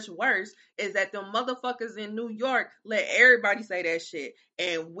that much worse is that the motherfuckers in New York let everybody say that shit.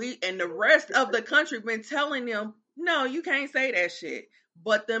 And the rest of the country been telling them, no, you can't say that shit.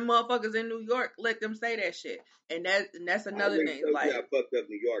 But them motherfuckers in New York let them say that shit. And that's another thing. Like, how fucked up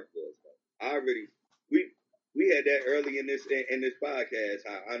New York was. We had that early in this podcast.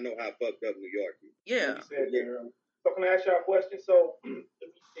 I know how fucked up New York is. Yeah. So can I ask y'all a question? So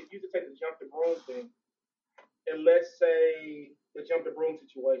if you could take the jump the broom thing, and let's say the jump the broom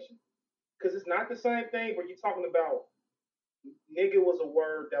situation, because it's not the same thing where you're talking about nigga was a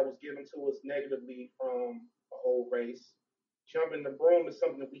word that was given to us negatively from a whole race. Jumping the broom is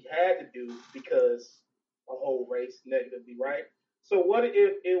something that we had to do because a whole race negatively, right? So what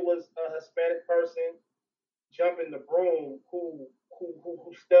if it was a Hispanic person jumping the broom who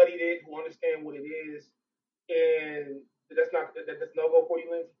studied it, who understand what it is, and that's no go for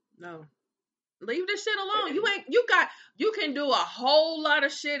you, Lindsay? No. Leave this shit alone. You can do a whole lot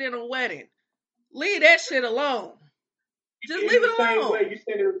of shit in a wedding. Leave that shit alone. Just leave it alone. You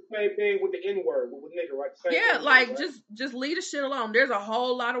said the same thing with the N-word, with nigga, right? Yeah, like, right? just leave the shit alone. There's a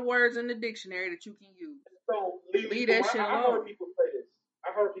whole lot of words in the dictionary that you can use. So leave that shit alone. I heard people say this.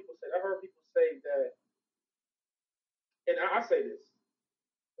 I heard people say that, and I say this.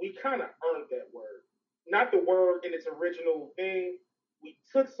 We kind of earned that word, not the word in its original thing. We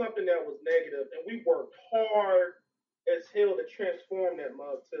took something that was negative and we worked hard as hell to transform that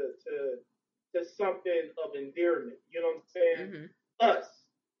mug to something of endearment. You know what I'm saying? Mm-hmm. Us,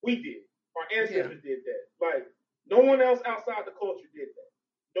 we did. Our ancestors did that. Like, no one else outside the culture did that.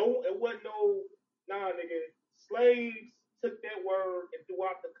 No, it wasn't nigga. Slaves took that word and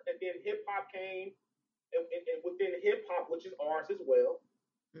and then hip hop came, and within hip hop, which is ours as well,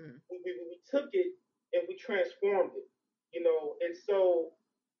 we took it and we transformed it. You know, and so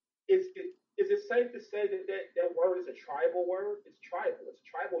is it safe to say that word is a tribal word? It's tribal. It's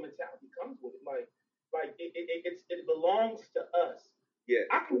tribal mentality comes with it. Like it belongs to us. Yeah.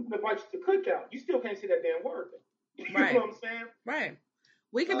 I can invite you to cookout. You still can't say that damn word. You right. know what I'm saying? Right.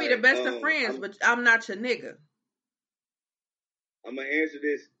 We can be the best of friends, but I'm not your nigga. I'm gonna answer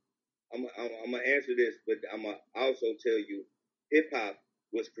this. I'm gonna answer this, but I'm gonna also tell you, hip hop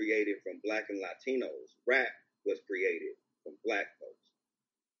was created from Black and Latinos. Rap was created from Black folks.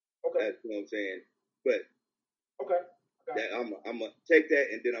 Okay. That's what I'm saying. But okay. I'm gonna take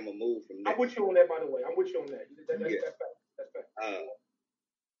that and then I'm gonna move from there. I'm with you on that, by the way. I'm with you on that. That's fact.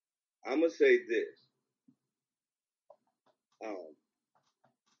 I'm gonna say this.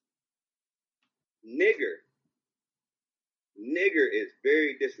 Nigger is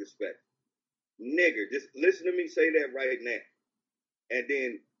very disrespectful. Nigger, just listen to me say that right now, and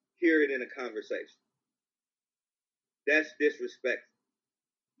then hear it in a conversation. That's disrespectful.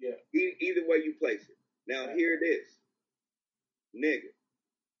 Yeah. Either way you place it. Now here it is. Nigger.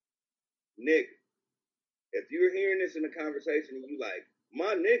 If you're hearing this in a conversation and you like,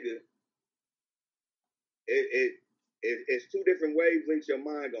 my nigga, it's two different wavelengths your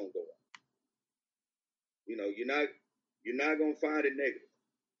mind gonna go on. You know, you're not gonna find it negative.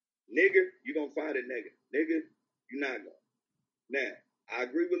 Nigger, you're gonna find it negative. Nigga, you're not gonna. Now, I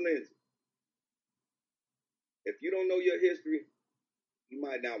agree with Lindsay. If you don't know your history, you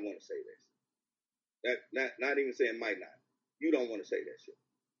might not want to say this. Not even saying might not. You don't want to say that shit.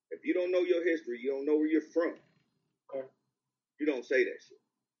 If you don't know your history, you don't know where you're from. Okay. You don't say that shit.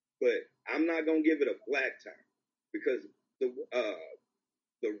 But I'm not gonna give it a black term because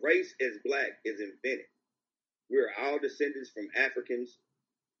the race as black is invented. We're all descendants from Africans.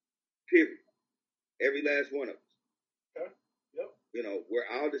 Period. Every last one of us. Okay. Yep. we're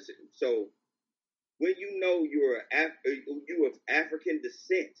all the same. So when you know you of African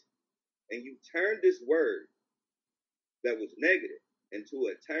descent, and you turn this word that was negative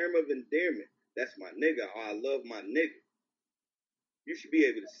into a term of endearment, that's my nigga, or I love my nigga, you should be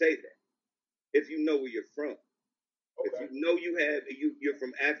able to say that if you know where you're from. Okay. If you know you're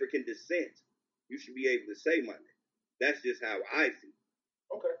from African descent, you should be able to say my nigga. That's just how I feel.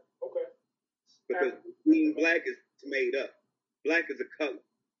 Okay. Because being black is made up. Black is a color.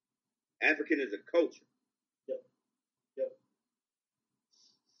 African is a culture. Yep.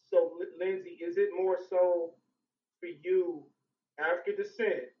 So, Lindsay, is it more so for you, African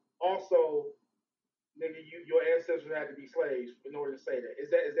descent, also, nigga, your ancestors had to be slaves in order to say that? Is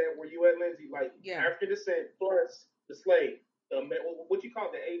that where you at, Lindsay? Like, African descent plus the slave. What you call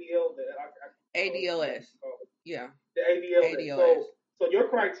it? The ADL? ADLS. Yeah. The ADLS. So your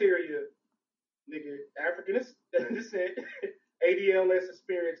criteria, nigga, African descent, ADLS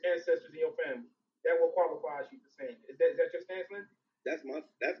experience, ancestors in your family. That what qualifies you for saying it. Is that your stance, Lindsay? That's my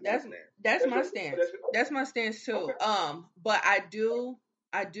stance. That's my stance too. Okay. But I do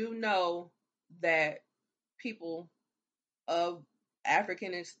know that people of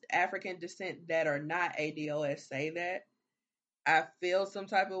African descent that are not ADOS say that. I feel some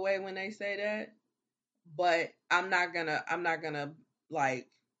type of way when they say that, but I'm not gonna like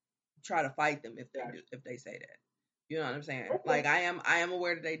try to fight them if they say that. You know what I'm saying? Okay. Like I am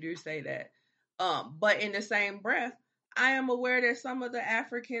aware that they do say that. But in the same breath, I am aware that some of the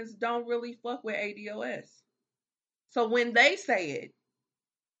Africans don't really fuck with ADOS. So when they say it,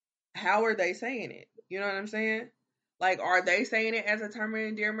 how are they saying it? You know what I'm saying? Like, are they saying it as a term of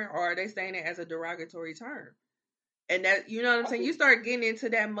endearment, or are they saying it as a derogatory term? And that, you know what I'm saying? You start getting into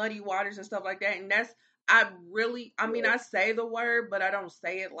that muddy waters and stuff like that. And that's, I say the word, but I don't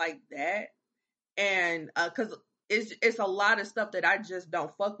say it like that. And, cause it's a lot of stuff that I just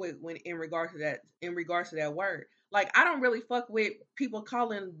don't fuck with when in regards to that word. Like, I don't really fuck with people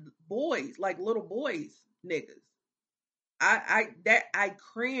calling boys, like little boys, niggas. I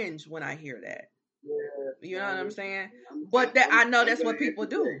cringe when I hear that. Yeah, you know what I'm saying? But I know that's what people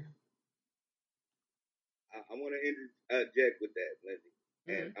do. I want to interject with that, Lindsay,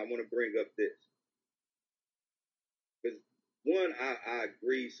 and I want to bring up this because one, I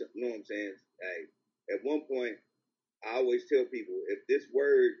agree. You know what I'm saying? Hey, at one point, I always tell people if this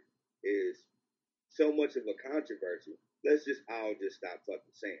word is so much of a controversy, let's just all just stop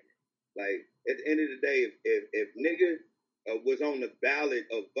fucking saying it. Like at the end of the day, if nigga was on the ballot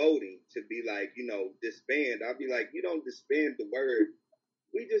of voting to be like, disband, I'd be like, you don't disband the word.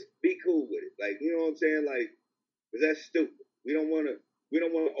 We just be cool with it. Like, you know what I'm saying? Like, because that's stupid. We don't want to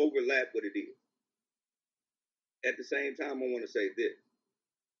overlap what it is. At the same time, I want to say this.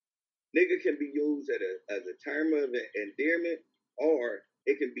 Nigga can be used as a term of endearment, or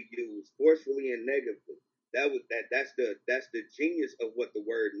it can be used forcefully and negatively. That's the genius of what the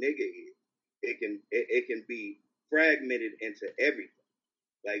word nigga is. It can be fragmented into everything.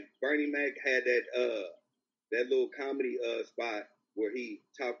 Like Bernie Mac had that little comedy spot where he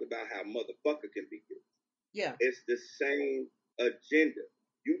talked about how motherfucker can be used. Yeah. It's the same agenda.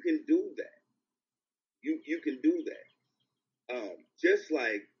 You can do that. You can do that. Just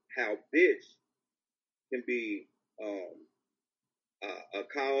like how bitch can be a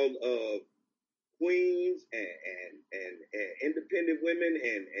call of queens and independent women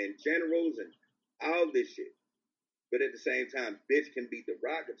and generals and all this shit. But at the same time, bitch can be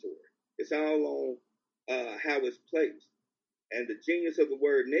derogatory. It's all on how it's placed. And the genius of the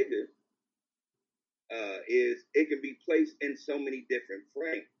word nigga is it can be placed in so many different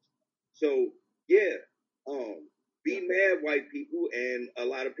frames. So yeah, be mad white people and a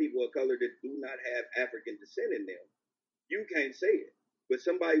lot of people of color that do not have African descent in them. You can't say it. But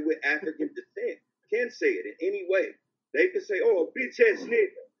somebody with African descent can say it in any way. They can say, oh, a bitch ass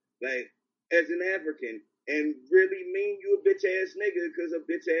nigga. Like, as an African, and really mean you a bitch ass nigga because a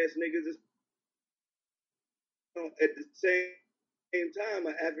bitch ass niggas is at the same time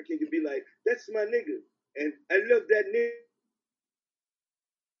an African could be like, that's my nigga. And I love that nigga.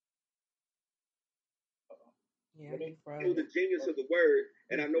 Yeah, I know the genius of the word,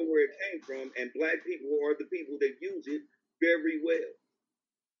 and I know where it came from, and black people are the people that use it very well.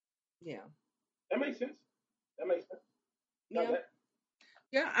 Yeah. That makes sense. Yeah.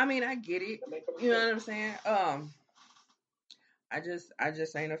 Yeah, I mean, I get it. You know what I'm saying? I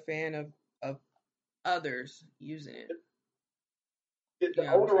just ain't a fan of others using it.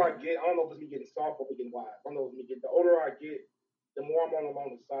 The older I get, I don't know if it's me getting soft or me getting wise. I don't know if it's me getting. The older I get, the more I'm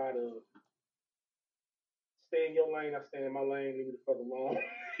on the side of stay in your lane, I stay in my lane, leave me the fuck alone.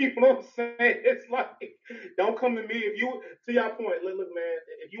 You know what I'm saying? It's like Don't come to me if you. To your point, look, man.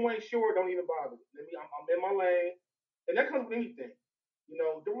 If you ain't sure, don't even bother. I'm in my lane, and that comes with anything. You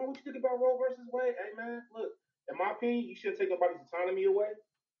know, Deron, what you think about Roe versus Wade? Hey, man, look. In my opinion, you shouldn't take nobody's autonomy away.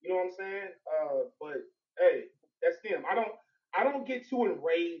 You know what I'm saying? But hey, that's them. I don't get too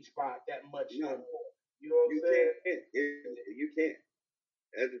enraged by it that much. No, you know what I'm saying? You can't.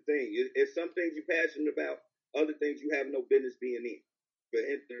 That's the thing. It's some things you're passionate about, other things you have no business being in. But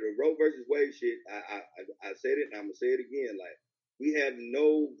in the Roe versus Wade shit, I said it and I'm gonna say it again. Like, we have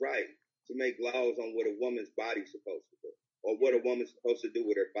no right to make laws on what a woman's body's supposed to do or what a woman's supposed to do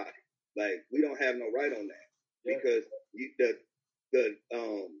with her body. Like, we don't have no right on that because the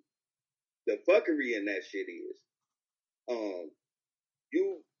fuckery in that shit is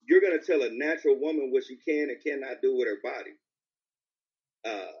you're gonna tell a natural woman what she can and cannot do with her body,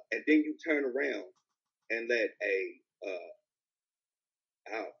 and then you turn around and let a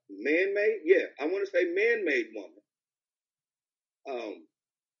man-made, I want to say man-made woman,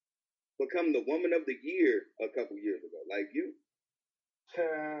 become the woman of the year a couple years ago. Like you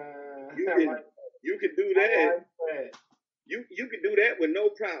can do that. You can do that with no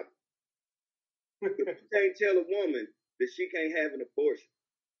problem. But you can't tell a woman that she can't have an abortion.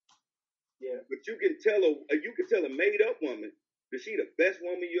 Yeah. But you can tell a made-up woman that she the best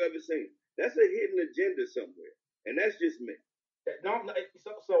woman you ever seen. That's a hidden agenda somewhere, and that's just me.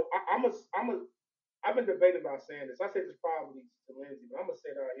 I've been debating about saying this. I say this probably to Lindsay, but I'm gonna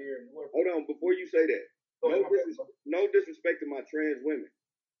say it out here. Hold on, before you say that, no disrespect to my trans women,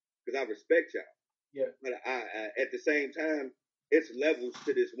 because I respect y'all. Yeah. But I at the same time, it's levels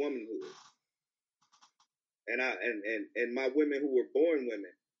to this womanhood, and my women who were born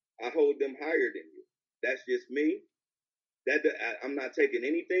women, I hold them higher than you. That's just me. I'm not taking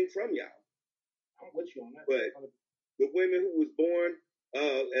anything from y'all. I'm with you on that. But the women who was born,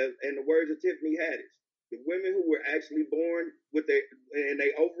 in the words of Tiffany Haddish, the women who were actually born with their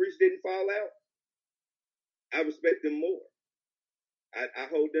ovaries didn't fall out, I respect them more. I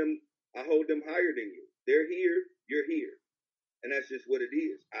hold them higher than you. They're here, you're here, and that's just what it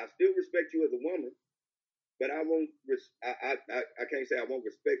is. I still respect you as a woman, but I won't. I can't say I won't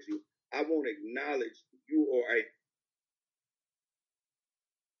respect you. I won't acknowledge you or a.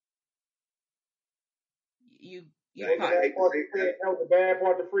 You that was the bad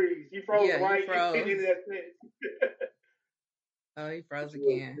part to freeze. You froze right. You froze. Into that sentence. Oh, he froze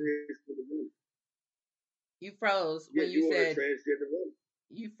again. You froze when you said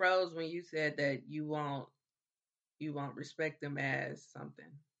you froze when you said that you won't respect them as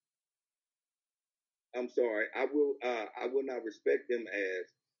something. I'm sorry. I will not respect them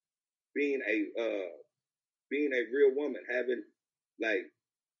as being a real woman, having like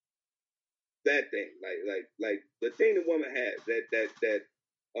that thing, like the thing the woman has, that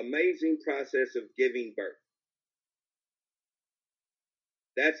amazing process of giving birth.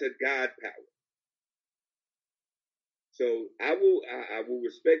 That's a God power. So I will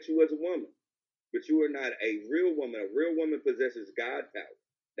respect you as a woman, but you are not a real woman. A real woman possesses God power.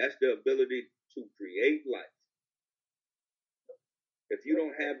 That's the ability to create life. If you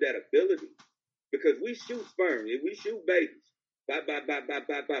don't have that ability, because we shoot sperm, we shoot babies. Bop.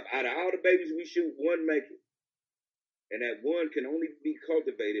 Out of all the babies we shoot, one make it. And that one can only be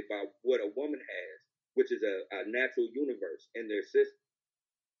cultivated by what a woman has, which is a natural universe in their system.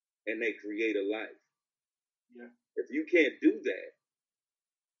 And they create a life. Yeah. If you can't do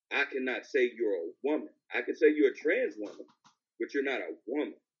that, I cannot say you're a woman. I can say you're a trans woman, but you're not a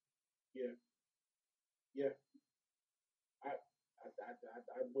woman. Yeah. Yeah.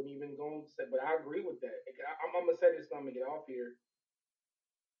 I wouldn't even go and say, but I agree with that. I'm gonna say this. I'm gonna get off here.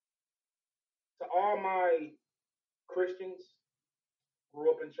 To all my Christians,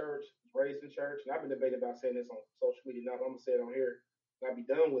 grew up in church, raised in church, and I've been debating about saying this on social media. Now I'm gonna say it on here. I'll be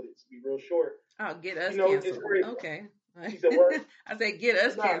done with it. To be real short. Oh, get us canceled. Okay. You said what? I said get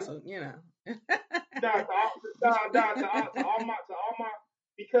us canceled. You know. To all my,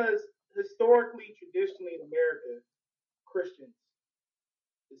 because historically, traditionally in America, Christians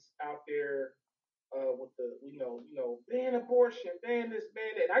is out there with the ban abortion, ban this,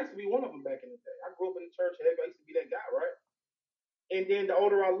 ban that. And I used to be one of them back in the day. I grew up in the church. I used to be that guy, right? And then the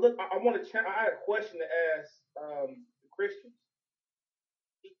older I look, I want to. I had a question to ask the Christians.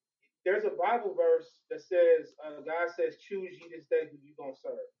 There's a Bible verse that says, God says, "Choose ye this day who you gonna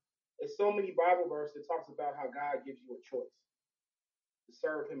serve." There's so many Bible verses that talks about how God gives you a choice to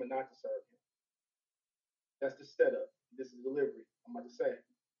serve Him and not to serve Him. That's the setup. This is delivery. I'm about to say,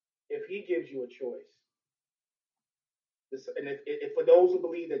 if He gives you a choice, and if for those who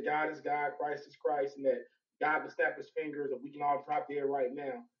believe that God is God, Christ is Christ, and that God will snap His fingers, and we can all drop dead right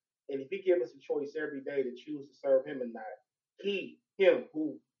now, And if he gives us a choice every day to choose to serve him or not, him,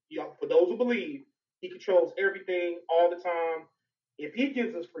 who, for those who believe, he controls everything all the time. If he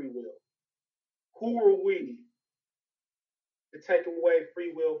gives us free will, who are we to take away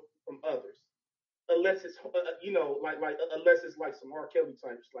free will from others? Unless it's unless it's like some R. Kelly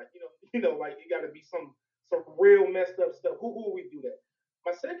types, like like it got to be some real messed up stuff. Who will we do that?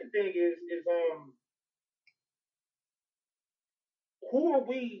 My second thing is who are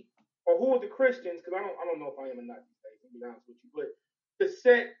we, or who are the Christians? Because I don't know if I am or not these days. To be honest with you, but to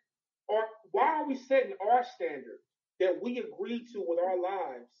set, or why are we setting our standard that we agree to with our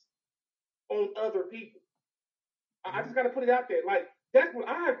lives on other people? I just got to put it out there. Like, that's what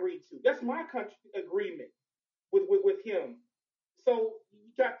I agreed to. That's my country agreement with him. So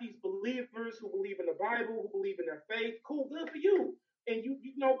you got these believers who believe in the Bible, who believe in their faith. Cool, good for you. And you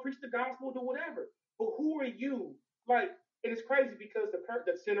preach the gospel, do whatever. But who are you? Like, and it's crazy because the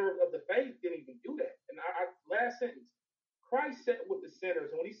center of the faith didn't even do that. And last sentence, Christ sat with the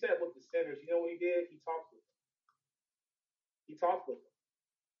sinners, and when he sat with the sinners, you know what he did? He talked with them. He talked with them.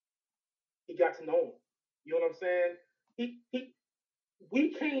 He got to know them. You know what I'm saying?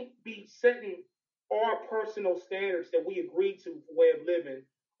 We can't be setting our personal standards that we agreed to for way of living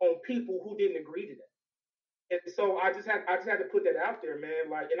on people who didn't agree to that. And so I just had to put that out there,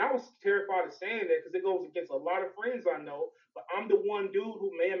 man. Like, and I was terrified of saying that because it goes against a lot of friends I know. But I'm the one dude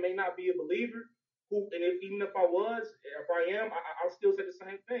who may or may not be a believer. Even if I was, if I am, I'll still say the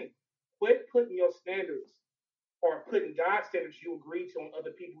same thing. Quit putting your standards or putting God's standards you agreed to on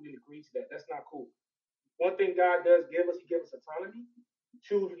other people who didn't agree to that. That's not cool. One thing God does give us, he gives us autonomy.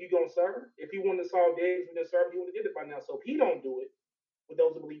 Choose who you're going to serve. If he wanted to solve days and then serve, he would have did it by now. So if he don't do it, for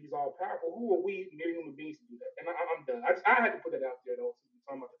those who believe he's all powerful, who are we, mere human beings, to do that? And I'm done. I had to put that out there, though, since we're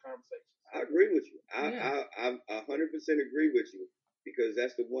talking about the conversation. I agree with you. I 100% agree with you, because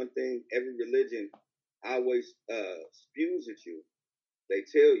that's the one thing every religion always spews at you. They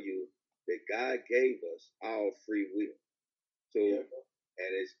tell you that God gave us all free will. So,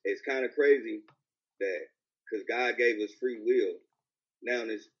 and it's kind of crazy that because God gave us free will, now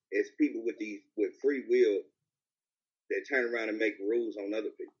it's people with free will that turn around and make rules on other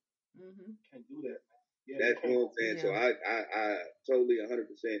people. Mm-hmm. Can't do that. Yeah, that's what I'm saying. Yeah. So I totally 100%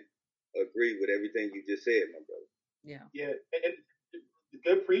 agree with everything you just said, my brother. Yeah. Yeah. And the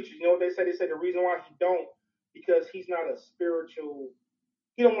good preachers, you know what they say? They say the reason why he don't, because he's not a spiritual,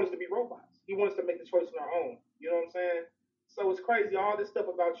 he don't want us to be robots. He wants us to make the choice on our own. You know what I'm saying? So it's crazy, all this stuff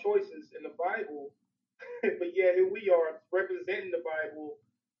about choices in the Bible, but yeah, here we are representing the Bible,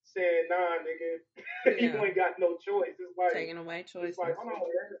 saying, nah, nigga, you ain't got no choice. It's like taking away choices. It's like, hold on,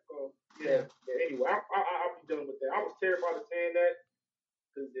 yeah. Anyway, I'll be done with that. I was terrified of saying that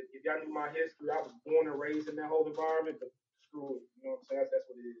because if y'all knew my history, I was born and raised in that whole environment. But screw it, you know what I'm saying? That's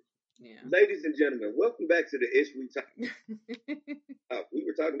what it is. Yeah. Ladies and gentlemen, welcome back to the Ish We Talk. We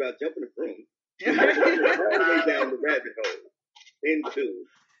were talking about jumping the broom. All the way down the rabbit hole into.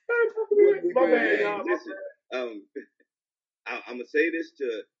 My bad, y'all. Listen, I'm gonna say this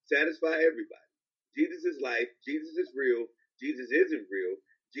to satisfy everybody. Jesus is life. Jesus is real. Jesus isn't real.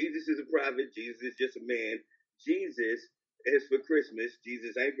 Jesus is a prophet. Jesus is just a man. Jesus is for Christmas.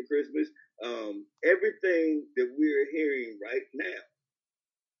 Jesus ain't for Christmas. Everything that we're hearing right now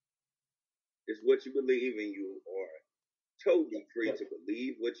is what you believe, and you are totally free to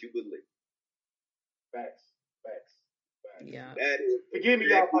believe what you believe. Facts. Yeah. That is forgive me,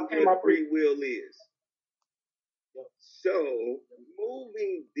 y'all. What free will is. Yep. So,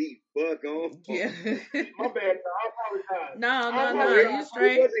 moving the fuck on. Yeah. My bad, I apologize. No, you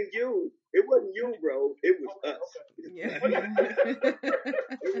straight. It wasn't you, bro. It was us. Okay. Yeah. It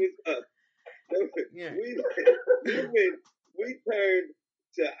was us. Yeah. We turned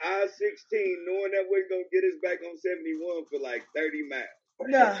to I-16 knowing that we're going to get us back on 71 for like 30 miles.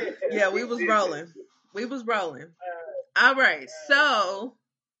 No. Yeah, we was rolling. All right. So,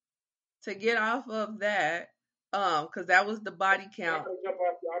 to get off of that, because that was the body count. I gotta jump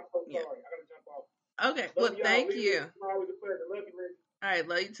off. I'm so sorry. I gotta jump off. Okay. Well, thank you. It's always a pleasure. Love you, Rick. All right.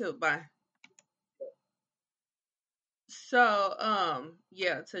 Love you too. Bye. So,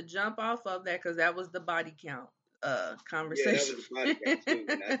 yeah, to jump off of that, because that was the body count conversation. Yeah, that was the body count too.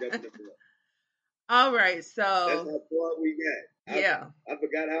 And I jumped up. All right, so that's how far we got. I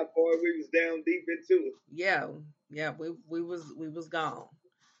forgot how far we was down deep into it. Yeah, we was gone.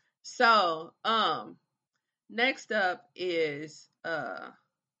 So, next up is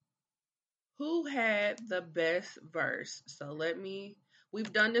who had the best verse? So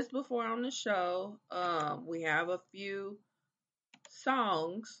we've done this before on the show. We have a few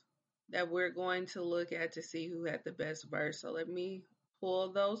songs that we're going to look at to see who had the best verse. So let me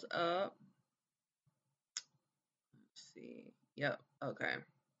pull those up. Let's see. Yep. Okay.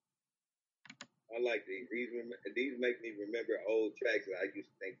 I like these. These make me remember old tracks that I used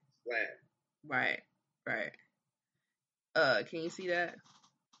to think slap. Right. Right. Can you see that?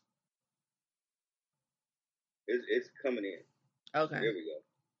 It's coming in. Okay. There we go.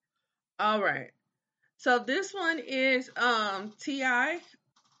 All right. So this one is T.I.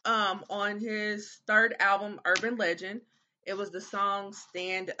 On his third album, Urban Legend. It was the song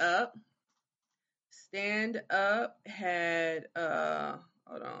Stand Up. Stand Up had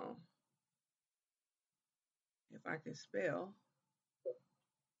hold on. If I can spell.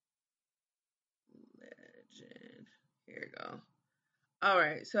 Legend. Here we go. All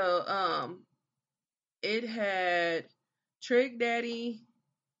right. So it had Trick Daddy,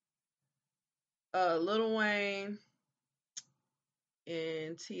 Lil Wayne,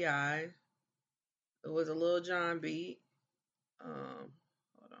 and T.I. It was a Lil Jon beat. Hold on.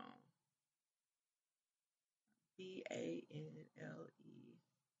 BANLEEG.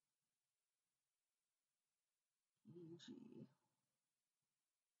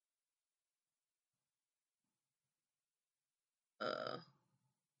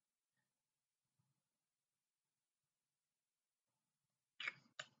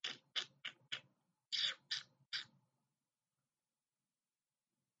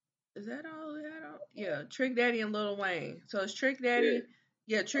 Is that all we had on? Yeah, Trick Daddy and Lil Wayne. So it's Trick Daddy.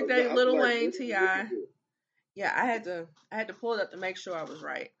 Yeah, Trick Daddy, Lil Wayne, T.I. Yeah, I had to pull it up to make sure I was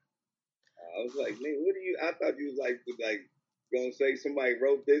right. I was like, man, what do you? I thought you was like gonna say somebody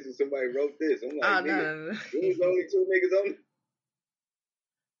wrote this and somebody wrote this. I'm like, No. There's only two niggas on.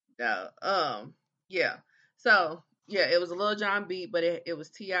 No. Yeah. So yeah, it was a Lil Jon beat, but it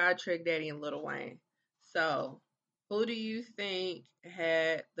was T.I., Trick Daddy, and Lil Wayne. So who do you think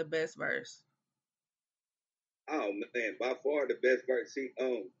had the best verse? Oh man, by far the best verse. See,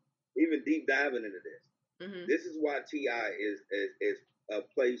 even deep diving into this, this is why T.I. is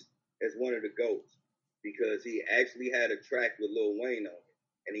placed as one of the GOATs, because he actually had a track with Lil Wayne on it,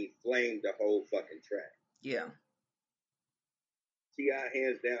 and he flamed the whole fucking track. Yeah. T.I.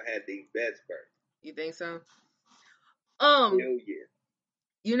 hands down had the best verse. You think so? Hell yeah.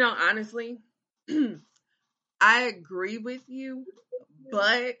 You know, honestly, I agree with you,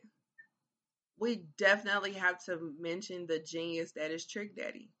 but we definitely have to mention the genius that is Trick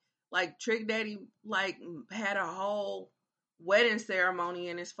Daddy. Like Trick Daddy, like had a whole wedding ceremony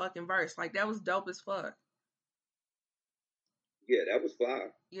in his fucking verse. Like that was dope as fuck. Yeah, that was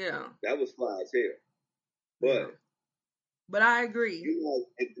fly. Yeah, that was fly as hell. But I agree. You know,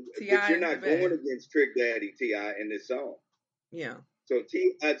 but you're not going against Trick Daddy T.I. in this song. Yeah. So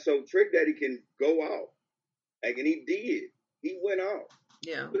so Trick Daddy can go off, like, and he did. He went off.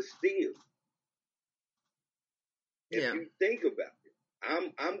 Yeah. But still, if you think about it,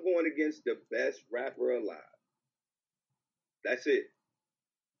 I'm going against the best rapper alive. That's it.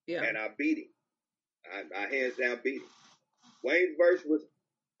 Yeah. And I beat him. I hands down beat him. Wayne's verse was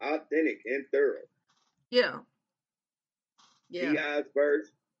authentic and thorough. Yeah. Yeah. T.I.'s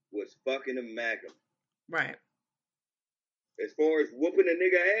verse was fucking immaculate. Right. As far as whooping a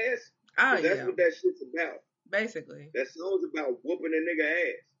nigga ass, that's what that shit's about. Basically. That song's about whooping a nigga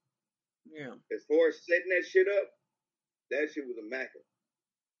ass. Yeah. As far as setting that shit up, that shit was immaculate.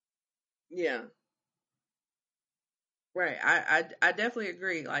 Yeah. Right. I definitely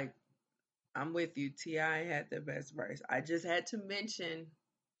agree. Like, I'm with you. T.I. had the best verse. I just had to mention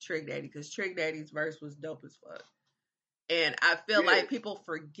Trick Daddy because Trick Daddy's verse was dope as fuck. And I feel like people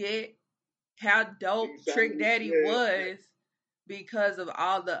forget how dope Trick Daddy was because of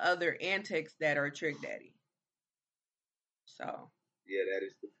all the other antics that are Trick Daddy. So. Yeah, that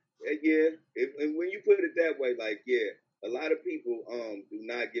is. And when you put it that way, like, a lot of people do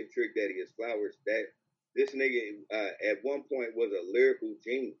not give Trick Daddy his flowers. That this nigga at one point was a lyrical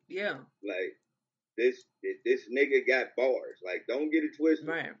genius. Yeah. Like this nigga got bars. Like, don't get it twisted.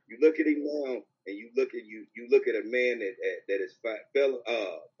 Right. You look at him now, and you look at a man that is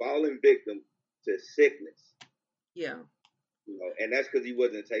fallen victim to sickness. Yeah. You know, and that's because he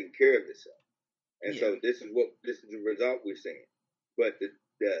wasn't taking care of himself. And so this is the result we're seeing. But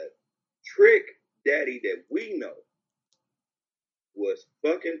the Trick Daddy that we know was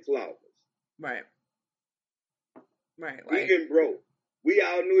fucking flawless. Right. Right. Like, even broke. We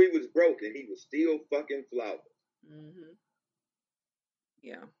all knew he was broken. He was still fucking flawless. Mm-hmm.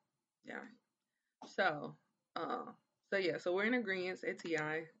 Yeah. Yeah. So we're in agreement.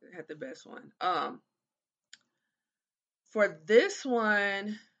 T.I. had the best one. For this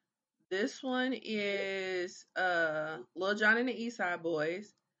one is Lil Jon and the Eastside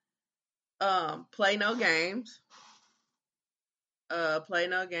Boys. Play No Games. Play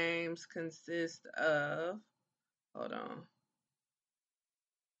No Games consist of, hold on.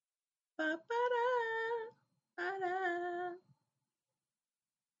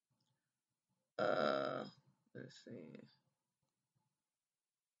 Let's see.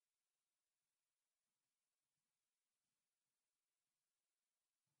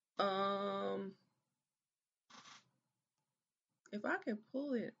 If I can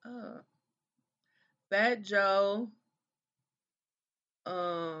pull it up, Fat Joe,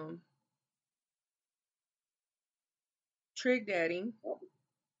 Trick Daddy.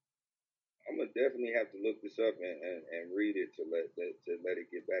 I'm gonna definitely have to look this up and read it to let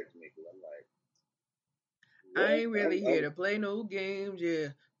it get back to me, because I'm like, what? I ain't really here to play no games, yeah.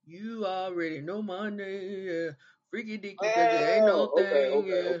 You already know my name, yeah. Freaky dicky, cause it ain't no thing,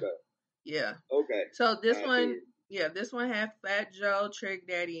 yeah. Yeah. Okay. So this one, this one had Fat Joe, Trick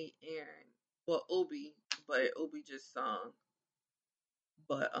Daddy, and Ubi, but Ubi just sung.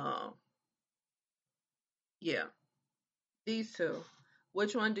 But yeah, these two.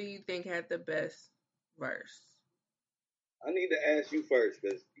 Which one do you think had the best verse? I need to ask you first,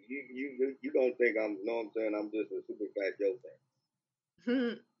 because you gonna think I'm, you know what I'm saying, I'm just a super Fat Joe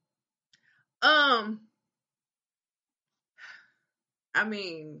fan. I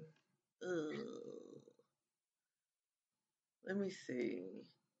mean, let me see.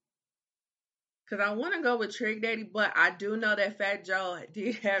 Because I want to go with Trick Daddy, but I do know that Fat Joe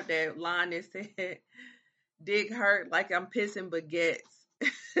did have that line that said, dick hurt like I'm pissing baguettes.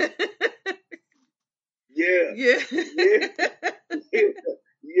 Yeah.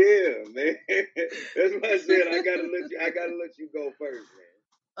 Yeah, man. That's why I said I gotta let you go first,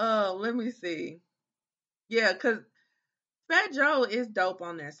 man. Let me see. Yeah, because Fat Joe is dope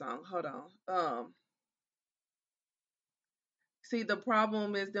on that song. Hold on. See, the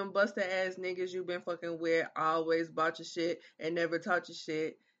problem is them busted ass niggas you been fucking with always bought your shit and never taught you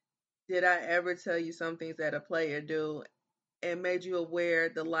shit. Did I ever tell you some things that a player do and made you aware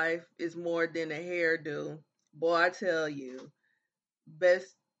the life is more than a hairdo? Boy, I tell you,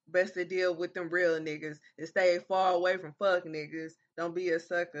 best to deal with them real niggas and stay far away from fuck niggas. Don't be a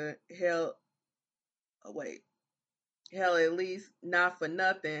sucker. Hell, at least not for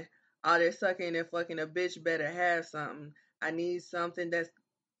nothing. All that sucking and fucking a bitch better have something. I need something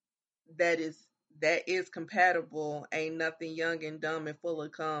that is compatible. Ain't nothing young and dumb and full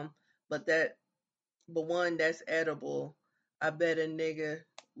of cum, but one that's edible. I bet a nigga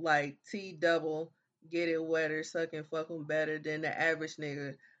like T double get it wetter, sucking fucking better than the average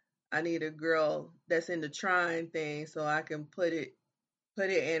nigga. I need a girl that's into trying things so I can put it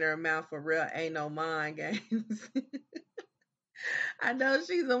in her mouth for real. Ain't no mind games. I know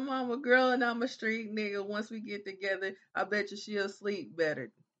she's a mama girl and I'm a street nigga. Once we get together, I bet you she'll sleep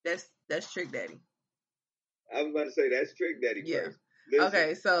better. That's Trick Daddy. I was about to say that's Trick Daddy first. Listen,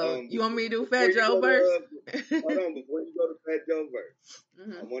 okay, so you want me to do Fat Joe verse? Hold on, before you go to Fat Joe verse,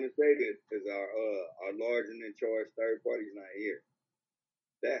 I want to say this because our large and in charge third party's not here.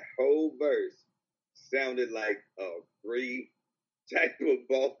 That whole verse sounded like a Bree type of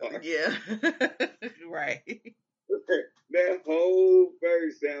bar. Yeah, right. That whole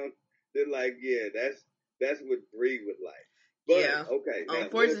verse sounded like, that's what Bree would like. But, okay. Now,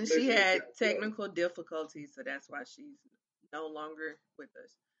 unfortunately, she had technical difficulties, so that's why she's no longer with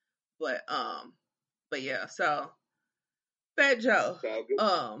us. But yeah, so Fat Joe.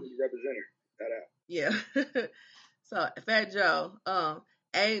 Representative. Shout out. Yeah. So Fat Joe.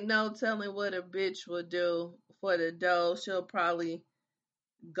 Ain't no telling what a bitch will do for the dough. She'll probably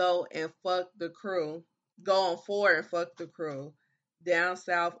go and fuck the crew. Go on four and fuck the crew. Down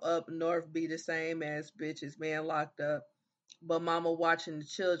south, up north, be the same as bitches, man, locked up. But mama watching the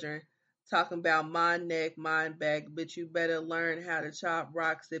children, talking about my neck, mine back. Bitch, you better learn how to chop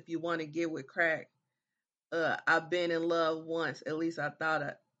rocks if you want to get with crack. I've been in love once. At least I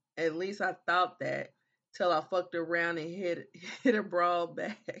thought that till I fucked around and hit a broad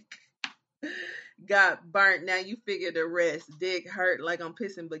back. Got burnt. Now you figure the rest. Dick hurt like I'm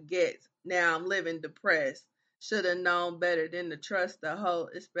pissing baguettes. Now I'm living depressed. Should have known better than to trust the hoe.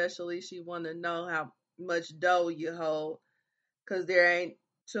 Especially she want to know how much dough you hold. Cause there ain't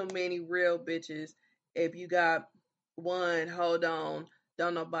too many real bitches. If you got one, hold on.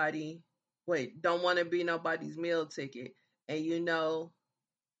 Don't want to be nobody's meal ticket. And you know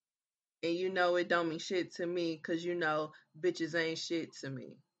it don't mean shit to me. Cause bitches ain't shit to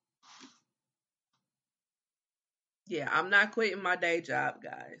me. Yeah, I'm not quitting my day job,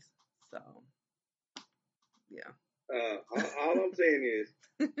 guys. So, yeah. All I'm saying is,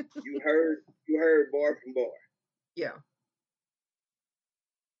 you heard bar from bar. Yeah.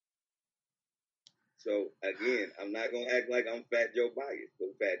 So again, I'm not gonna act like I'm Fat Joe biased,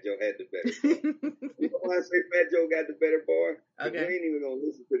 but Fat Joe had the better bar. You know why I say Fat Joe got the better bar? Because we ain't even gonna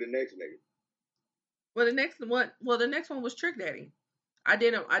listen to the next nigga. Well, the next one was Trick Daddy. I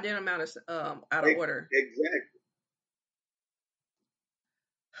did them out of order. Exactly.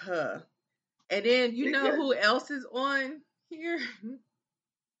 Huh. And then you know who else is on here?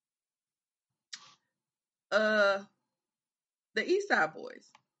 The East Side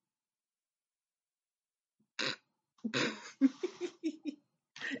Boys.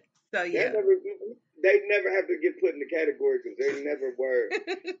 So yeah. They never have to get put in the category because they never were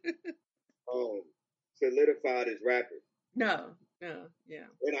solidified as rappers. No, yeah.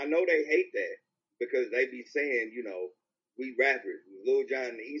 And I know they hate that because they be saying, you know, we rappers. Lil Jon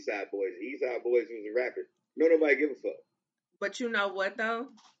and the East Side Boys. The East Side Boys was a rapper. Nobody give a fuck. But you know what though?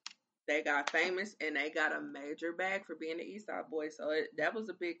 They got famous and they got a major bag for being the East Side Boys. So that was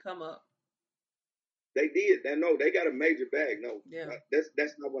a big come up. They did. They got a major bag. No, yeah.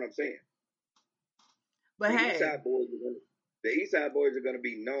 That's not what I'm saying. But the East Side Boys are gonna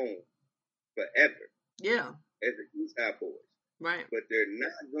be known forever. Yeah. As the East Side Boys. Right. But they're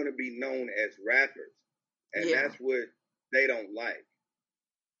not gonna be known as rappers. And that's what they don't like.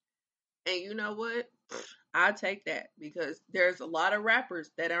 And you know what? I take that because there's a lot of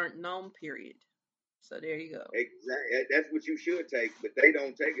rappers that aren't known, period. So there you go. Exactly. That's what you should take, but they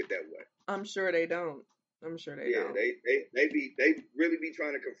don't take it that way. I'm sure they don't. don't. Yeah, they really be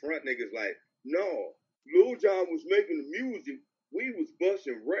trying to confront niggas like, no, Lil Jon was making the music, we was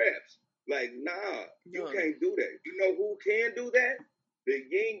busting raps. Like, nah, you can't do that. You know who can do that? The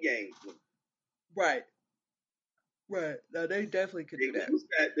Yin Yang. Right. Right. No, they definitely could do that.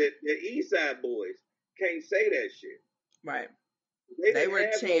 The East Side Boys can't say that shit. Right. They were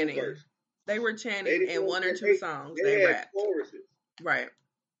chanting. They were chanting in one or two songs. They rapped. Choruses. Right.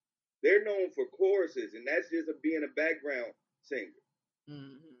 They're known for choruses, and that's just being a background singer.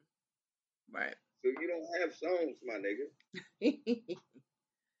 Mm-hmm. Right. So you don't have songs, my nigga.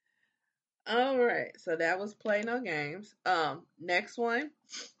 All right. So that was Play No Games. Next one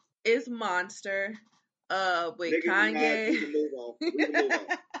is Monster. With Nicki Kanye. Minaj, we can move on.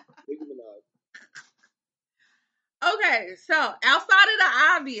 Nicki Minaj. Okay, so outside of the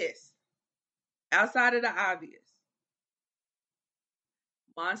obvious,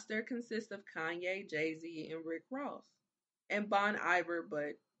 Monster consists of Kanye, Jay-Z, and Rick Ross, and Bon Iver,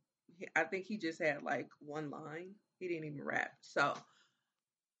 but I think he just had like one line. He didn't even rap. So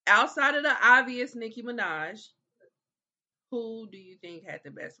outside of the obvious Nicki Minaj, who do you think had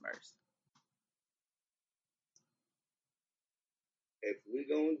the best verse? If we're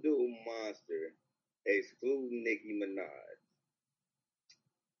going to do Monster, excluding Nicki Minaj.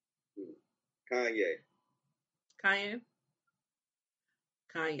 Kanye.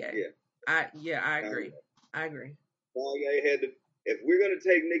 Yeah. I agree. Kanye had to, if we're going to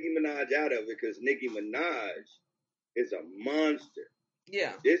take Nicki Minaj out of it, because Nicki Minaj is a monster.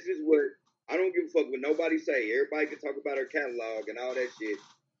 Yeah. This is what, I don't give a fuck what nobody say. Everybody can talk about her catalog and all that shit.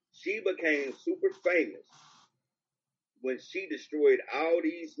 She became super famous when she destroyed all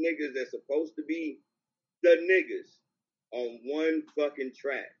these niggas that's supposed to be the niggas on one fucking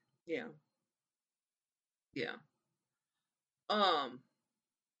track. Yeah.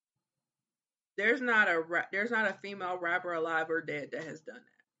 There's not a female rapper alive or dead that has done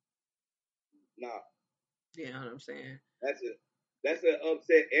that. Nah. You know what I'm saying? That's an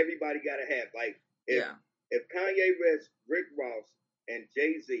upset everybody gotta have. Like if Kanye West, Rick Ross, and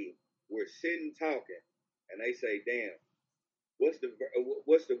Jay-Z were sitting talking and they say, damn, what's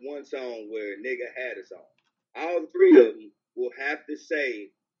the one song where a nigga had a song? All three of them will have to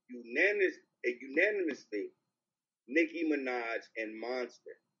say unanimously Nicki Minaj and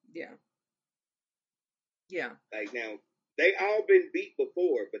Monster. Yeah. Like now, they all been beat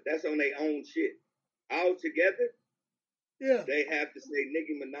before, but that's on their own shit. All together, they have to say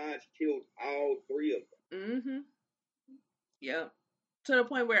Nicki Minaj killed all three of them. Mm-hmm. Yep. To the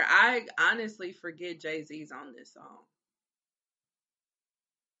point where I honestly forget Jay-Z's on this song.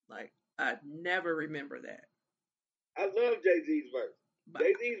 Like, I never remember that. I love Jay-Z's verse.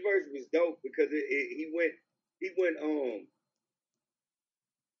 Jay-Z's verse was dope because he went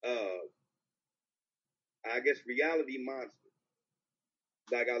I guess reality monster.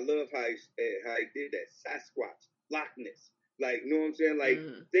 Like I love how he did that. Sasquatch, Loch Ness. Like, you know what I'm saying? Like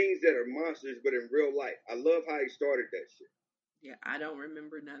things that are monsters but in real life. I love how he started that shit. Yeah, I don't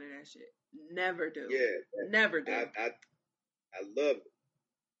remember none of that shit. Never do. Yeah. Never do. I love it.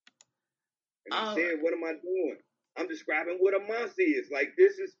 And he said, what am I doing? I'm describing what a monster is. Like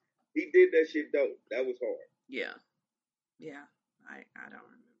he did that shit dope. That was hard. Yeah. I don't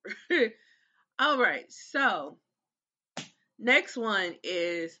remember. All right, so next one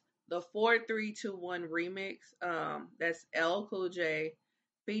is the 4321 remix. That's L Cool J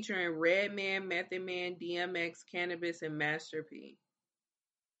featuring Redman, Method Man, DMX, Cannabis, and Master P.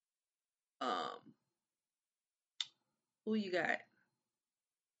 Um, who you got?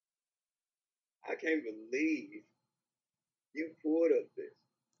 I can't believe you pulled up this.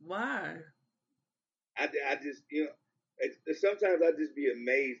 Why? I just sometimes I just be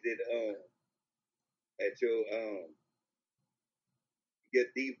amazed at your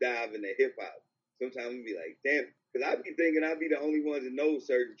deep dive into hip hop. Sometimes we be like, damn, because I be thinking I be the only ones that know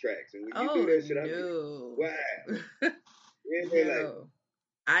certain tracks, and when you do Oh that shit, I be no. like, wow. Yeah, like No.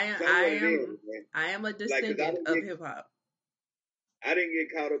 I am some I what it is, am man. I am a Like, cause descendant of hip hop. I didn't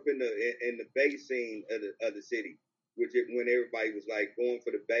get caught up in the Bay scene of the city, when everybody was like going for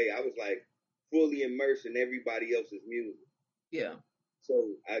the Bay, I was like fully immersed in everybody else's music. Yeah. So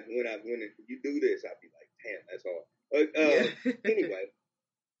when you do this, I'd be like, damn, that's all. Yeah. Anyway,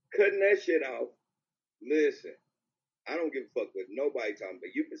 cutting that shit off. Listen, I don't give a fuck what nobody talking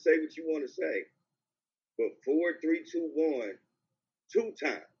about. You can say what you want to say, but 4, 3, 2, 1, two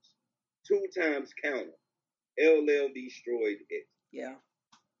times counter. LL destroyed it. Yeah.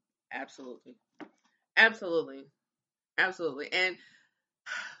 Absolutely. Absolutely. Absolutely.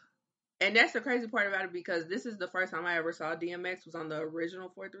 And that's the crazy part about it, because this is the first time I ever saw DMX was on the original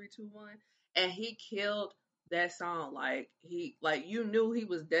 4321, and he killed that song. Like you knew he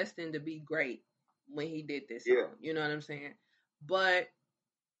was destined to be great when he did this song. Yeah. You know what I'm saying? But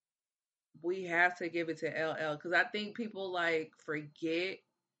we have to give it to LL, because I think people like forget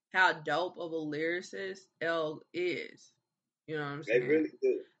how dope of a lyricist L is. You know what I'm They saying? really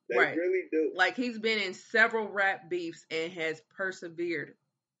do. They Right. really do. Like, he's been in several rap beefs and has persevered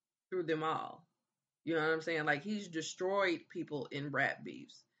through them all. You know what I'm saying? Like, he's destroyed people in rap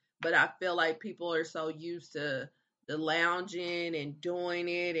beefs. But I feel like people are so used to the lounging and doing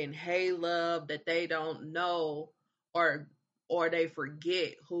it and hey love that they don't know, or they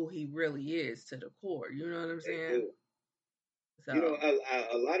forget who he really is to the core. You know what I'm They saying? do. So, You know,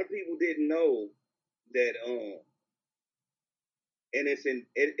 a lot of people didn't know that and it's in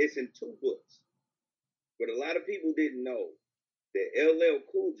two books. But a lot of people didn't know that LL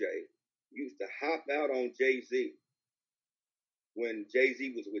Cool J used to hop out on Jay-Z when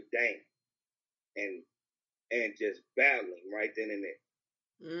Jay-Z was with Dame and just battling right then and there.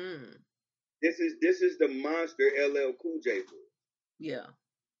 This is the monster LL Cool J was. Yeah.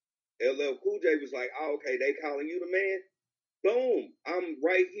 LL Cool J was like, oh, okay, they calling you the man? Boom. I'm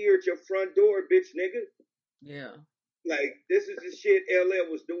right here at your front door, bitch nigga. Yeah. Like, this is the shit LL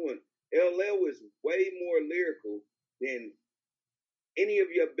was doing. LL was way more lyrical than any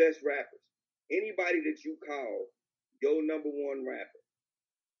of your best rappers. Anybody that you call your number one rapper.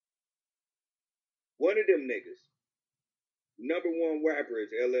 One of them niggas, number one rapper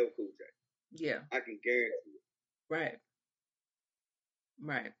is LL Cool J. Yeah. I can guarantee it. Right.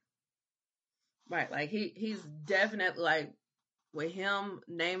 Right. Right. Like, he's definitely, like, with him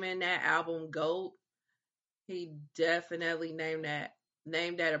naming that album GOAT, he definitely named that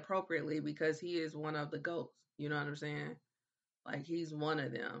appropriately, because he is one of the GOATs. You know what I'm saying? Like, he's one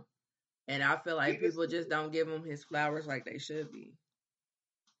of them. And I feel like people just don't give him his flowers like they should be.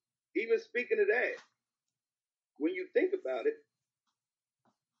 Even speaking of that, when you think about it,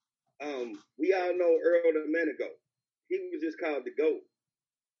 we all know Earl Domenico. He was just called the GOAT.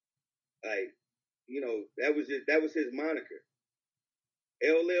 Like, you know, that was his moniker.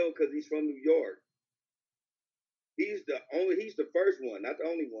 LL, because he's from New York. He's the first one, not the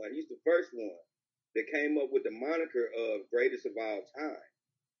only one. He's the first one that came up with the moniker of greatest of all time.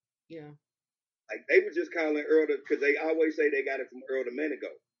 Yeah. Like, they were just calling Earl, because they always say they got it from Earl Domenico.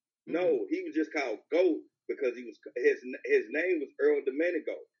 No, he was just called GOAT because his name was Earl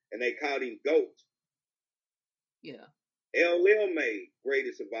Domenico, and they called him GOAT. Yeah. LL made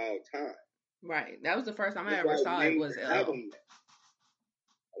greatest of all time. Right. That was the first time I ever saw it was L. A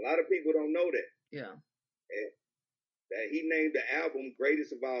lot of people don't know that. Yeah. That he named the album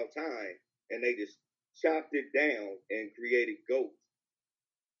greatest of all time, and they just chopped it down and created GOAT.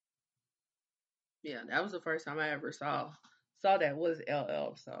 Yeah, that was the first time I ever saw that was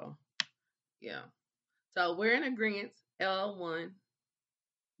LL. So, yeah. So we're in agreement. LL won,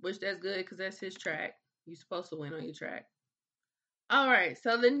 which that's good because that's his track. You're supposed to win on your track. All right.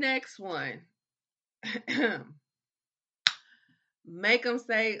 So the next one, Make 'Em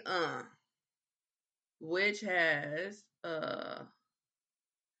Say which has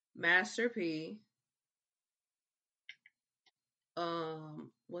Master P.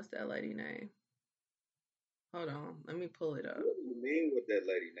 What's that lady name? Hold on, let me pull it up. What do you mean with that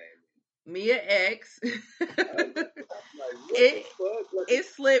lady name? Mia X. I'm like, what the fuck? Like, It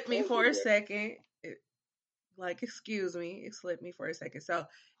slipped me don't for do a that. second. Excuse me, it slipped me for a second. So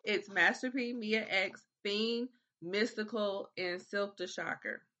it's Master P, Mia X, Fiend, Mystical, and Silk the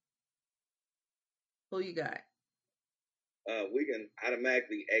Shocker. Who you got? We can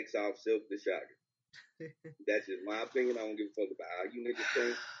automatically X off Silk the Shocker. That's just my opinion. I don't give a fuck about how you niggas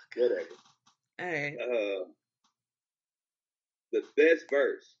think. Whatever. All right. The best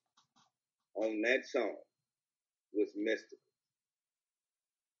verse on that song was Mystical.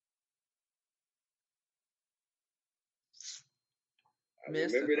 I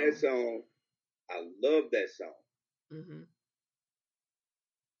remember that song. I love that song. Mm-hmm.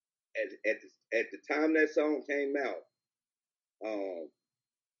 At the time that song came out,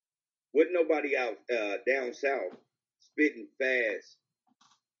 wasn't nobody out down south spitting fast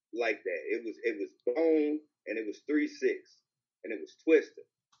like that. It was Bone and it was 3 6 and it was Twista.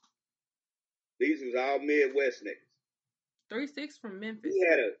 These was all Midwest niggas. 3 6 from Memphis. He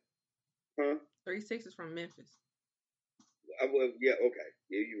had 3 6 is from Memphis. Yeah, okay.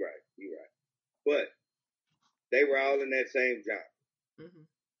 Yeah, you're right. But they were all in that same genre. Mm-hmm.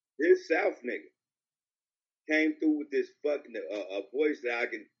 This South nigga came through with this fucking a voice that I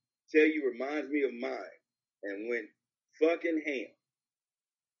can tell you reminds me of mine, and went fucking ham.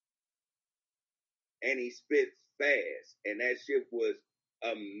 And he spit fast, and that shit was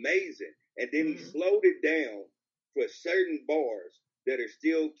amazing. And then he slowed it down for certain bars that are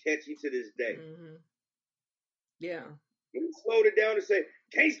still catchy to this day. Mm-hmm. Yeah. When he slowed it down and said,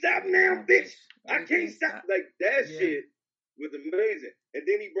 "Can't stop now, bitch. I can't stop." Like, that shit was amazing. And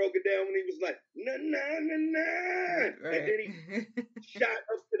then he broke it down when he was like, "Na na na na," right. And then he shot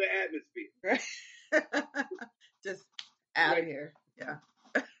up to the atmosphere. Right. Just out of here. Yeah.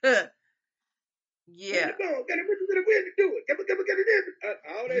 Yeah. All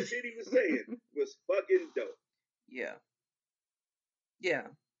that shit he was saying was fucking dope. Yeah. Yeah.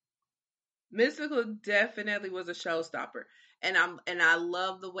 Mystical definitely was a showstopper. And I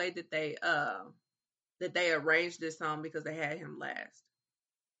love the way that they arranged this song because they had him last.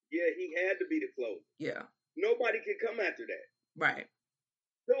 Yeah, he had to be the closer. Yeah. Nobody could come after that. Right.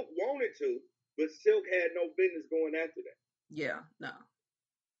 Silk wanted to, but Silk had no business going after that. Yeah, no.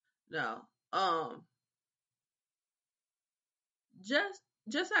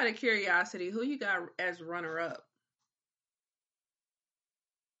 Just out of curiosity, who you got as runner up?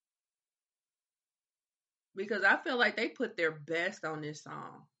 Because I feel like they put their best on this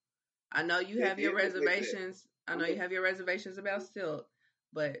song. I know you have your reservations. I know you have your reservations about Silk,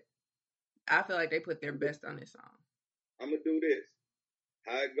 but I feel like they put their best on this song. I'm gonna do this.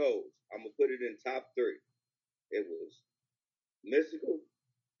 How it goes? I'm gonna put it in top 3. It was Mystical,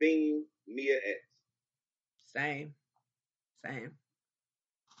 Fiend, Mia X. Same.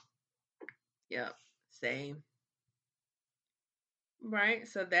 Yep, same. Right,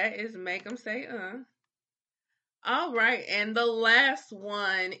 so that is Make 'Em Say All right, and the last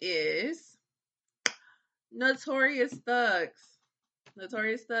one is Notorious Thugs.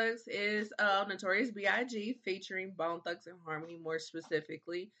 Notorious Thugs is Notorious B.I.G. featuring Bone Thugs and Harmony, more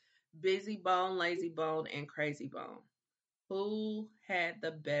specifically Busy Bone, Lazy Bone, and Crazy Bone. Who had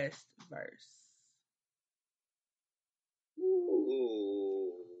the best verse?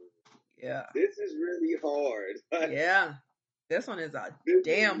 Ooh. Yeah. This is really hard. Yeah. This one is a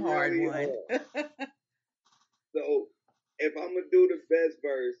damn hard one. So, if I'm going to do the best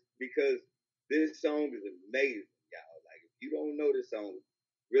verse, because this song is amazing, y'all. Like, if you don't know this song,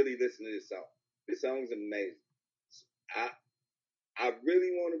 really listen to this song. This song is amazing. I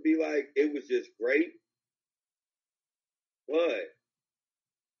really want to be like, it was just great. But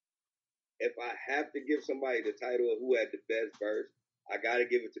if I have to give somebody the title of who had the best verse, I got to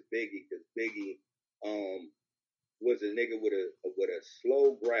give it to Biggie, because Biggie was a nigga with a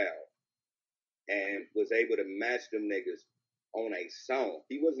slow growl and was able to match them niggas on a song.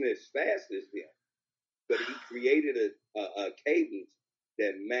 He wasn't as fast as them, but he created a cadence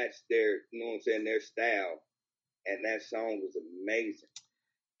that matched their, you know what I'm saying, their style, and that song was amazing.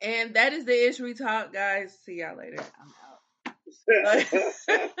 And that is the issue we talk, guys. See y'all later. I'm out.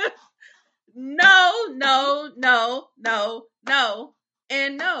 No,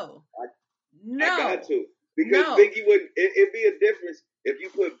 and no. I got to. Because Biggie it'd be a difference if you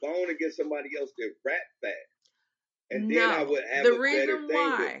put Bone against somebody else that rap fast. And then I would have the reason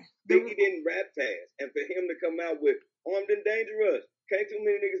why Biggie didn't rap fast. And for him to come out with Armed and Dangerous, can't too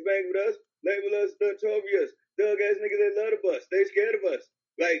many niggas bang with us, label us notorious, thug ass niggas that love the bus, they scared of us.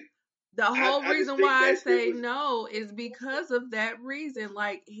 Like, the whole reason why I say no is because of that reason.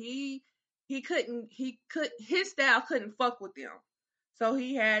 Like, his style couldn't fuck with them. So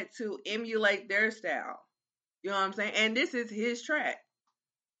he had to emulate their style. You know what I'm saying? And this is his track.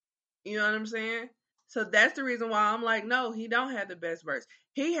 You know what I'm saying? So that's the reason why I'm like, no, he don't have the best verse.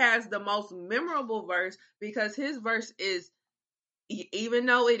 He has the most memorable verse because his verse is, even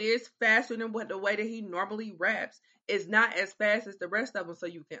though it is faster than what the way that he normally raps, it's not as fast as the rest of them, so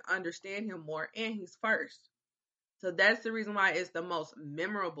you can understand him more. And he's first, so that's the reason why it's the most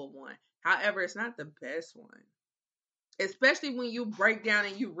memorable one. However, it's not the best one, especially when you break down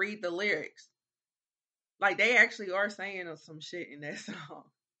and you read the lyrics. Like they actually are saying some shit in that song.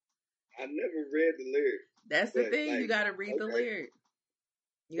 I never read the lyrics. That's the thing. You gotta read the lyrics.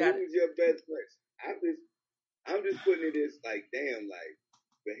 Who was your best verse? I'm just putting it as like, damn, like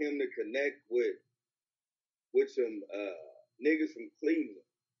for him to connect with some niggas from Cleveland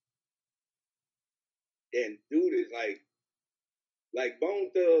and do this, like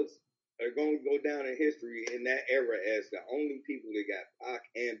Bone Thugs are going to go down in history in that era as the only people that got Pac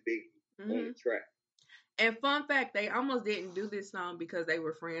and Biggie on the track. And fun fact, they almost didn't do this song because they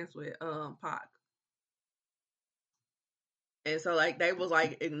were friends with Pac. And so like they was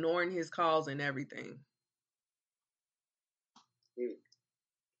like ignoring his calls and everything.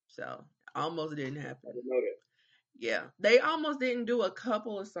 So almost didn't happen. I didn't know that. Yeah. They almost didn't do a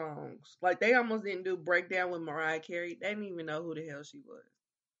couple of songs. Like they almost didn't do Breakdown with Mariah Carey. They didn't even know who the hell she was.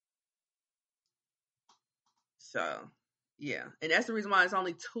 So yeah. And that's the reason why it's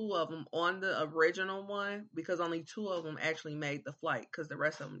only 2 of them on the original one, because only 2 of them actually made the flight because the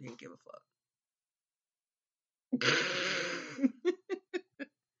rest of them didn't give a fuck.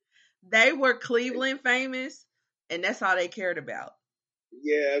 They were Cleveland famous, and that's all they cared about.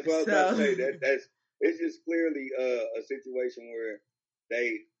 Yeah, that's what I was about to say. That's it's just clearly a situation where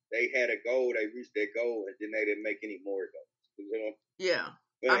they had a goal, they reached their goal, and then they didn't make any more goals. You know? Yeah,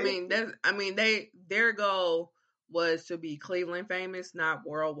 their goal was to be Cleveland famous, not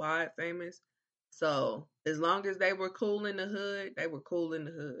worldwide famous. So as long as they were cool in the hood, they were cool in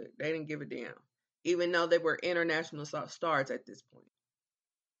the hood. They didn't give a damn, even though they were international stars at this point.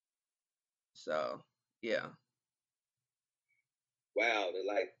 So yeah. Wow, to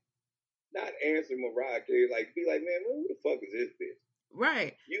like not answer Mariah Carey, like be like, man, who the fuck is this bitch?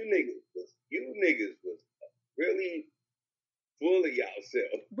 Right. You niggas was really full of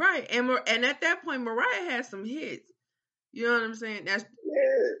yourself. Right, and at that point, Mariah had some hits. You know what I'm saying? That's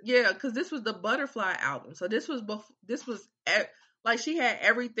yeah, because this was the Butterfly album. So this was like she had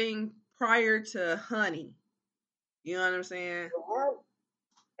everything prior to Honey. You know what I'm saying?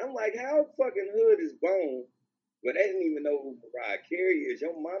 I'm like, how fucking hood is Bone? But they didn't even know who Mariah Carey is.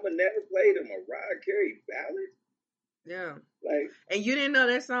 Your mama never played a Mariah Carey ballad. Yeah. Like, and you didn't know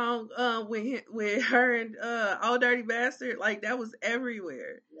that song with her and Old Dirty Bastard? Like that was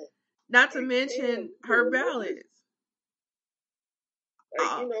everywhere. Not to mention her ballads.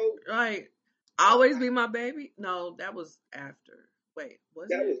 Like, you know, like Always Be My Baby. No, that was after. Wait, was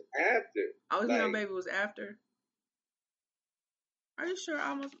it? That was after. Always Be My Baby was after. Are you sure?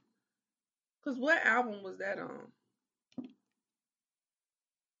 Almost. Because what album was that on?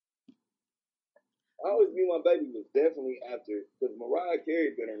 Always Be My Baby was definitely after, because Mariah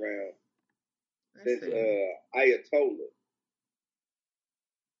Carey been around since Ayatollah.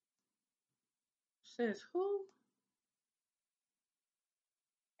 Since who?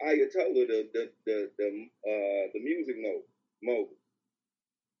 Ayatollah, the music mogul.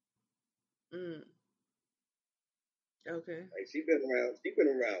 Okay. Like she been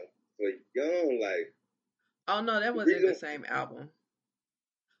around for young life. Oh no, that wasn't the same album.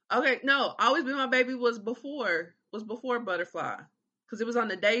 Okay, no, Always Be My Baby was before Butterfly, because it was on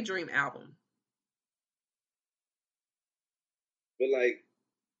the Daydream album. But like,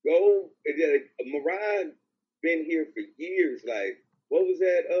 Mariah been here for years. Like, what was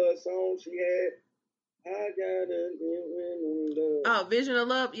that song she had? I got a love. Oh, Vision of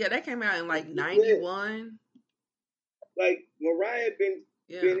Love. Yeah, that came out in like 91. Like Mariah been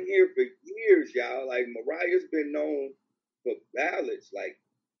here for years, y'all. Like Mariah's been known for ballads. Like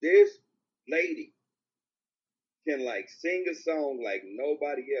this lady can like sing a song like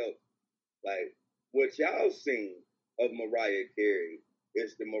nobody else. Like what y'all seen of Mariah Carey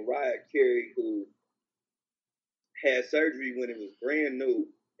is the Mariah Carey who had surgery when it was brand new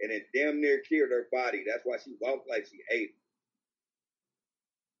and it damn near killed her body. That's why she walked like she ate.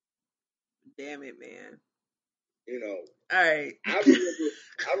 Damn it, man. You know. All right. I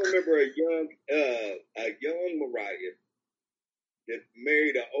remember a young Mariah that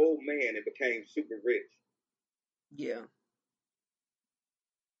married an old man and became super rich. Yeah.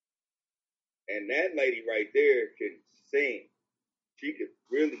 And that lady right there can sing. She could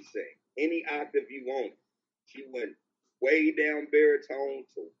really sing. Any octave you want. She went way down baritone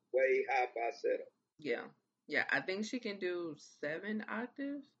to way high falsetto. Yeah. Yeah. I think she can do 7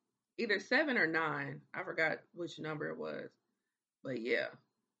 octaves. Either 7 or 9. I forgot which number it was. But yeah.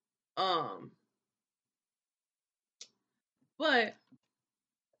 But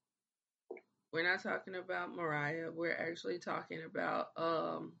we're not talking about Mariah. We're actually talking about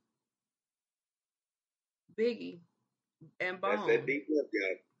Biggie and That's that Bone. deep left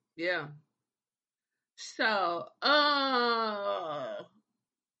guy. Yeah. So,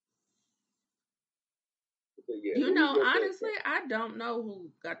 Yeah, you know, your honestly, I don't know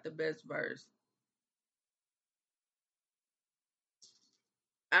who got the best verse.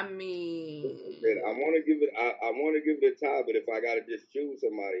 I mean, I want to give it. I want to give it a tie, but if I gotta just choose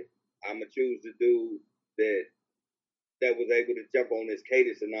somebody, I'm gonna choose the dude that was able to jump on this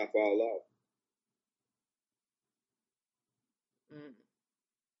cadence and not fall off.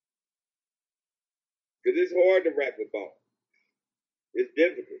 Because it's hard to rap with Bone. It's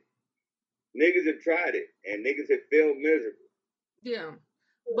difficult. Niggas have tried it, and niggas have failed miserably. Yeah.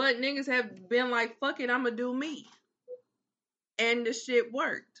 But niggas have been like, fuck it, I'ma do me. And the shit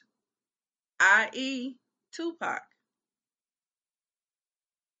worked. I.e. Tupac.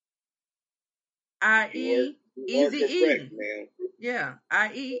 I.e. Easy E. Man. Yeah.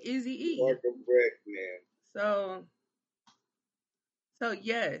 I.e. Easy E. You are correct, man. So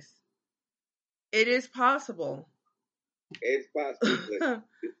yes. It is possible. It's possible.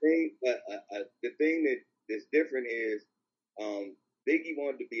 But the thing that's different is Biggie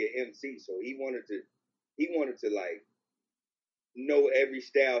wanted to be an MC, so he wanted to like know every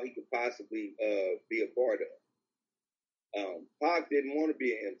style he could possibly be a part of. Pac didn't want to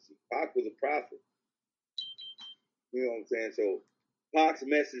be an MC. Pac was a prophet. You know what I'm saying? So Pac's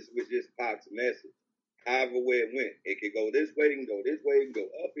message was just Pac's message. However way it went. It could go this way, it can go this way, it can go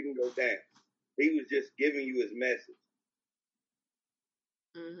up, it can go down. He was just giving you his message.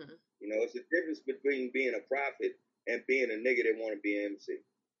 Mm-hmm. You know, it's the difference between being a prophet and being a nigga that want to be an MC.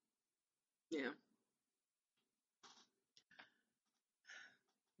 Yeah.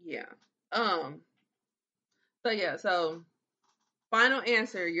 Yeah. So final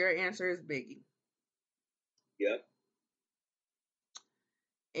answer, your answer is Biggie. Yep.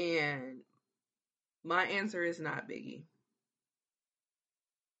 And my answer is not Biggie.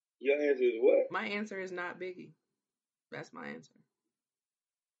 Your answer is what? My answer is not Biggie. That's my answer.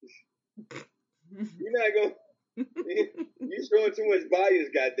 You're not going you showing too much bias,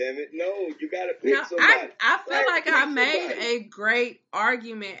 goddammit. No, you gotta pick somebody. I feel like I made a great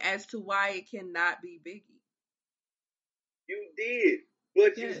argument as to why it cannot be Biggie. You did.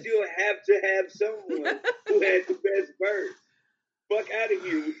 But you still have to have someone who has the best verse. Fuck out of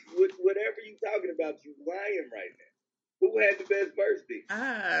here. With whatever you talking about, you lying right now. Who had the best verse, D?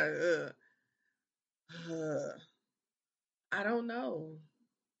 I don't know.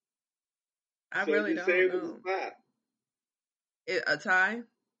 I so really just don't say it know. Was a tie. A tie?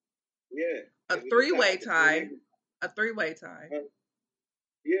 Yeah. A three-way tie. A three-way tie.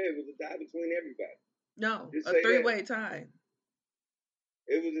 Yeah, it was a tie between everybody. No, a three-way tie.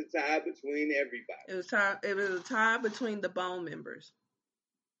 It was a tie between everybody. It was a tie between the Bone members.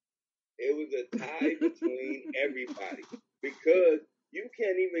 It was a tie between everybody. Because you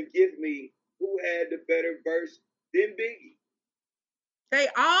can't even give me who had the better verse than Biggie. They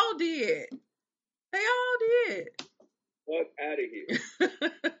all did. Fuck out of here.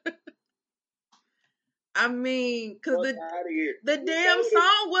 I mean, because the damn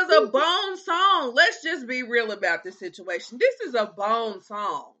song was a Bone song. Let's just be real about this situation. This is a Bone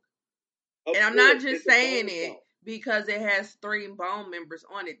song. And I'm not just saying it because it has 3 Bone members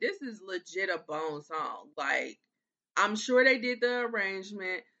on it. This is legit a Bone song. Like, I'm sure they did the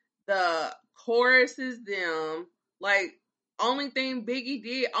arrangement. The chorus is them. Like, only thing Biggie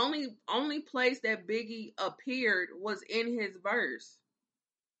did, only place that Biggie appeared was in his verse.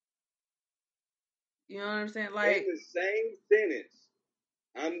 You know what I'm saying? Like, in the same sentence,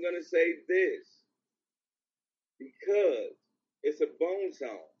 I'm gonna say this because it's a Bone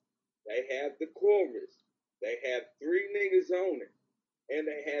song. They have the chorus. They have 3 niggas on it, and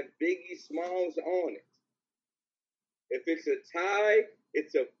they have Biggie Smalls on it. If it's a tie,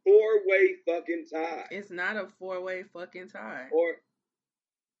 it's a 4-way fucking tie. It's not a 4-way fucking tie. Or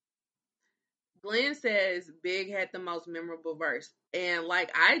Glenn says Big had the most memorable verse, and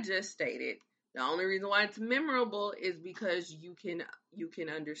like I just stated, the only reason why it's memorable is because you can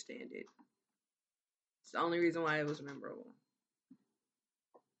understand it. It's the only reason why it was memorable.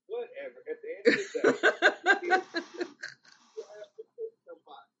 Whatever. At the end of the day, you have to pick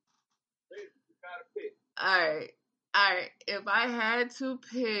somebody. You gotta pick. All right. If I had to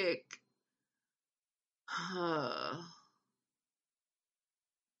pick,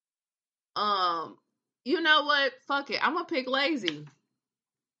 You know what? Fuck it. I'm gonna pick Lazy.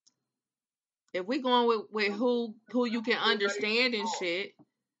 If we going with who you can understand and shit,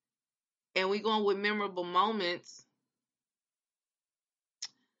 and we going with memorable moments,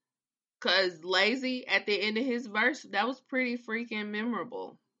 cause Lazy at the end of his verse, that was pretty freaking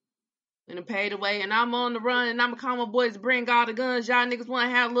memorable. And it paid away, and I'm on the run, and I'ma call my boys, bring all the guns. Y'all niggas wanna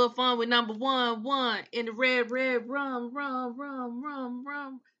have a little fun with number one in the red rum.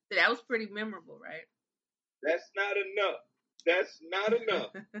 That was pretty memorable, right? That's not enough. That's not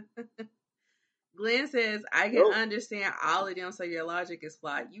enough. Glenn says, I can understand all of them, so your logic is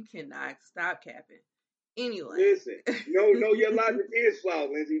flawed. You cannot stop capping. Anyway. Listen, no, your logic is flawed,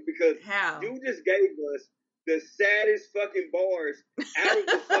 Lindsay, because how? You just gave us the saddest fucking bars out of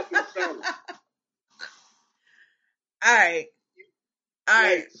the fucking song. Alright.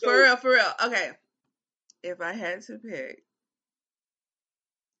 Alright. So, for real. Okay. If I had to pick,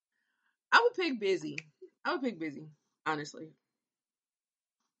 I would pick Busy. Honestly.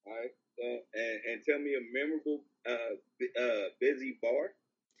 Alright. And tell me a memorable Busy bar.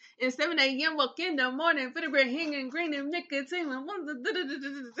 And 7 a.m. walk in the morning, for the bread hanging green and nicotine.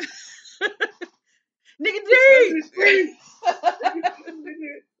 Nigga D!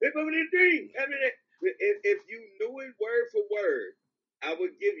 If you knew it word for word, I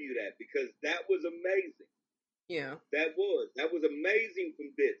would give you that because that was amazing. Yeah. That was amazing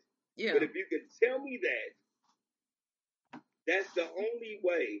from this. Yeah. But if you could tell me that, that's the only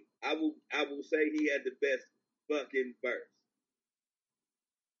way I will say he had the best fucking verse.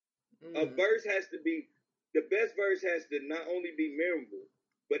 A verse has to be, the best verse has to not only be memorable,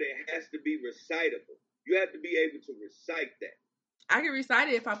 but it has to be recitable. You have to be able to recite that. I can recite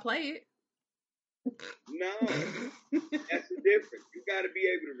it if I play it. No, that's the difference. You got to be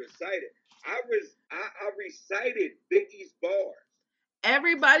able to recite it. I recited Biggie's bars.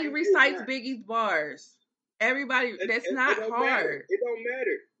 Everybody recites Biggie's bars. Everybody, that's not hard. Matter. It don't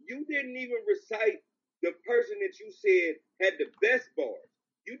matter. You didn't even recite the person that you said had the best bars.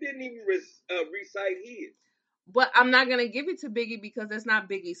 You didn't even recite his. But I'm not going to give it to Biggie because that's not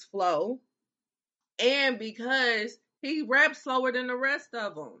Biggie's flow. And because he raps slower than the rest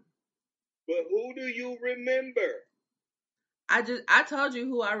of them. But who do you remember? I told you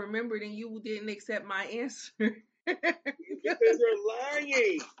who I remembered and you didn't accept my answer. Because you're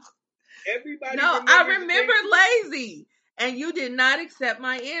lying. Everybody. No, I remember Lazy. And you did not accept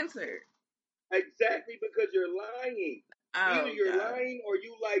my answer. Exactly, because you're lying. Either you're lying or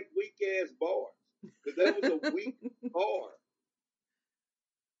you like weak ass bars. Because that was a weak bar.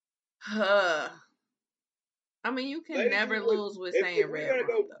 I mean, you can never lose with saying red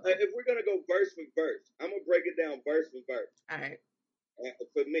rum, if we're gonna go verse for verse, I'm gonna break it down verse for verse. All right.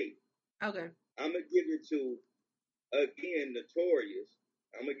 For me. Okay. I'm gonna give it to, again, Notorious.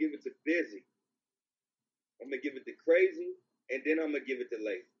 I'm gonna give it to Busy. I'm gonna give it to Crazy, and then I'm gonna give it to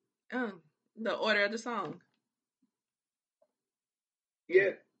Lazy. Oh, the order of the song.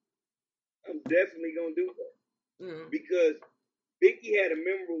 Yeah, I'm definitely gonna do that because Biggie had a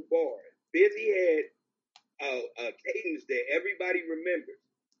memorable bar. Busy had a cadence that everybody remembers.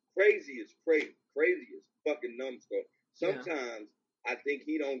 Crazy is crazy. Crazy is fucking numbskull. Sometimes I think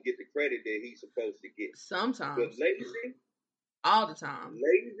he don't get the credit that he's supposed to get. Sometimes. But Lazy, all the time.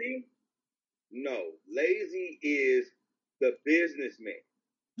 Lazy, no. Lazy is the businessman.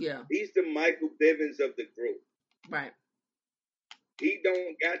 Yeah. He's the Michael Bivins of the group. Right. He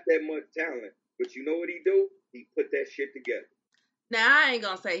don't got that much talent, but you know what he do? He put that shit together. Now, I ain't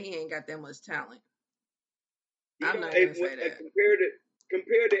gonna say he ain't got that much talent. I'm not gonna say that.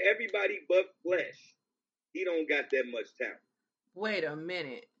 Compared to everybody but Flesh, he don't got that much talent. Wait a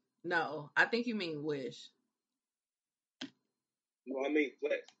minute. No, I think you mean Wish. No, I mean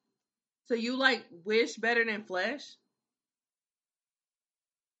Flesh. So you like Wish better than Flesh?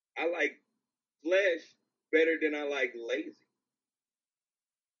 I like Flesh better than I like Lazy.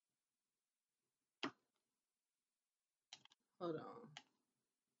 Hold on.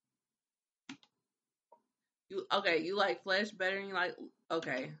 You like Flesh better than you like...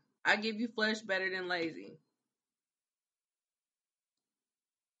 Okay. I give you Flesh better than Lazy.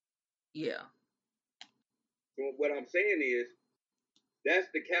 Yeah. So what I'm saying is, that's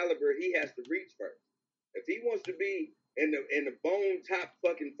the caliber he has to reach first. If he wants to be in the bone top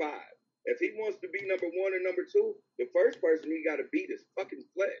fucking 5, if he wants to be number 1 or number 2, the first person he got to beat is fucking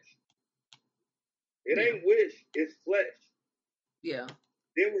Flesh. It ain't Wish, it's Flesh. Yeah.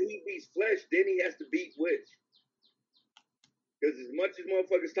 Then when he beats Flesh, then he has to beat Wish. Because as much as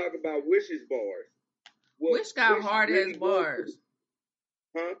motherfuckers talk about Wish's bars, Wish got hard ass bars.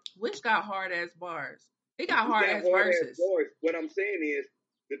 Huh? Wish got hard ass bars. He got hard ass verses. What I'm saying is,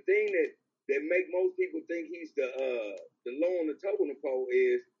 the thing that that make most people think he's the low on the totem pole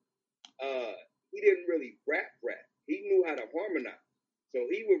is he didn't really rap. He knew how to harmonize. So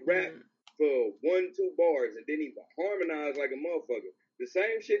he would rap for 1-2 bars and then he would harmonize like a motherfucker. The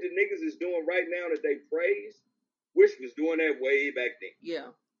same shit that niggas is doing right now that they praise, Wish was doing that way back then.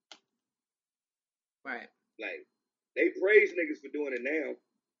 Yeah. Right. Like, they praise niggas for doing it now.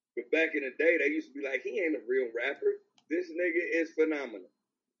 But back in the day, they used to be like, he ain't a real rapper. This nigga is phenomenal.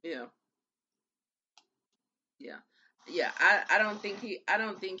 Yeah. Yeah. Yeah. I don't think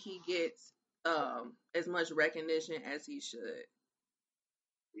he gets as much recognition as he should.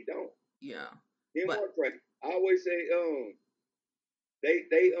 He don't. Yeah. He more credit. I always say,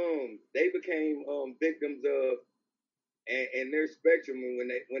 they became victims of, and their spectrum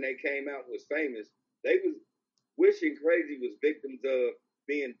when they came out was famous. They was wishing Crazy was victims of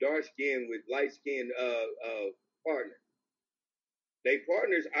being dark skinned with light skinned partners. They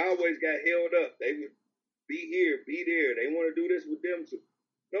partners always got held up. They would be here, be there. They want to do this with them too.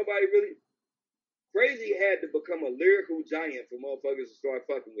 Nobody really. Crazy had to become a lyrical giant for motherfuckers to start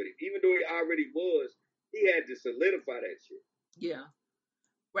fucking with him. Even though he already was, he had to solidify that shit. Yeah.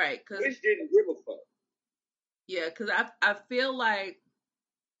 Right. Wish didn't give a fuck. Yeah, because I feel like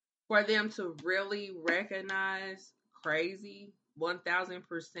for them to really recognize Crazy 1000%,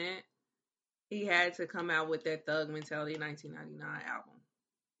 he had to come out with that Thug Mentality 1999 album.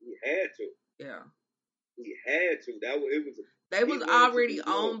 He had to. Yeah. He had to. They was already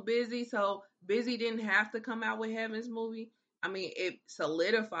on Busy, so Busy didn't have to come out with Heaven's Movie. I mean, it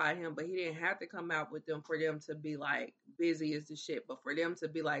solidified him, but he didn't have to come out with them for them to be like Busy is the shit. But for them to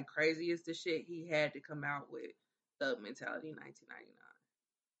be like Crazy is the shit, he had to come out with Thug Mentality 1999.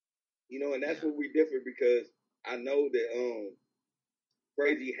 You know, and that's where we differ because I know that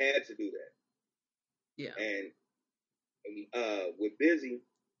Crazy had to do that. Yeah. And with Busy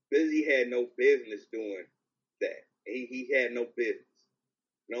had no business doing that. He had no business.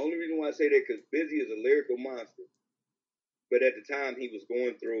 The only reason why I say that because Busy is a lyrical monster, but at the time he was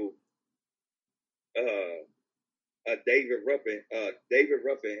going through a David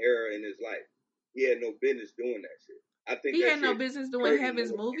Ruffin era in his life. He had no business doing that shit. I think he had no business doing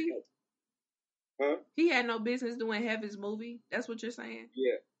Heaven's Movie. Huh? He had no business doing Heaven's Movie. That's what you're saying?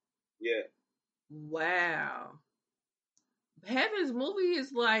 Yeah. Wow. Heaven's Movie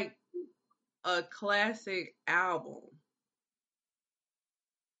is like a classic album.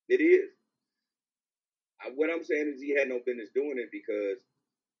 It is. What I'm saying is he had no business doing it because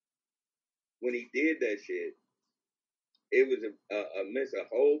when he did that shit, it was a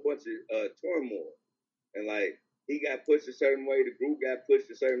whole bunch of turmoil. And like he got pushed a certain way, the group got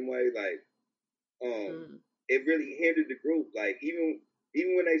pushed a certain way, like it really hindered the group. Like even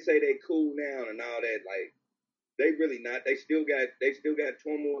when they say they cool now and all that, like they really not. They still got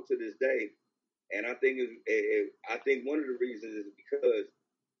turmoil to this day. And I think I think one of the reasons is because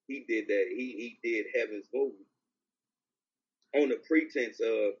he did that. He did Heaven's Movie on the pretense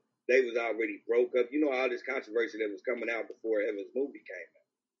of they was already broke up. You know, all this controversy that was coming out before Heaven's Movie came out.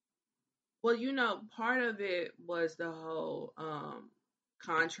 Well, you know, part of it was the whole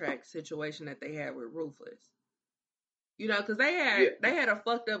contract situation that they had with Ruthless. You know, because they had a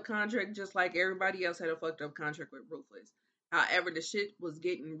fucked up contract just like everybody else had a fucked up contract with Ruthless. However, the shit was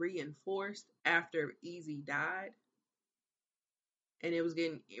getting reinforced after Easy died. And it was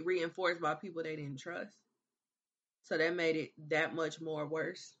getting reinforced by people they didn't trust. So that made it that much more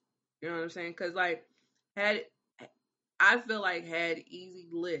worse. You know what I'm saying? Because, like, I feel like had Easy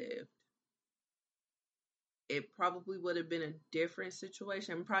lived, it probably would have been a different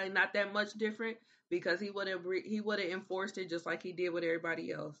situation. Probably not that much different because he would have enforced it just like he did with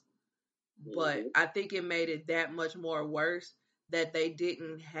everybody else. But I think it made it that much more worse that they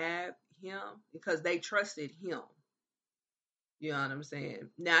didn't have him because they trusted him. You know what I'm saying?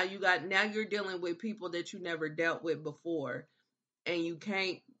 Now you're dealing with people that you never dealt with before, and you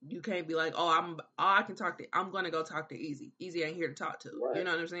can't be like, I'm gonna go talk to Easy. Easy ain't here to talk to. Right. You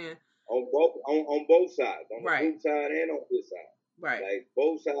know what I'm saying? On both sides, on the group side and on this side. Right. Like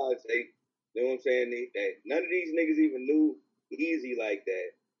both sides, they, you know what I'm saying? They none of these niggas even knew Easy like that,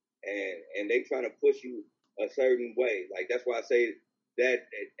 and they trying to push you a certain way. Like that's why I say that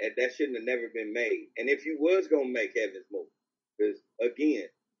shouldn't have never been made. And if you was gonna make Heaven's Movie, because again,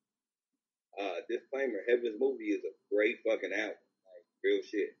 disclaimer: Heaven's Movie is a great fucking album, like real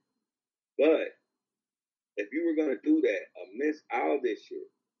shit. But if you were gonna do that amidst all this shit,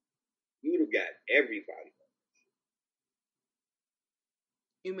 you'd have got everybody.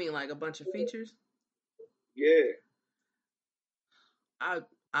 You mean like a bunch of features? Yeah.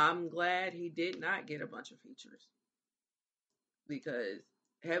 I'm glad he did not get a bunch of features because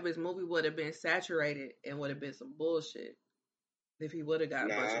Heaven's movie would have been saturated and would have been some bullshit if he would have got a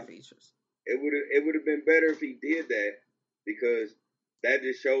bunch of features. It would have been better if he did that, because that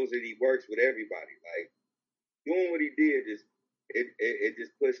just shows that he works with everybody. Like, doing what he did it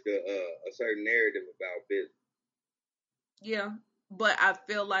just pushed a certain narrative about business. Yeah, but I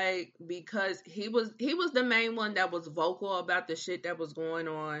feel like because he was the main one that was vocal about the shit that was going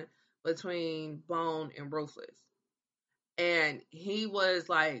on between Bone and Ruthless. And he was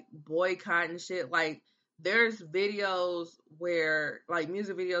like boycotting shit. Like, there's videos where, like,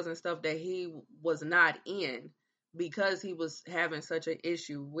 music videos and stuff that he was not in because he was having such an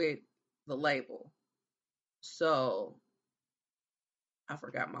issue with the label. So I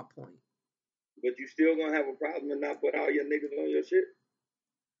forgot my point. But you still gonna have a problem and not put all your niggas on your shit?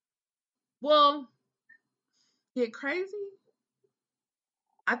 Well, get Crazy.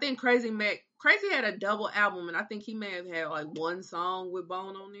 I think Crazy had a double album, and I think he may have had like one song with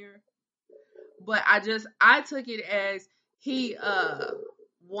Bone on there. But I took it as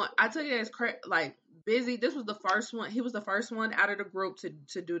I took it as like Busy. This was the first one. He was the first one out of the group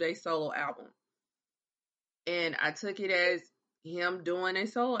to do their solo album, and I took it as him doing a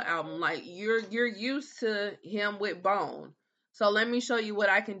solo album. Like, you're used to him with Bone, so let me show you what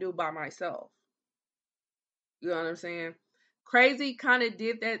I can do by myself. You know what I'm saying? Crazy kind of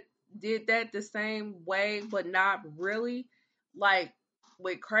did that the same way, but not really. Like,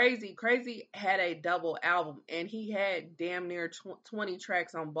 with Crazy had a double album, and he had damn near 20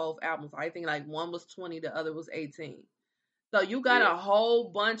 tracks on both albums. I think like one was 20, the other was 18. So you got a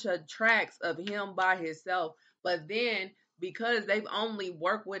whole bunch of tracks of him by himself. But then, because they've only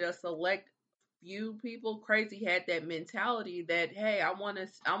worked with a select few people, Crazy had that mentality that, hey, I want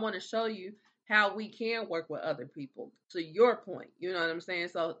to show you how we can work with other people. To your point, you know what I'm saying?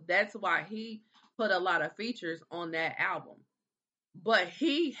 So that's why he put a lot of features on that album. But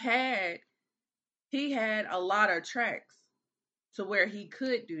he had a lot of tracks to where he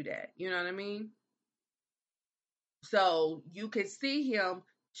could do that. You know what I mean? So you could see him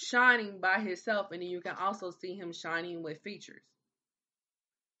shining by himself, and then you can also see him shining with features.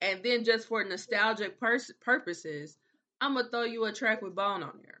 And then, just for nostalgic purposes, I'm gonna throw you a track with Bone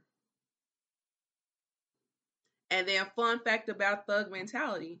on there. And then, fun fact about Thug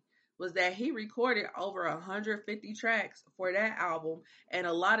Mentality was that he recorded over 150 tracks for that album, and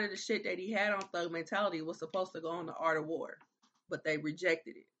a lot of the shit that he had on Thug Mentality was supposed to go on The Art of War, but they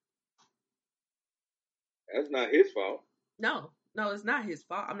rejected it. That's not his fault. No, it's not his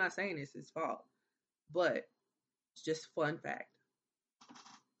fault. I'm not saying it's his fault, but it's just a fun fact.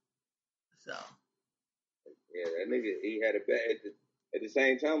 So, yeah, that nigga, he had a bad. At the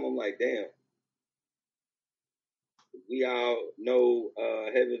same time, I'm like, damn. We all know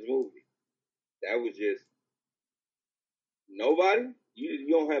Heaven's movie. That was just nobody. You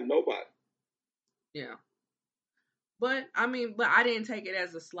don't have nobody. Yeah. But I didn't take it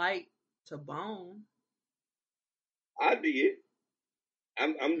as a slight to Bone. I did.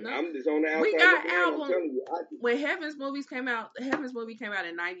 I'm just on the outside. We got album when Heaven's movie came out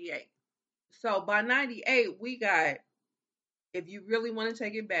in 98. So by 98, we got, if you really want to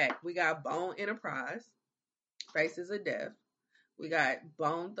take it back, we got Bone Enterprise, Faces of Death. We got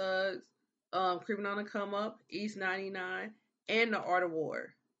Bone Thugs, Creeping on the Come Up, East 99, and The Art of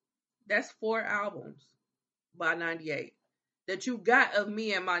War. That's 4 albums by 98 that you got of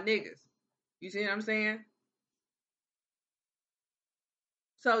me and my niggas. You see what I'm saying?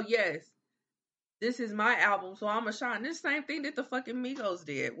 So yes, this is my album, so I'm a shine. This same thing that the fucking Migos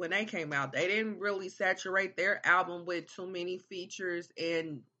did when they came out. They didn't really saturate their album with too many features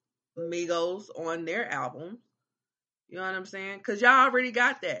and Migos on their album. You know what I'm saying? Because y'all already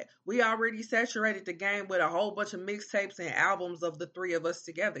got that. We already saturated the game with a whole bunch of mixtapes and albums of the 3 of us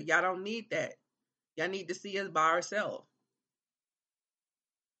together. Y'all don't need that. Y'all need to see us by ourselves.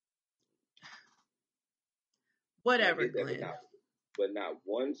 Whatever, Glenn. But not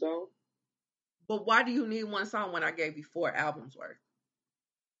one song? But why do you need one song when I gave you 4 albums worth?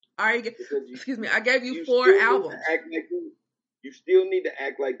 I gave you 4 albums. You still need to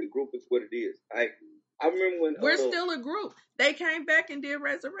act like the group is what it is. I remember when we're still a group. They came back and did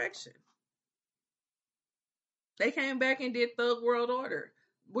Resurrection. They came back and did Thug World Order.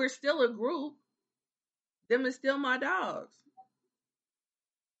 We're still a group. Them is still my dogs.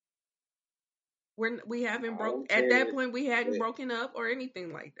 We haven't broken. At that point, we hadn't broken up or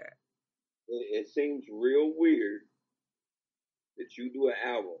anything like that. It seems real weird that you do an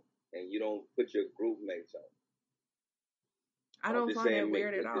album and you don't put your group mates on. I don't find that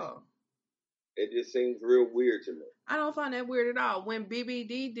weird at all. It just seems real weird to me. I don't find that weird at all. When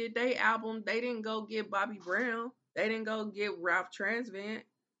BBD did their album, they didn't go get Bobby Brown. They didn't go get Ralph Transvant.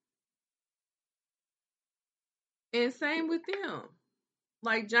 And same with them.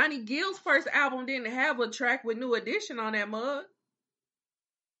 Like Johnny Gill's first album didn't have a track with New Edition on that mug.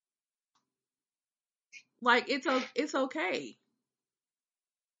 Like it's okay.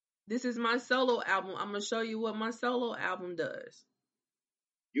 This is my solo album. I'm gonna show you what my solo album does.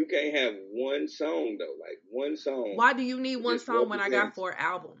 You can't have one song though, like one song. Why do you need one song when I got 4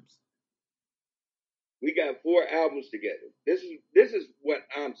 albums? We got 4 albums together. This is what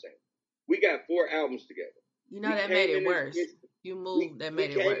I'm saying. We got 4 albums together. You know that made it worse. You moved, that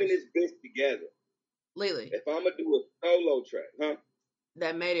made it worse. We came in this bitch together. Lily. If I'm gonna do a solo track, huh?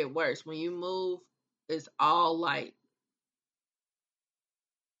 That made it worse. When you move, it's all light.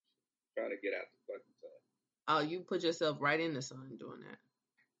 Trying to get out the fucking sun. Oh, you put yourself right in the sun doing that.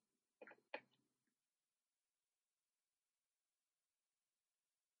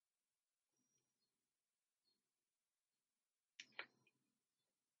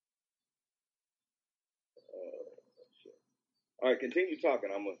 Shit. All right, continue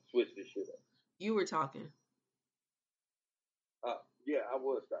talking. I'm gonna switch this shit up. You were talking. Yeah, I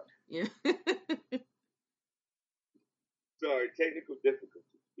was talking. Yeah. Sorry, technical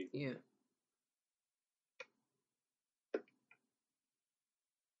difficulties. Yeah.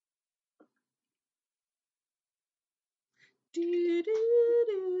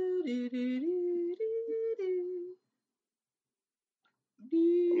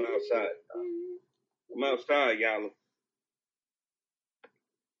 I'm outside. I'm outside, y'all.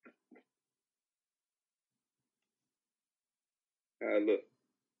 How I look?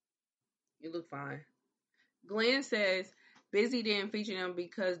 You look fine. Glenn says Busy didn't feature them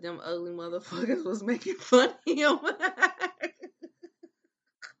because them ugly motherfuckers was making fun of him.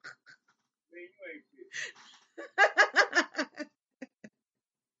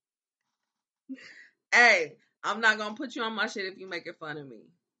 Hey, I'm not gonna put you on my shit if you making fun of me.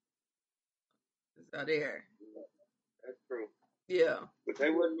 So there. That's true. Yeah. But they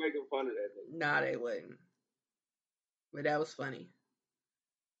wasn't making fun of that nigga. Nah, they wouldn't. But that was funny.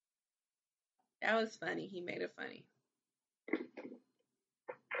 That was funny. He made it funny.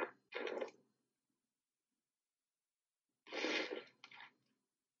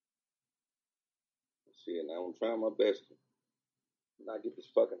 See, now I'm trying my best to not get this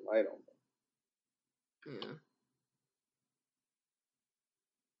fucking light on me. Yeah.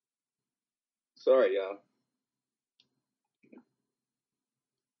 Sorry, y'all.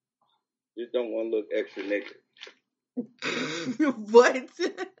 Just don't want to look extra naked. What?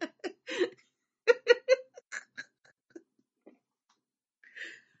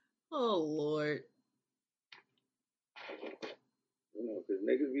 Oh, Lord. You know, because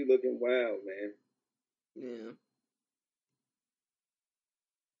niggas be looking wild, man. Yeah.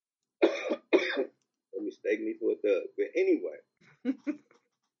 They mistake me for a thug. But anyway.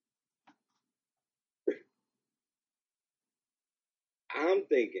 I'm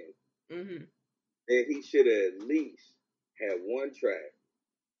thinking that he should have at least had one track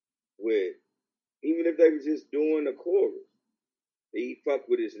with, even if they were just doing the chorus, he fuck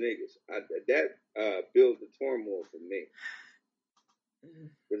with his niggas. That built the turmoil for me.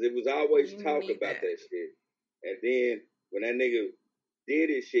 Because it was always talk about that shit. And then when that nigga did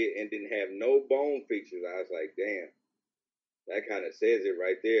his shit and didn't have no bone features, I was like, damn. That kind of says it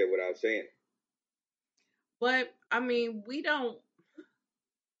right there without saying it. But, I mean, we don't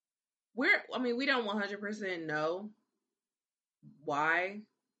 100% know why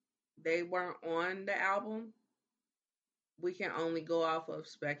they weren't on the album. We can only go off of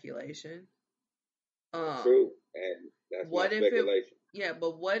speculation. True, and that's what my speculation.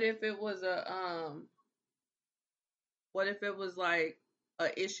 But what if it was what if it was like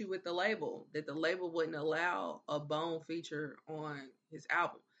an issue with the label, that the label wouldn't allow a bone feature on his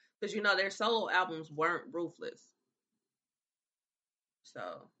album? Because, you know, their solo albums weren't ruthless.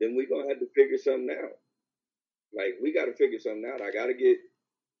 So then we're going to have to figure something out. Like, we got to figure something out. I got to get,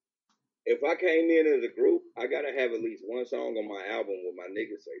 if I came in as a group, I got to have at least one song on my album where my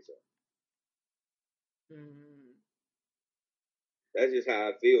niggas say something. That's just how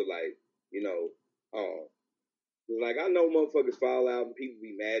I feel. Like, you know, like, I know motherfuckers fall out and people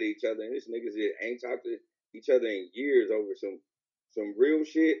be mad at each other, and this niggas ain't talked to each other in years over some real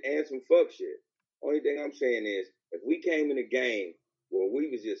shit and some fuck shit. Only thing I'm saying is, if we came in a game where we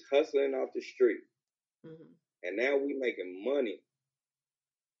was just hustling off the street, and now we making money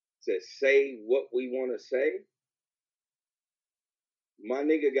to say what we want to say, my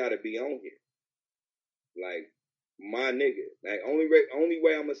nigga got to be on here. Like, my nigga. Like, only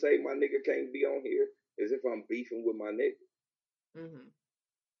way I'm going to say my nigga can't be on here is if I'm beefing with my nigga.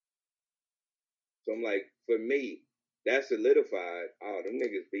 So I'm like, for me, that solidified, them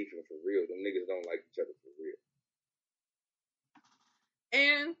niggas beefing for real. Them niggas don't like each other for real.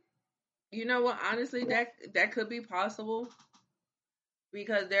 You know what? Honestly, that could be possible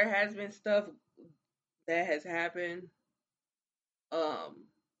because there has been stuff that has happened um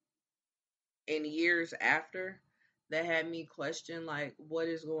in years after that had me question like what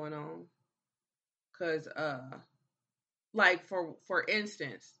is going on. Cause like for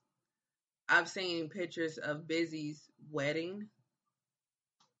instance, I've seen pictures of Busy's wedding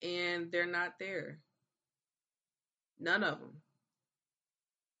and they're not there. None of them.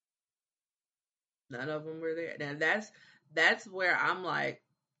 None of them were there. Now that's where I'm like,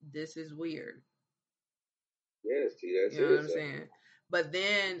 this is weird. Yes, see, that's You know what it. I'm So, saying? But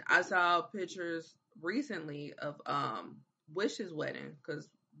then I saw pictures recently of Wish's wedding because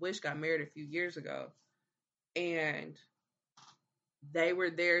Wish got married a few years ago, and they were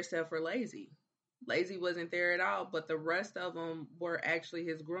there except for Lazy. Lazy wasn't there at all, but the rest of them were actually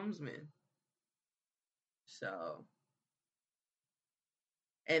his groomsmen. So,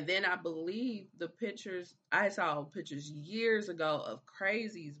 and then I believe the pictures I saw pictures years ago of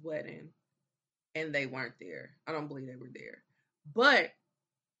Crazy's wedding, and they weren't there. I don't believe they were there. But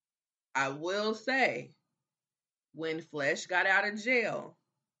I will say, when Flesh got out of jail,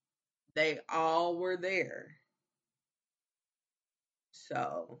 they all were there.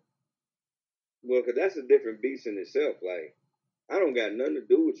 So, well, because that's a different beast in itself. Like, I don't got nothing to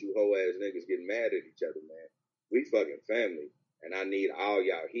do with you hoe ass niggas getting mad at each other, man. We fucking family, and I need all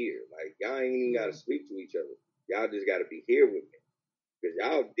y'all here. Like, y'all ain't even got to speak to each other. Y'all just got to be here with me. Because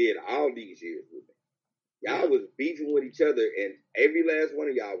y'all did all these years with me. Y'all was beefing with each other, and every last one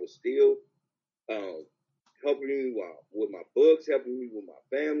of y'all was still helping me with my books, helping me with my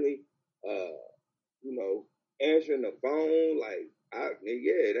family, you know, answering the phone. Like,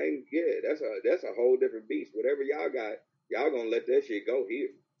 it ain't, that's a whole different beast. Whatever y'all got, y'all gonna let that shit go here.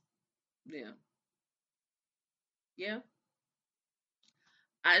 yeah. Yeah.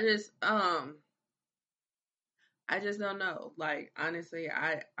 I just I just don't know. Like honestly,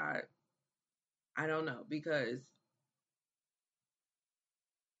 I don't know because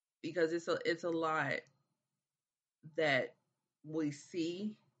it's a lot that we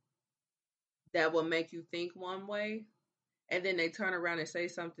see that will make you think one way and then they turn around and say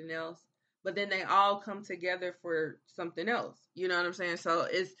something else, but then they all come together for something else. You know what I'm saying? So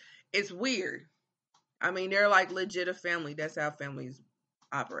it's weird. I mean, they're like legit a family. That's how families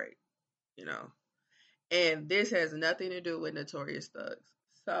operate, you know. And this has nothing to do with Notorious Thugs.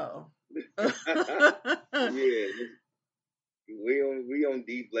 So Yeah, we on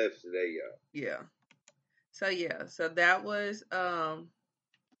deep lefts today, y'all. yeah. So yeah, so that was that.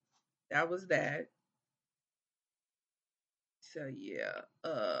 So yeah.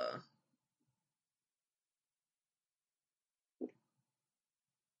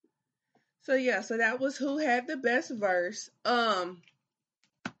 So yeah, so that was who had the best verse. And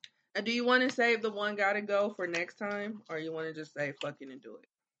do you want to save the one gotta go for next time, or you want to just say fucking and do it?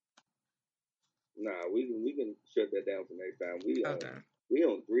 Nah, we can shut that down for next time. Okay. We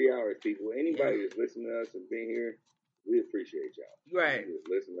on 3 hours, people. Anybody that's listening to us and being here, we appreciate y'all. Right. Just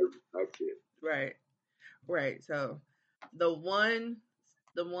listen to talk shit. Right. Right. So the one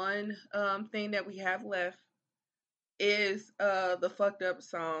thing that we have left is the fucked up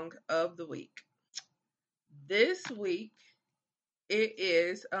song of the week. This week it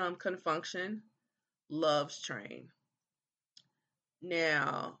is Confunction Love's Train.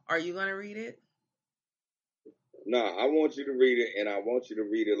 Now, are you gonna read it? No, I want you to read it, and I want you to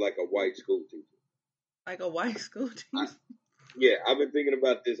read it like a white school teacher. Like a white school teacher? Yeah, I've been thinking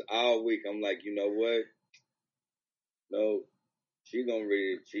about this all week. I'm like, you know what? No, she's gonna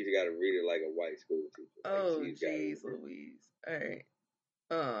read it. She's got to read it like a white school teacher. Like Oh, jeez, Louise. All right.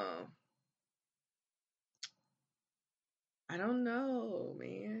 I don't know,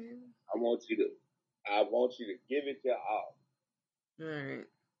 man. I want you to give it your all. All right.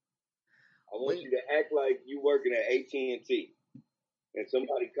 I want you to act like you working at AT&T and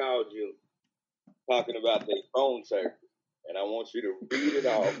somebody called you talking about their phone service, and I want you to read it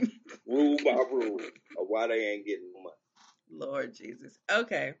off rule by rule of why they ain't getting money. Lord Jesus.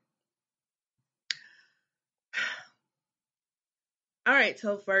 Okay. All right.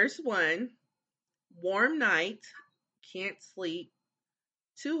 So first one, warm night, can't sleep,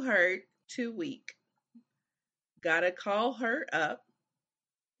 too hurt, too weak. Gotta call her up.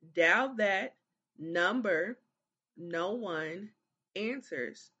 Dial that number. No one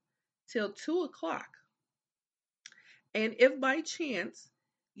answers till 2 o'clock. And if by chance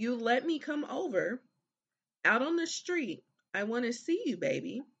you let me come over out on the street, I want to see you,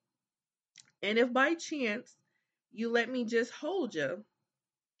 baby. And if by chance you let me just hold you,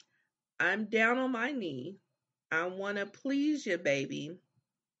 I'm down on my knee. I want to please you, baby.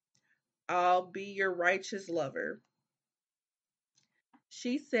 I'll be your righteous lover.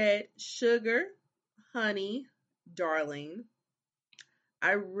 She said, sugar, honey, darling,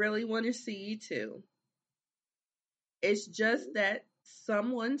 I really want to see you too. It's just that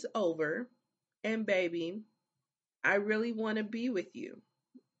someone's over, and baby, I really want to be with you.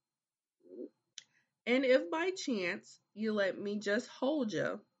 And if by chance you let me just hold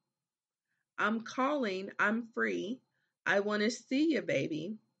you, I'm calling, I'm free. I want to see you,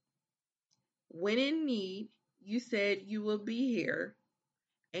 baby. When in need, you said you will be here,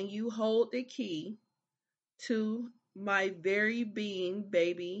 and you hold the key to my very being,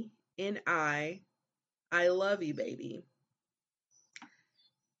 baby, and I love you, baby.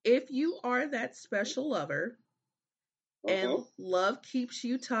 If you are that special lover and love keeps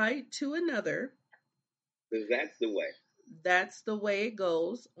you tied to another, because that's the way. That's the way it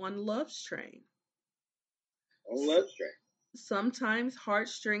goes on Love's Train. On Love's Train. Sometimes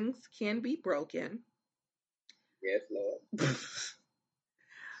heartstrings can be broken. Yes, Lord.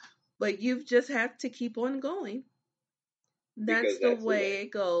 But you've just have to keep on going. That's the way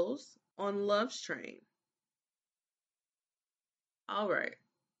it goes on Love's Train. All right.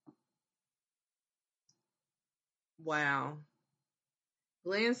 Wow.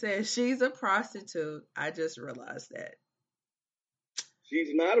 Glenn says she's a prostitute. I just realized that.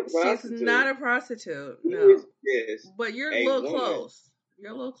 She's not a prostitute. She's not a prostitute. No. Yes. But you're a little close.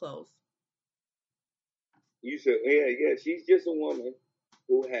 You're a little close. You said, yeah. She's just a woman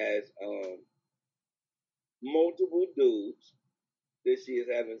who has multiple dudes that she is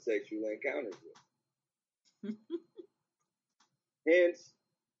having sexual encounters with. Hence,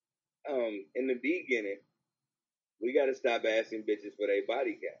 in the beginning, we got to stop asking bitches for their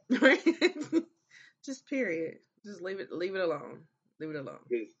body count. Just period. Just leave it alone. Leave it alone.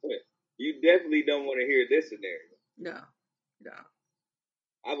 You definitely don't want to hear this scenario. No.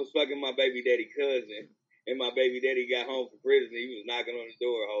 I was fucking my baby daddy cousin, and my baby daddy got home from prison. And he was knocking on the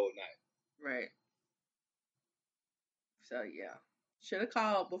door the whole night. Right. So yeah, should have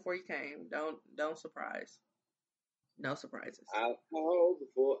called before you came. Don't surprise. No surprises. I'll call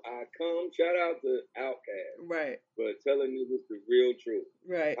before I come. Shout out to Outkast. Right. But telling niggas the real truth.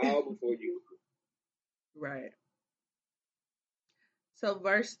 Right. Call before you. Right. So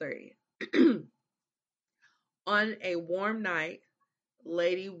verse 3. On a warm night,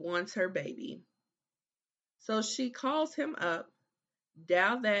 lady wants her baby. So she calls him up.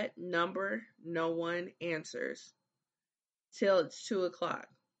 Dial that number, no one answers. Till it's 2 o'clock.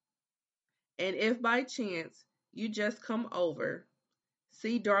 And if by chance you just come over,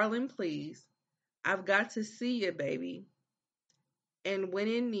 see, darling, please, I've got to see you, baby. And when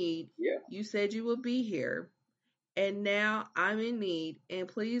in need, you said you would be here. And now I'm in need, and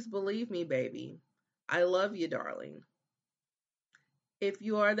please believe me, baby. I love you, darling. If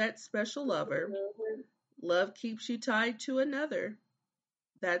you are that special lover, love keeps you tied to another.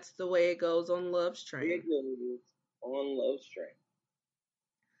 That's the way it goes on Love's Train. On Love's Train.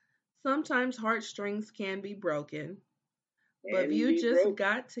 Sometimes heartstrings can be broken, but you just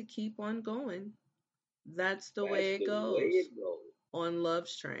got to keep on going. That's the way it goes on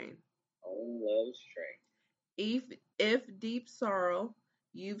Love's Train. On Love's Train. If deep sorrow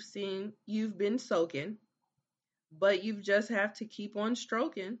you've been soaking, but you just have to keep on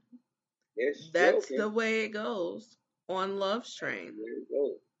stroking. That's the way it goes on Love's Train.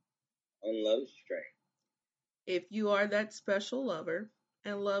 On Love's Train. If you are that special lover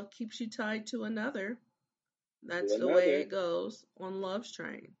and love keeps you tied to another, that's the way it goes on Love's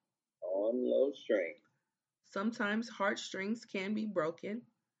Train. On Love's Train. Sometimes heartstrings can be broken,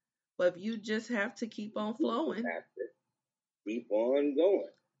 but you just have to keep on flowing. Keep on going.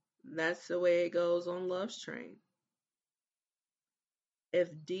 That's the way it goes on Love's Train. If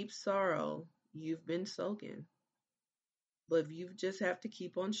deep sorrow you've been soaking, but you just have to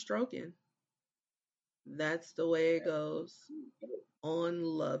keep on stroking. That's the way it goes on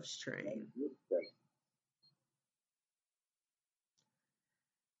Love's Train.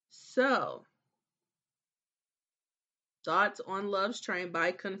 So, thoughts on Love's Train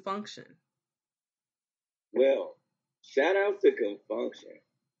by Confunction? Well, shout out to Confunction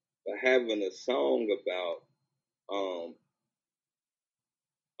for having a song about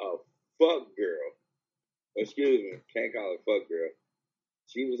a fuck girl. Excuse me, can't call her fuck girl.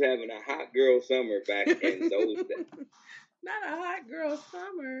 She was having a hot girl summer back in those days. Not a hot girl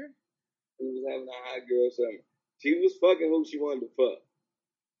summer. She was having a hot girl summer. She was fucking who she wanted to fuck.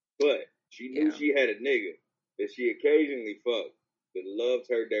 But she knew she had a nigga that she occasionally fucked that loved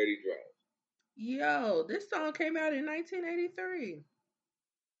her dirty draws. Yo, this song came out in 1983.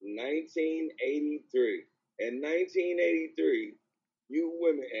 1983. In 1983, you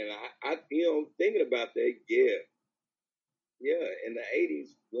women, and I thinking about that, yeah. In the 80s,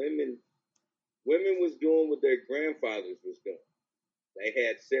 women was doing what their grandfathers was doing. They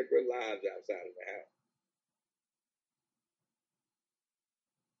had separate lives outside of the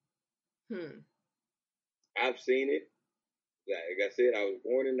house. I've seen it. Like I said, I was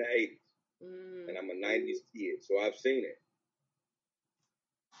born in the 80s, and I'm a 90s kid, so I've seen it.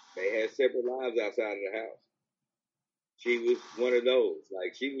 They had separate lives outside of the house. She was one of those.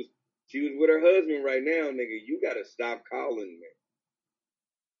 Like, she was with her husband right now, nigga. You gotta stop calling me.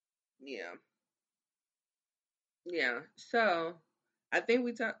 Yeah. Yeah. So, I think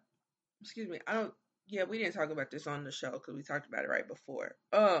we talked. Excuse me. We didn't talk about this on the show because we talked about it right before.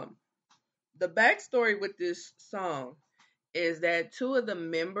 The backstory with this song is that two of the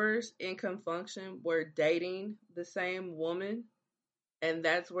members in Con Funk Shun were dating the same woman, and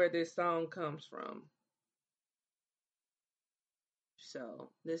that's where this song comes from.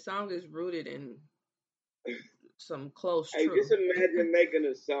 So this song is rooted in some close truth. Hey, just imagine making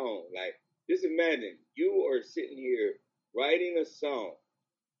a song. Like, just imagine you are sitting here writing a song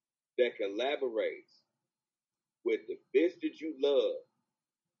that collaborates with the bitch that you love,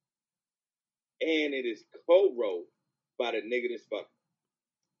 and it is co-wrote by the nigga that's fucking.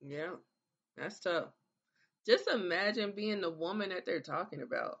 Yeah, that's tough. Just imagine being the woman that they're talking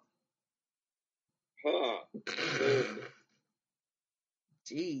about.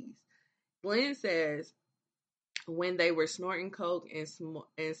 Jeez. Glenn says when they were snorting coke and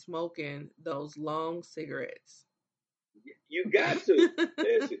smoking those long cigarettes. You got to.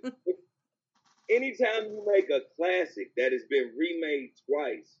 Listen, anytime you make a classic that has been remade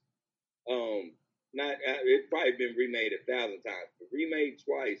twice, it's probably been remade 1,000 times, but remade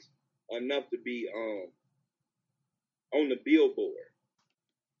twice enough to be on the Billboard.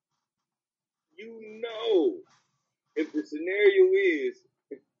 You know, if the scenario is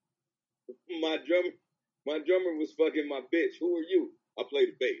my drummer was fucking my bitch, who are you? I play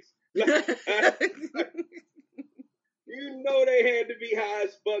the bass. You know they had to be high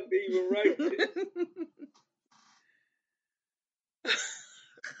as fuck to even write this.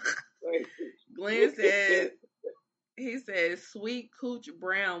 Glenn said, he said Sweet Cooch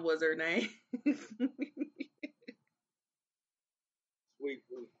Brown was her name. Sweet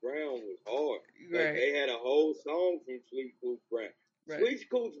Cooch Brown was hard. Right. Like, they had a whole song from Sweet Cooch Brown. Right. Sweet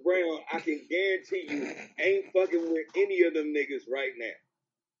Cooch Brown, I can guarantee you, ain't fucking with any of them niggas right now.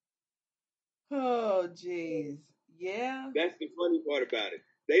 Oh, jeez. Yeah. That's the funny part about it.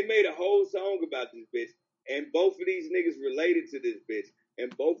 They made a whole song about this bitch, and both of these niggas related to this bitch,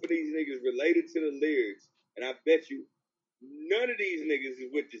 and both of these niggas related to the lyrics, and I bet you none of these niggas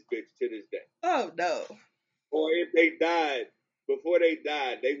is with this bitch to this day. Oh, no. Or if they died, before they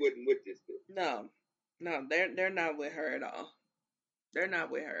died, they wouldn't with this bitch. No, they're not with her at all. They're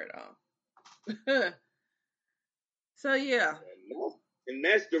not with her at all. So yeah, and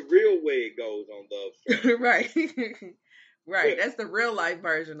that's the real way it goes on Love's Train. Right, right. That's the real life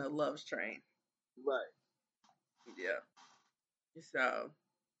version of Love's Train. Right. Yeah. So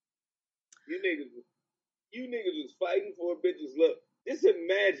you niggas was fighting for a bitch's love. Just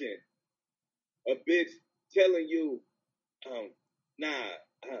imagine a bitch telling you, nah,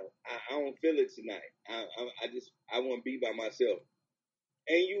 I don't feel it tonight. I want to be by myself.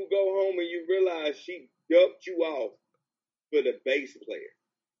 And you go home and you realize she dumped you off for the bass player.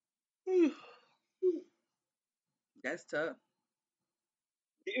 That's tough.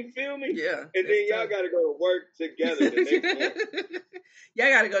 You feel me? Yeah. And then y'all got to go to work together the next morning.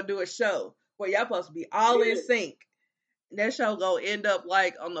 Y'all got to go do a show where y'all supposed to be all in sync. That show gonna end up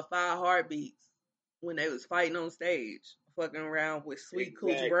like on the 5 Heartbeats when they was fighting on stage, fucking around with Sweet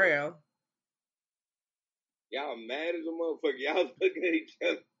Cooch Brown. Y'all mad as a motherfucker. Y'all looking at each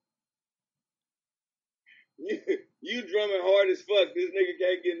other. You drumming hard as fuck. This nigga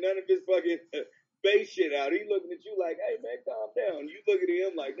can't get none of his fucking bass shit out. He looking at you like, hey man, calm down. You looking at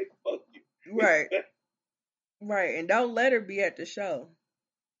him like, nigga, fuck you. Right. Right. And don't let her be at the show.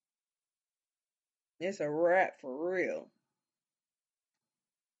 It's a wrap for real.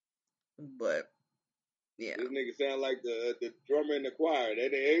 But yeah. This nigga sound like the drummer in the choir.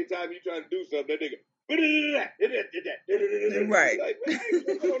 Every time you try to do something, that nigga right. Like, man,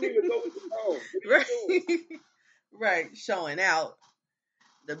 I don't even go with the song. Right. Right. Showing out.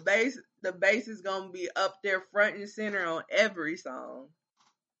 The bass is gonna be up there front and center on every song.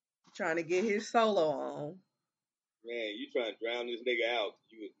 Trying to get his solo on. Man, you trying to drown this nigga out.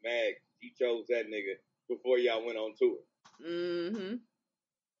 You was mad. He chose that nigga before y'all went on tour. Mm-hmm.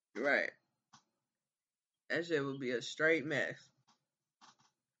 Right. That shit would be a straight mess.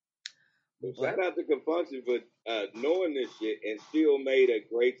 So shout out to Confunction for knowing this shit and still made a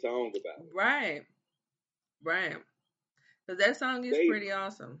great song about it. Right. Because that song is pretty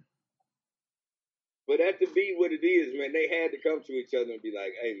awesome. But that to be what it is, man, they had to come to each other and be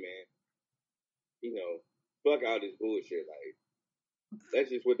like, hey, man, you know, fuck all this bullshit. Like, that's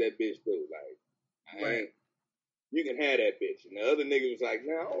just what that bitch do. Like, you can have that bitch. And the other nigga was like,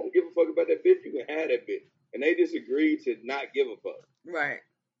 nah, I don't give a fuck about that bitch. You can have that bitch. And they just agreed to not give a fuck. Right.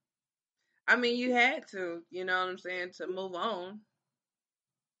 I mean, you had to, you know what I'm saying, to move on.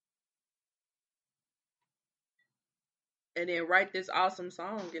 And then write this awesome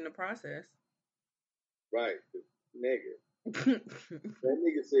song in the process. Right. Nigga. That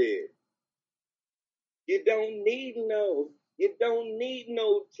nigga said, you don't need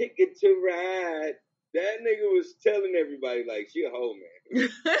no ticket to ride. That nigga was telling everybody, like, she a hoe, man.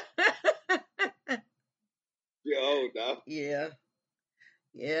 She a hoe, dog.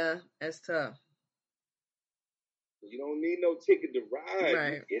 Yeah, that's tough. You don't need no ticket to ride.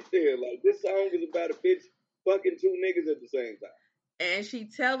 Right. You get there. Like, this song is about a bitch fucking two niggas at the same time. And she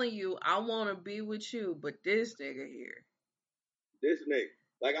telling you, I want to be with you, but this nigga here. This nigga.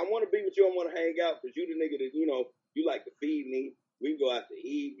 Like, I want to be with you. I want to hang out because you the nigga that, you know, you like to feed me. We go out to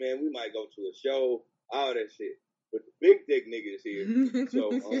eat, man. We might go to a show, all that shit. But the big dick nigga is here.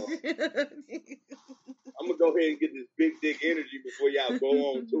 So, I'm going to go ahead and get this big dick energy before y'all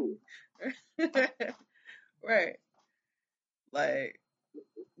go on to it. Right. Like,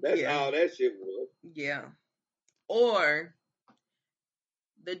 that's all that shit was. Yeah. Or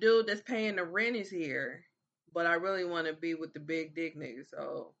the dude that's paying the rent is here, but I really want to be with the big dick nigga,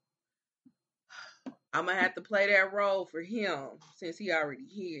 so I'm going to have to play that role for him since he already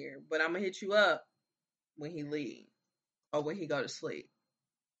here. But I'm going to hit you up when he leave or when he go to sleep.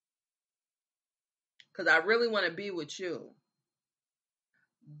 Because I really want to be with you.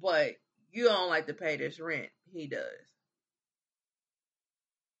 But you don't like to pay this rent. He does.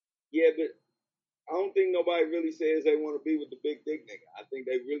 Yeah, but I don't think nobody really says they want to be with the big dick nigga. I think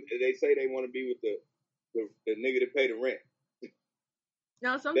they say they want to be with the nigga that pay the rent.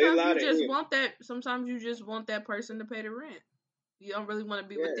 No, sometimes you just want that. Sometimes you just want that person to pay the rent. You don't really want to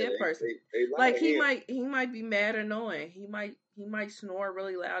be with that person. They like he might be mad or annoying. He might snore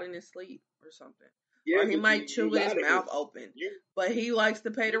really loud in his sleep or something. Yeah, or he might chew with his mouth open. But he likes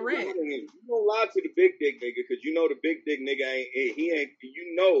to pay the rent. You don't lie to the big dick nigga because you know the big dick nigga ain't.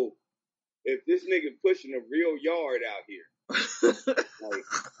 You know, if this nigga pushing a real yard out here, like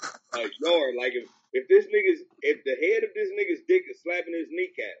a yard, like if the head of this nigga's dick is slapping his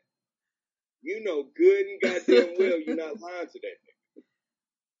kneecap, you know good and goddamn well you're not lying to that nigga.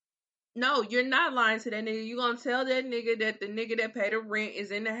 No, you're not lying to that nigga. You're going to tell that nigga that the nigga that paid the rent is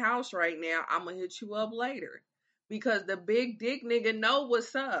in the house right now. I'm going to hit you up later. Because the big dick nigga know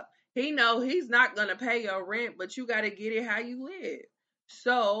what's up. He know he's not going to pay your rent, but you got to get it how you live.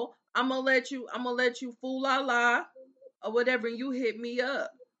 So, I'm going to let you fool la la or whatever, and you hit me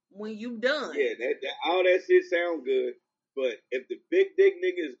up when you done. Yeah, all that shit sound good. But if the big dick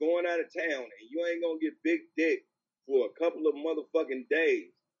nigga is going out of town and you ain't going to get big dick for a couple of motherfucking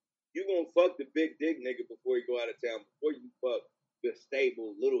days, you gonna fuck the big dick nigga before you go out of town, before you fuck the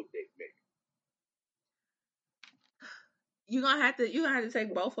stable little dick nigga. You're gonna have to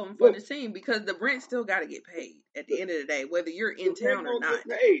take both of them for the team because the rent still gotta get paid at the end of the day, whether you're in town or not.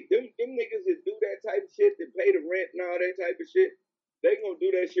 Get paid. Them niggas that do that type of shit, that pay the rent and all that type of shit, they gonna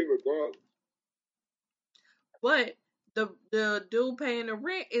do that shit regardless. But the dude paying the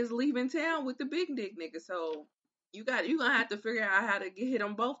rent is leaving town with the big dick nigga, so you gonna have to figure out how to hit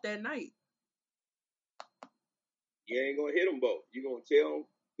them both that night. You ain't gonna hit them both. You gonna tell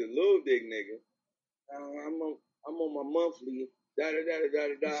the little dick nigga, I'm on my monthly,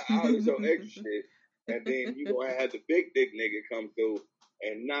 all this on extra shit, and then you gonna have the big dick nigga come through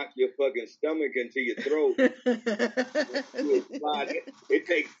and knock your fucking stomach into your throat. It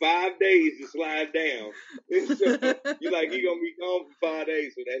takes 5 days to slide down. So you like he gonna be gone for 5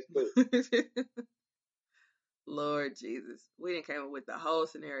 days, so that's good. Lord Jesus, we didn't come up with the whole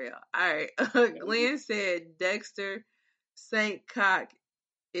scenario. All right, Glenn said Dexter St. Cock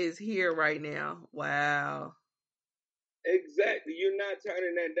is here right now. Wow. Exactly, you're not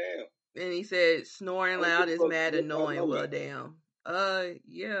turning that down. And he said snoring loud is mad annoying. Well, damn.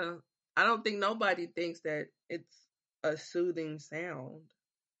 Yeah. I don't think nobody thinks that it's a soothing sound.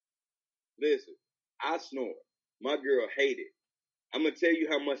 Listen, I snore. My girl hated it. I'm gonna tell you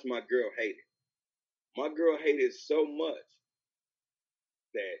how much my girl hated. My girl hated so much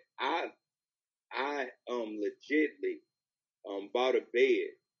that I legitly bought a bed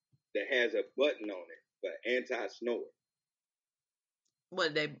that has a button on it for anti-snore.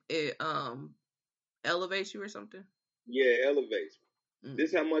 What it elevates you or something? Yeah, elevates me. Mm.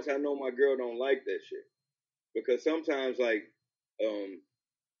 This how much I know my girl don't like that shit. Because sometimes, like,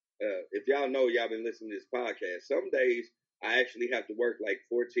 if y'all know, y'all been listening to this podcast, some days I actually have to work like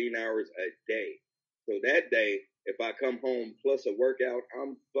 14 hours a day. So that day, if I come home plus a workout,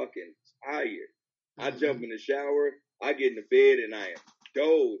 I'm fucking tired. I jump in the shower, I get in the bed, and I am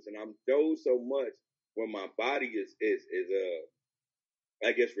dozed, and I'm dozed so much when my body is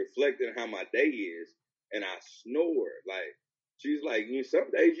I guess reflecting how my day is, and I snore. Like she's like,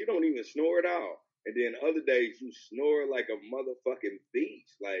 some days you don't even snore at all, and then other days you snore like a motherfucking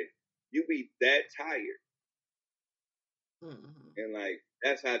beast. Like you be that tired, and like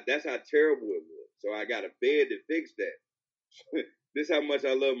that's how terrible it was. So I got a bed to fix that. This how much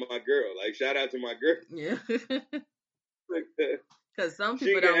I love my girl. Like shout out to my girl. Yeah. Because some she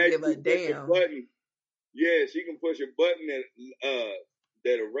people can don't give a actually push a damn. button. Yeah, she can push a button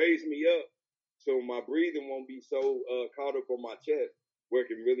that'll raise me up, so my breathing won't be so caught up on my chest, where it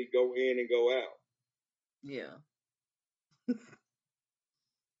can really go in and go out. Yeah.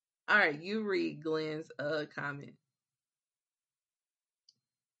 All right, you read Glenn's comment.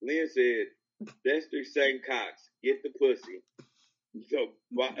 Lynn said, Dexter St. Cox, get the pussy. So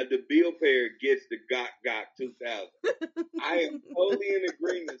the bill payer gets the Gok 2000. I am totally in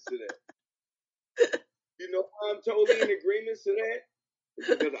agreement to that. You know why I'm totally in agreement to that?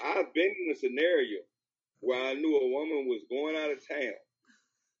 Because I've been in a scenario where I knew a woman was going out of town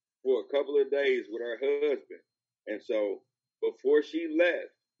for a couple of days with her husband. And so before she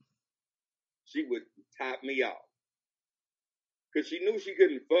left, she would top me off. Because she knew she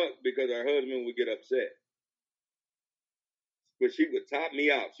couldn't fuck because her husband would get upset. But she would top me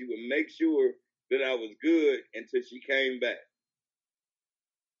off. She would make sure that I was good until she came back.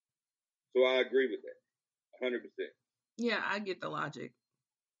 So I agree with that. 100%. Yeah, I get the logic.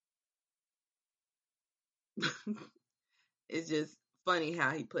 It's just funny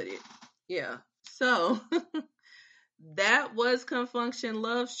how he put it. Yeah. So that was Confunction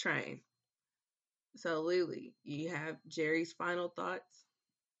Loves Train. So Lily, you have Jerry's final thoughts?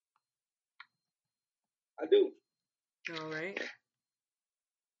 I do. All right.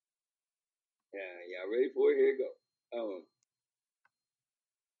 Yeah, y'all ready for it? Here it go.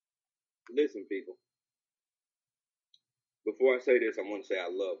 Listen, people. Before I say this, I want to say I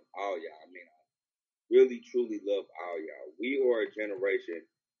love all y'all. I mean, I really, truly love all y'all. We are a generation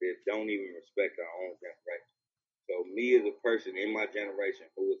that don't even respect our own generation. So me as a person in my generation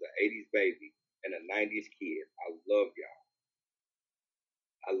who was an 80s baby and a 90s kid, I love y'all.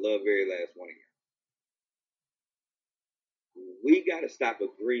 I love every last one of y'all. We got to stop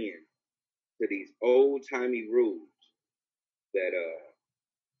agreeing to these old timey rules that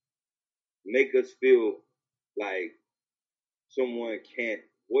make us feel like someone can't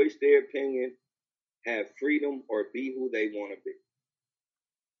voice their opinion, have freedom, or be who they want to be.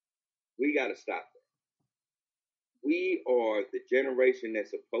 We got to stop that. We are the generation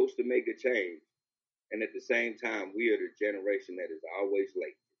that's supposed to make a change, and at the same time, we are the generation that is always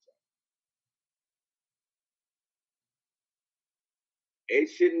late. It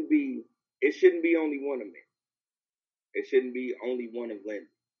shouldn't be. It shouldn't be only one of me. It shouldn't be only one of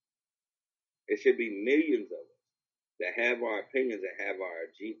Lindsay. It should be millions of us that have our opinions and have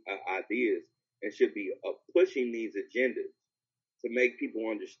our ideas, and should be pushing these agendas to make people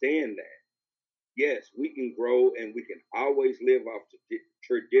understand that yes, we can grow and we can always live off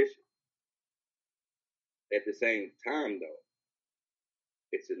tradition. At the same time, though,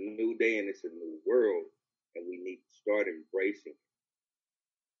 it's a new day and it's a new world, and we need to start embracing it.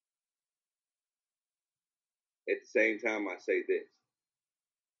 At the same time, I say this: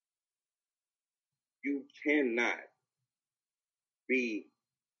 you cannot be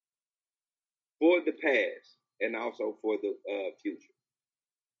for the past and also for the future.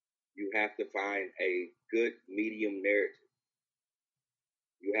 You have to find a good medium narrative.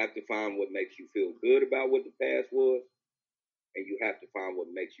 You have to find what makes you feel good about what the past was, and you have to find what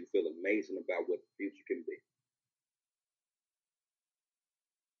makes you feel amazing about what the future can be.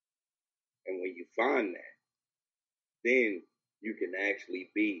 And when you find that, then you can actually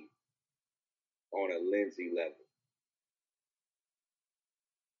be on a Lindsay level.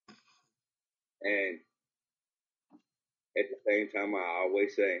 And at the same time, I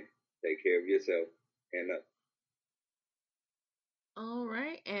always say, take care of yourself and All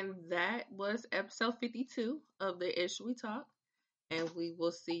right. And that was episode 52 of the Ish We Talk. And we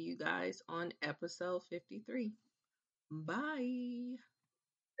will see you guys on episode 53. Bye.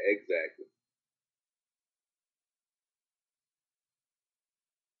 Exactly.